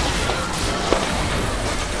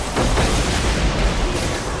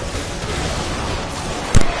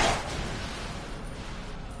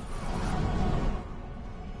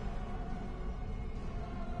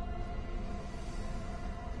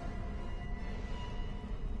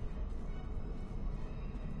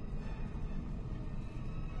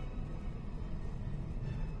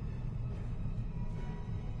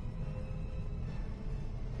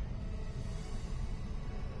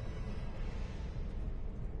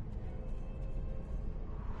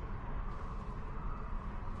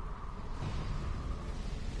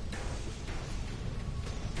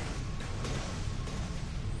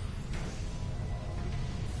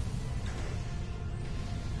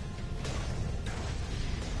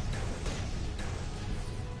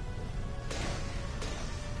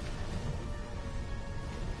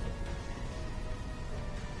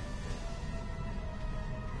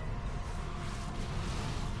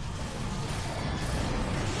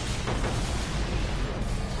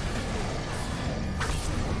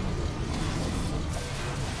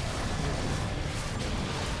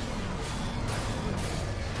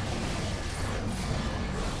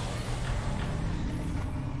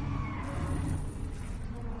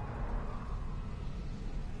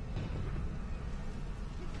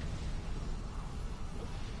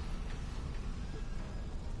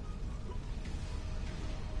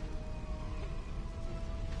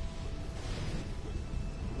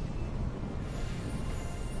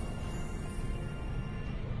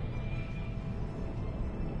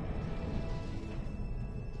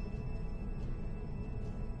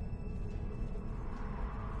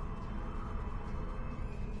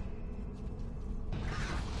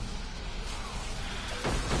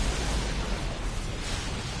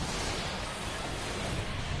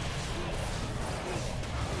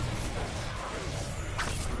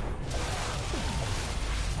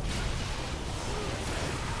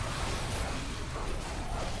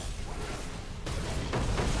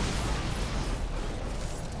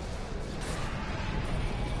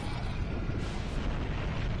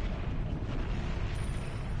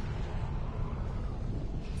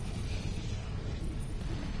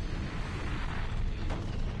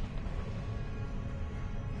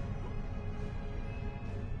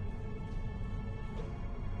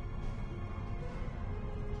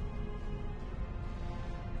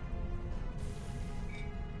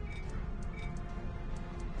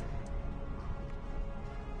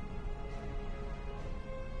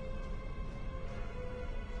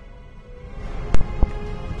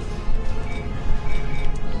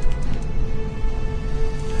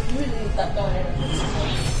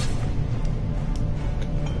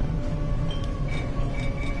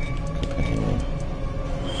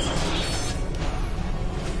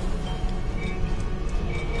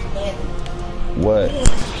 What?